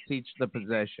able to teach the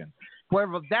position.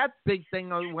 Cuervo, that big thing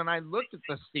when I looked at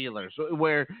the Steelers,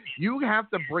 where you have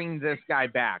to bring this guy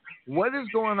back. What is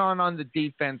going on the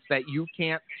defense that you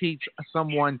can't teach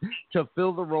someone to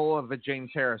fill the role of a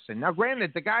James Harrison? Now,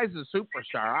 granted, the guy's a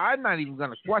superstar. I'm not even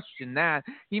going to question that.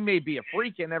 He may be a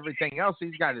freak and everything else.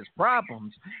 He's got his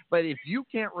problems. But if you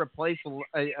can't replace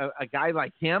a guy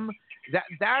like him,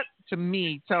 that to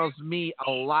me tells me a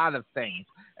lot of things.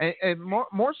 And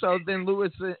more so than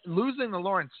losing to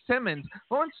Lawrence Timmons.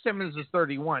 Lawrence Timmons is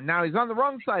 31. Now, he's on the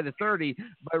wrong side of 30,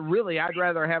 but really I'd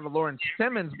rather have a Lawrence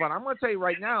Timmons. But I'm going to tell you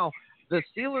right now, the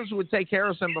Steelers would take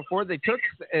Harrison before they took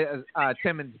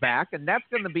Timmons back, and that's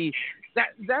going to be that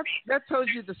tells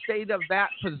you the state of that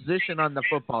position on the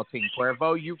football team,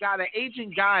 Cuervo. You got an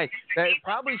aging guy that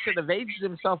probably should have aged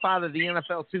himself out of the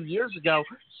NFL 2 years ago,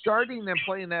 starting and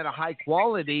playing at a high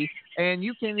quality, and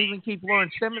you can't even keep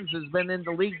Lawrence Timmons, has been in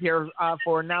the league here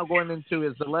for now going into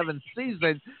his 11th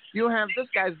season. You have this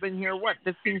guy's been here,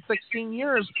 15, 16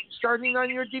 years, starting on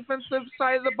your defensive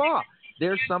side of the ball.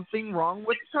 There's something wrong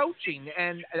with coaching,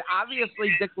 and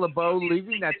obviously Dick LeBeau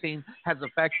leaving that team has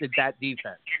affected that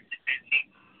defense.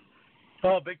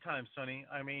 Oh, big time, Sonny.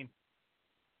 I mean,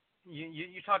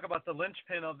 you talk about the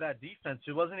linchpin of that defense.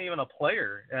 It wasn't even a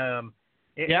player.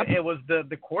 It was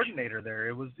the coordinator there.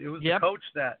 It was the coach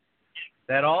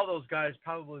that all those guys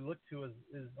probably looked to as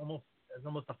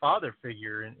almost a father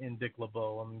figure in Dick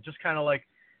LeBeau. I mean, just kind of like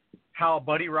how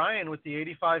Buddy Ryan with the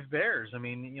 '85 Bears. I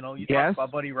mean, you talk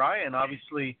about Buddy Ryan,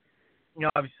 obviously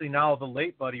now the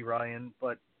late Buddy Ryan,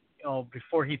 but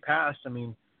before he passed, I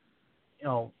mean,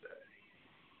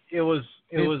 it was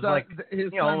like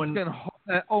his sons can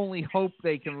only hope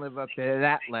they can live up to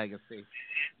that legacy.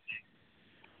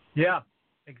 Yeah,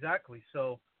 exactly.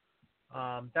 So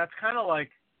that's kind of like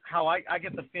how I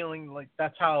get the feeling like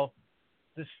that's how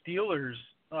the Steelers,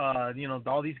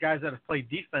 all these guys that have played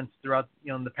defense throughout,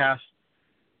 in the past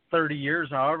 30 years,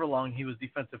 however long he was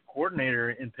defensive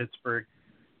coordinator in Pittsburgh,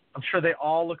 I'm sure they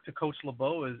all look to Coach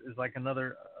LeBeau as like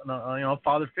another,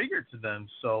 father figure to them.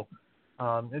 So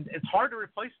it's hard to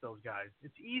replace those guys.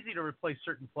 It's easy to replace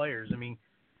certain players. I mean,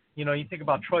 you think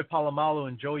about Troy Polamalu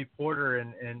and Joey Porter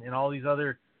and all these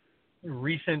other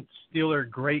recent Steeler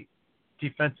great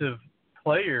defensive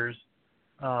players.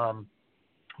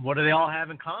 What do they all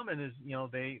have in common is,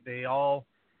 they all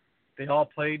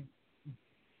played,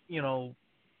 100%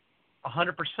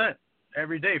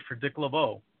 every day for Dick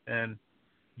LeBeau. And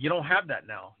you don't have that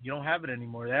now. You don't have it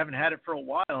anymore. They haven't had it for a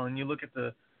while. And you look at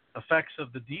the effects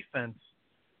of the defense.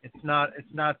 It's not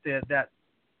that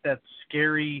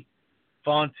scary,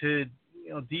 vaunted,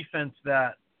 defense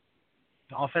that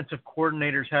offensive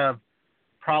coordinators have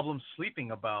problems sleeping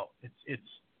about.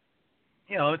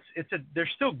 They're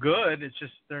still good. It's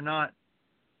just they're not.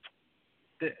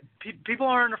 People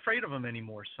aren't afraid of them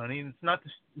anymore, Sonny. It's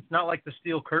not like the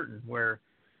Steel Curtain where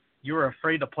you were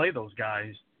afraid to play those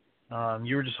guys.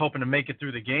 You were just hoping to make it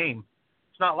through the game.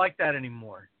 It's not like that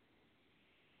anymore.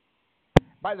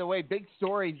 By the way, big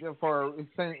story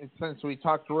since we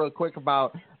talked real quick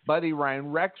about Buddy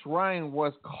Ryan. Rex Ryan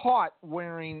was caught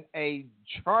wearing a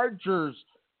Chargers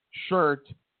shirt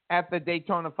at the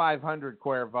Daytona 500,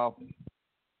 Cuervo.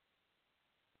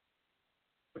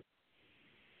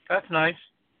 That's nice.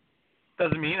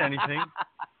 Doesn't mean anything.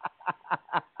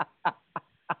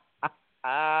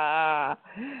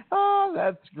 Oh,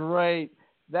 that's great.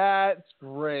 That's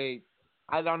great.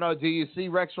 I don't know. Do you see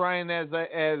Rex Ryan as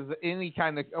any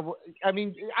kind of? I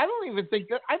mean, I don't even think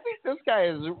that. I think this guy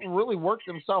has really worked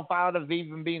himself out of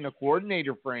even being a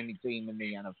coordinator for any team in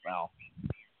the NFL.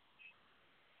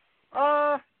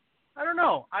 I don't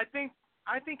know. I think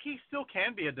he still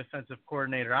can be a defensive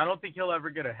coordinator. I don't think he'll ever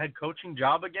get a head coaching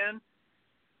job again,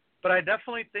 but I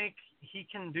definitely think he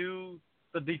can do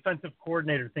the defensive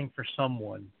coordinator thing for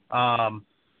someone.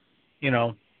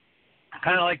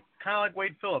 Kind of like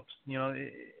Wade Phillips.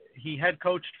 He head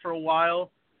coached for a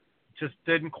while, just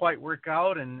didn't quite work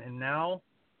out, and now,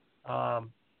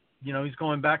 he's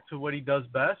going back to what he does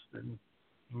best, and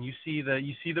you see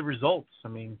the results. I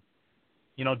mean,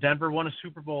 Denver won a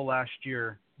Super Bowl last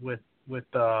year with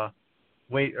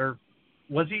Wade, or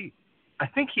was he? I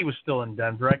think he was still in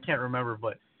Denver. I can't remember,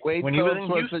 but Wade when Phillips he was in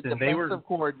was Houston, the they were defensive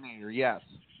coordinator. Yes.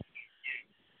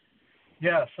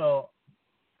 Yeah. So,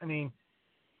 I mean,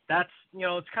 that's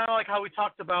it's kind of like how we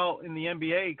talked about in the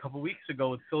NBA a couple weeks ago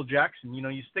with Phil Jackson.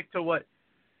 You stick to what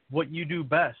you do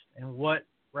best, and what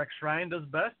Rex Ryan does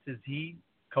best is he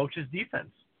coach his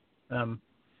defense.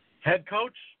 Head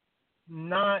coach,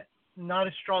 not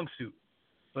a strong suit,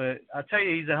 but I'll tell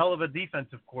you, he's a hell of a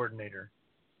defensive coordinator.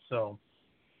 So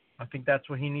I think that's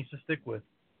what he needs to stick with.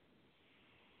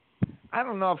 I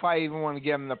don't know if I even want to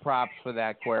give him the props for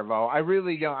that, Cuervo. I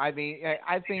really don't. I mean,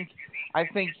 I think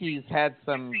he's had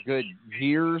some good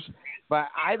years, but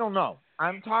I don't know.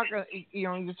 I'm talking,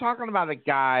 you're talking about a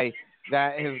guy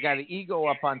that has got an ego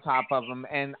up on top of him,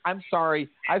 and I'm sorry,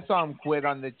 I saw him quit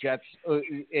on the Jets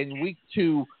in week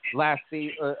 2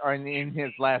 or in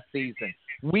his last season,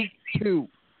 week 2.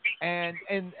 And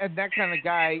that kind of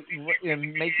guy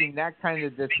in making that kind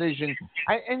of decision.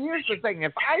 And here's the thing: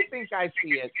 if I think I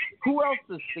see it, who else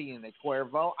is seeing it,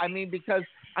 Cuervo? I mean, because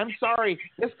I'm sorry,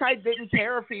 this guy didn't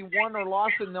care if he won or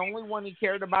lost, and the only one he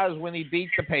cared about is when he beat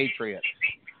the Patriots.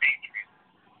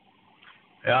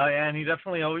 Yeah, and he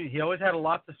always had a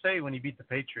lot to say when he beat the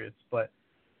Patriots. But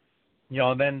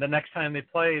then the next time they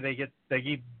play, they get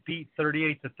beat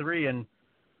 38-3,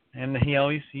 and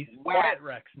he's quiet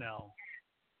Rex now.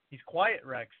 He's quiet,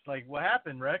 Rex. Like, what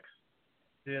happened, Rex?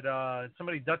 Did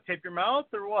somebody duct tape your mouth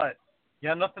or what? You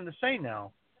have nothing to say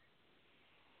now.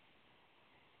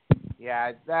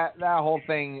 Yeah, that whole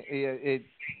thing,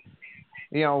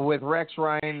 with Rex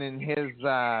Ryan and his,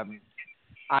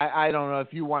 I don't know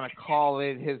if you want to call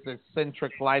it his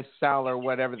eccentric lifestyle or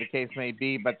whatever the case may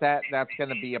be, but that's going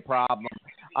to be a problem.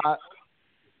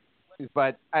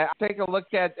 But I take a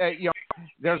look at,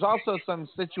 there's also some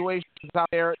situations out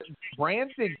there.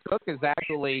 Brandon Cook is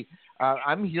actually,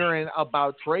 I'm hearing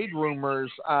about trade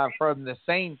rumors from the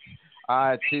Saints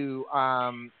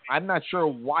I'm not sure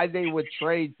why they would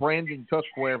trade Brandon Cook,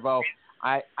 Cuervo.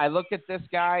 I look at this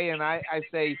guy and I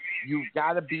say, you've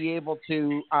got to be able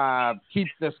to keep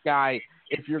this guy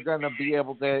if you're going to be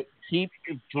able to keep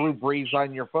Drew Brees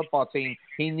on your football team.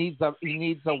 He needs a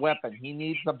weapon. He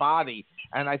needs a body.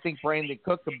 And I think Brandon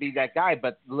Cook could be that guy.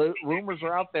 But rumors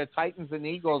are out there. Titans and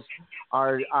Eagles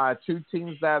are 2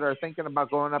 teams that are thinking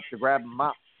about going up to grab him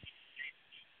up.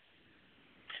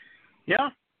 Yeah,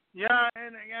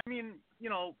 and I mean,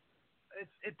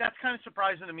 that's kind of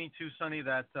surprising to me too, Sonny,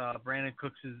 that Brandon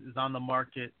Cooks is on the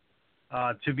market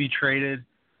to be traded.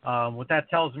 What that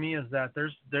tells me is that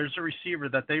there's a receiver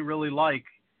that they really like,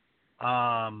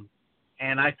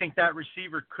 and I think that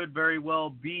receiver could very well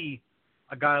be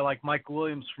a guy like Mike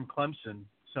Williams from Clemson.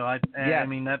 So I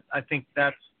think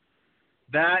that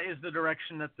is the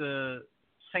direction that the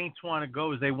Saints want to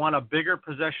go. Is they want a bigger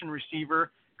possession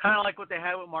receiver, kind of like what they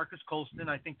had with Marcus Colston.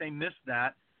 I think they missed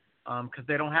that because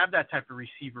they don't have that type of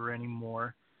receiver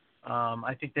anymore.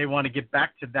 I think they want to get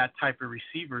back to that type of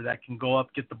receiver that can go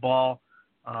up, get the ball.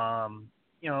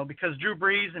 Because Drew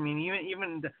Brees, I mean,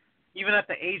 even at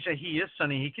the age that he is,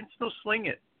 Sonny, he can still sling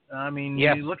it. I mean,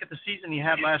 You look at the season he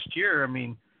had last year. I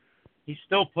mean, he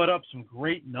still put up some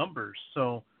great numbers.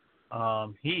 So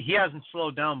he hasn't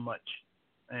slowed down much.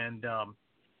 And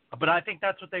but I think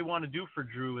that's what they want to do for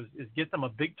Drew is get them a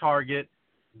big target,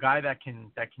 a guy that can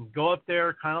go up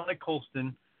there, kind of like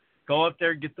Colston, go up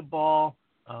there, get the ball.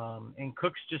 And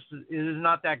Cooks just is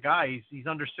not that guy. He's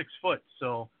under 6 foot.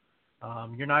 So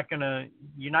you're not gonna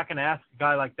ask a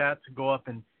guy like that to go up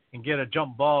and get a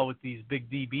jump ball with these big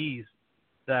DBs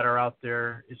that are out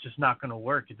there. It's just not going to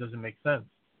work. It doesn't make sense.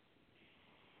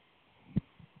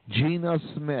 Geno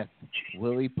Smith,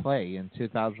 will he play in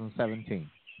 2017?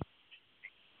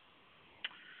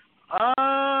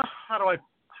 How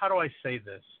do I say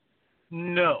this?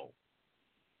 No,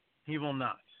 he will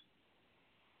not.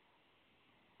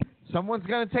 Someone's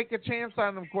going to take a chance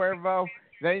on him, Cuervo.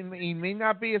 He may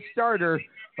not be a starter,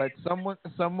 but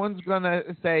someone's going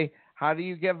to say, how do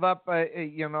you give up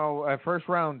a first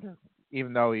rounder,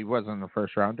 even though he wasn't a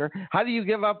first rounder? How do you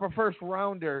give up a first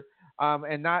rounder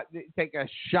and not take a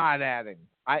shot at him?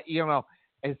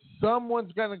 If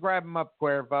someone's going to grab him up,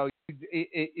 Cuervo,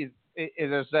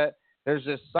 there's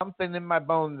just something in my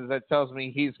bones that tells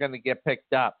me he's going to get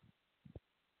picked up.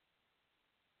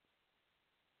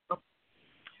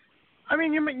 I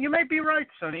mean, you might be right,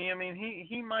 Sonny. I mean,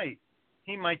 he might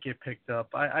get picked up.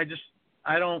 I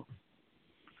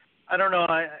don't know.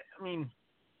 I mean,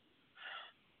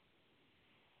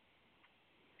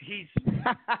 he's.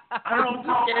 I don't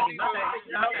know. He's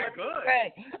not that good.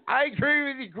 Hey, I agree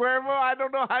with you, Cuervo. I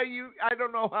don't know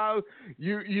how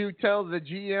you tell the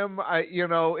GM,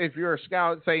 if you're a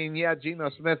scout saying, yeah, Geno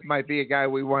Smith might be a guy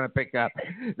we want to pick up.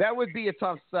 That would be a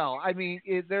tough sell. I mean,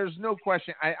 there's no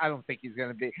question. I don't think he's going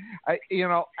to be.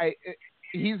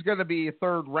 He's going to be a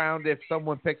third round if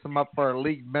someone picks him up for a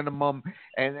league minimum,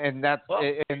 and that's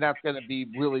going to be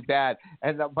really bad.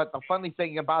 But the funny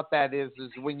thing about that is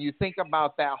when you think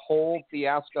about that whole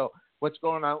fiasco what's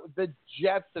going on. The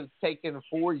Jets have taken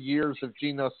 4 years of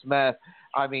Geno Smith.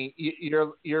 I mean,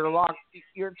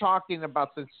 you're talking about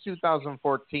since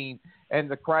 2014 and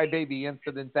the crybaby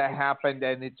incident that happened,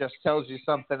 and it just tells you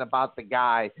something about the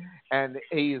guy. And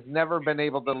he's never been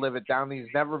able to live it down. He's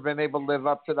never been able to live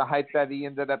up to the hype that he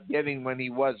ended up getting when he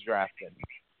was drafted.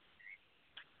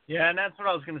 Yeah, and that's what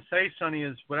I was going to say, Sonny,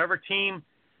 is whatever team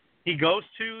he goes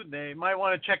to, they might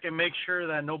want to check and make sure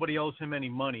that nobody owes him any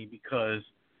money, because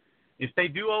if they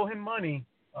do owe him money,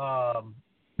 and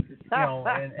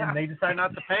they decide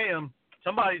not to pay him,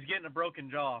 somebody's getting a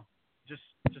broken jaw. Just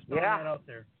throwing that out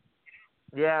there.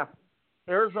 Yeah.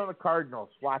 Arizona Cardinals,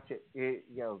 watch it.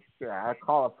 I'll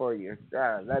call it for you.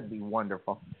 That'd be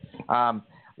wonderful.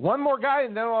 One more guy,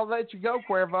 and then I'll let you go,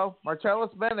 Cuervo.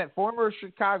 Martellus Bennett, former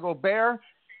Chicago Bear,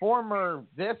 former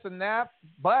this and that,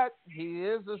 but he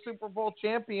is a Super Bowl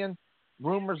champion.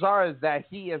 Rumors are is that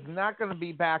he is not going to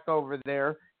be back over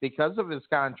there because of his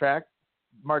contract.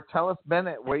 Martellus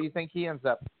Bennett, where do you think he ends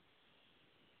up?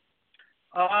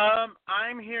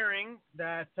 I'm hearing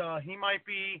that he might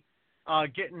be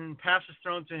getting passes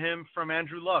thrown to him from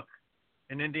Andrew Luck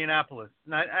in Indianapolis.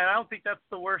 And I don't think that's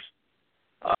the worst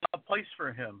place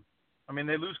for him. I mean,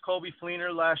 they lose Coby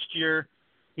Fleener last year.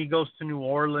 He goes to New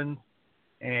Orleans.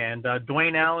 And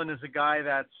Dwayne Allen is a guy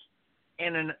that's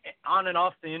on and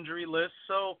off the injury list.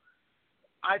 So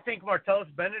I think Martellus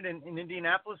Bennett in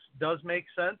Indianapolis does make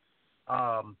sense.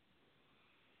 I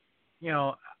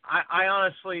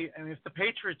honestly, I mean, if the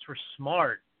Patriots were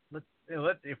smart,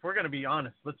 if we're going to be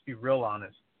honest, let's be real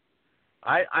honest.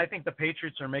 I think the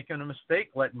Patriots are making a mistake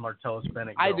letting Martellus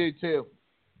Bennett go. I do too,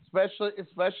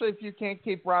 especially if you can't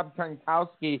keep Rob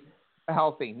Gronkowski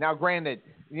healthy. Now, granted,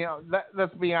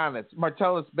 let's be honest,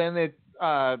 Martellus Bennett,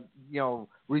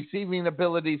 receiving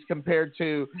abilities compared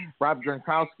to Rob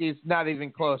Gronkowski is not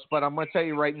even close. But I'm going to tell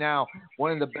you right now,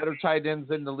 one of the better tight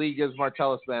ends in the league is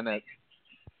Martellus Bennett.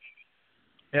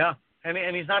 Yeah,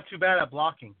 and he's not too bad at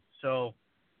blocking. So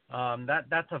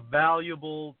that's a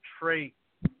valuable trait.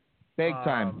 Big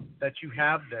time. That you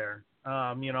have there.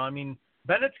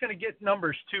 Bennett's going to get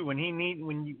numbers too when you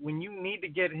need to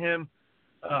get him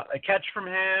a catch from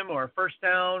him or a first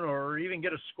down or even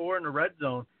get a score in the red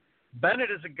zone. Bennett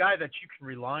is a guy that you can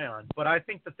rely on. But I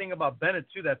think the thing about Bennett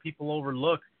too that people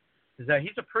overlook is that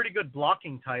he's a pretty good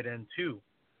blocking tight end too.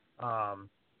 And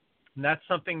that's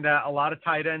something that a lot of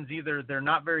tight ends either they're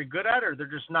not very good at or they're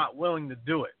just not willing to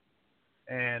do it.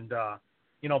 And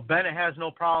Bennett has no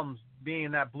problems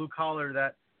being that blue collar,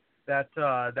 that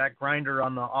grinder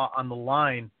on the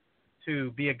line,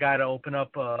 to be a guy to open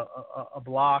up a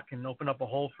block and open up a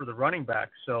hole for the running back.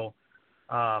 So,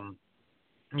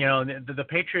 the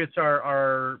Patriots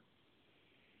are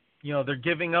they're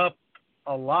giving up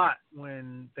a lot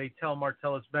when they tell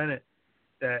Martellus Bennett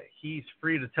that he's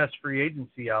free to test free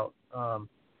agency out.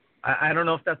 I don't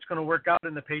know if that's going to work out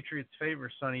in the Patriots'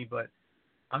 favor, Sonny, but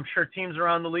I'm sure teams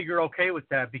around the league are okay with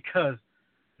that because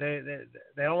they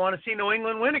don't want to see New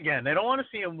England win again. They don't want to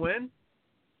see them win.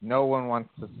 No one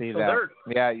wants to see that.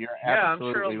 Yeah, you're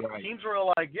absolutely I'm sure right. Teams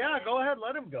were like, yeah, go ahead,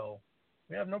 let him go.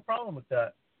 We have no problem with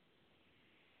that.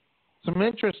 Some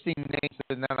interesting names,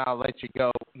 and then I'll let you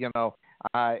go,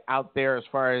 out there as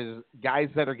far as guys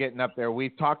that are getting up there.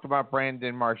 We've talked about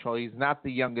Brandon Marshall. He's not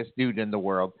the youngest dude in the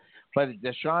world. But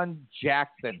Deshaun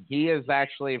Jackson, he is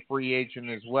actually a free agent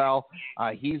as well.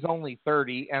 He's only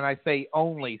 30, and I say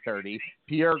only 30.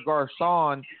 Pierre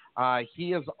Garçon,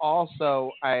 he is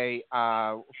also a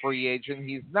free agent.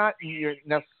 He's not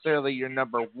necessarily your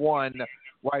number one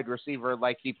wide receiver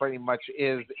like he pretty much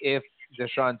is if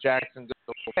Deshaun Jackson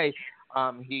goes away.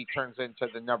 He turns into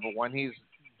the number one. He's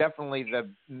definitely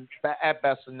at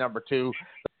best the number two.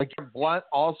 Blunt,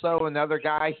 also another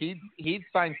guy. He'd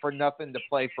signed for nothing to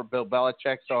play for Bill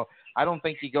Belichick, so I don't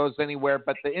think he goes anywhere.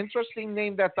 But the interesting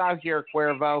name that's out here,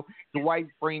 Cuervo, Dwight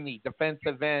Freeney,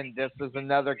 defensive end. This is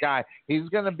another guy. He's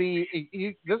going to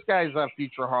be this guy's a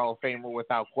future Hall of Famer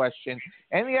without question.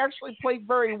 And he actually played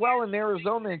very well in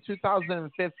Arizona in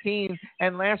 2015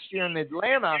 and last year in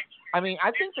Atlanta. I mean,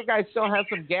 I think the guy still has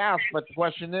some gas, but the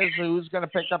question is who's going to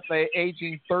pick up the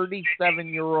aging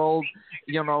 37-year-old,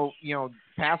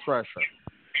 pass rusher?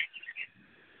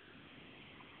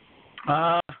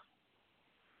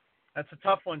 That's a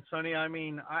tough one, Sonny. I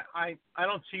mean, I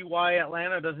don't see why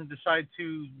Atlanta doesn't decide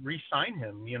to re-sign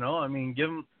him. I mean, give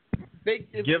him.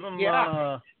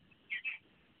 Yeah.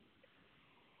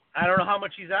 I don't know how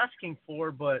much he's asking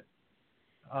for, but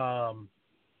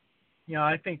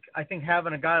I think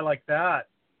having a guy like that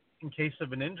in case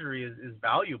of an injury is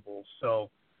valuable. So,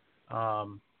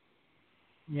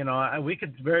 we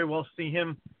could very well see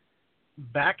him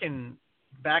back in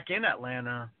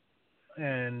Atlanta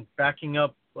and backing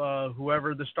up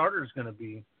whoever the starter is going to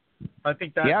be. I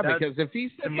think that because if he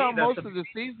sits out most of the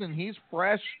season, he's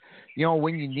fresh.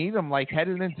 When you need him, like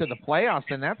headed into the playoffs,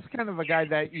 and that's kind of a guy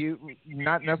that you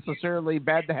not necessarily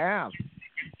bad to have.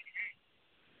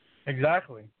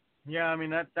 Exactly. Yeah, I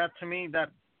mean that to me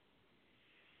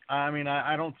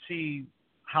I don't see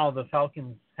how the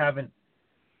Falcons haven't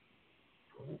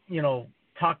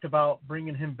talked about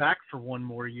bringing him back for one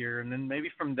more year, and then maybe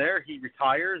from there he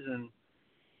retires and.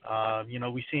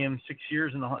 We see him 6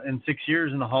 years in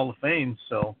the Hall of Fame.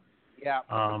 So, yeah.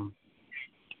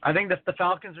 I think that the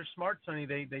Falcons are smart, Sonny.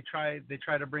 They try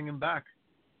to bring him back.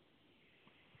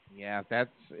 Yeah,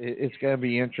 it's going to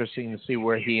be interesting to see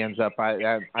where he ends up.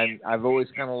 I've always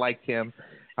kind of liked him,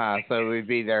 so we'd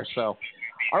be there. So,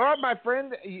 all right, my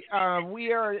friend,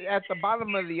 we are at the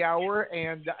bottom of the hour,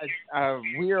 and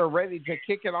we are ready to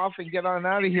kick it off and get on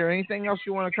out of here. Anything else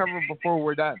you want to cover before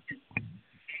we're done?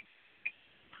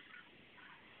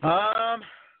 I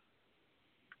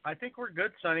think we're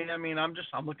good, Sonny. I mean, I'm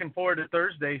looking forward to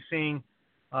Thursday, seeing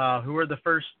who are the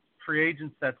first free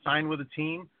agents that sign with a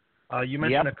team. You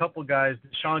mentioned a couple guys,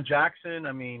 Deshaun Jackson.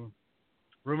 I mean,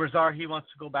 rumors are he wants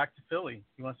to go back to Philly.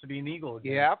 He wants to be an Eagle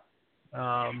again. Yep.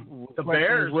 The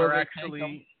Bears are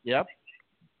actually. Yep.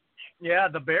 Yeah,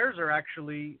 the Bears are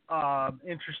actually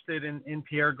interested in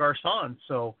Pierre Garçon.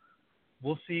 So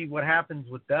we'll see what happens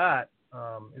with that.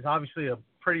 It's obviously a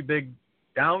pretty big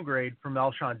downgrade from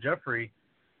Alshon Jeffrey,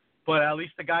 but at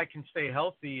least the guy can stay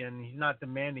healthy and he's not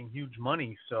demanding huge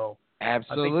money. So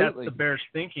absolutely, I think that's the Bears'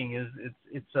 thinking is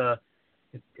it's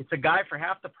a guy for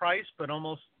half the price, but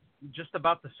almost just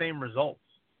about the same results.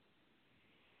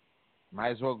 Might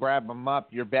as well grab him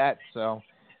up. Your bet. So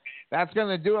that's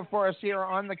going to do it for us here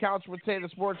on the Couch Potato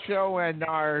Sports Show, and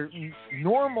our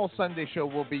normal Sunday show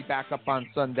will be back up on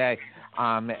Sunday.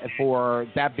 For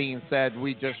that being said,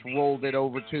 we just rolled it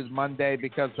over to Monday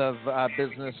because of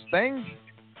business things.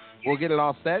 We'll get it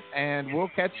all set, and we'll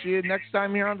catch you next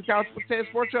time here on the Couch Potato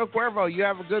Sports Show. Cuervo, you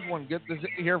have a good one. Good to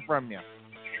hear from you.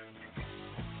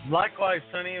 Likewise,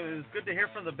 Sonny. It was good to hear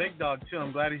from the big dog, too.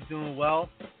 I'm glad he's doing well.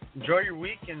 Enjoy your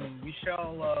week, and we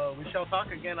shall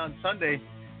talk again on Sunday.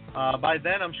 By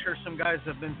then, I'm sure some guys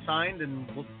have been signed, and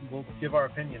we'll give our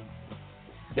opinion.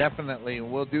 Definitely.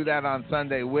 We'll do that on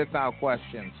Sunday without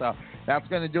question. So that's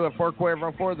going to do it for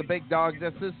Cuervo, for the big dog.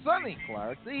 This is Sonny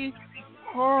Clark, the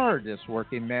hardest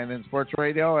working man in sports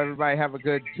radio. Everybody have a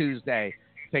good Tuesday.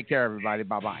 Take care, everybody.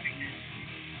 Bye-bye.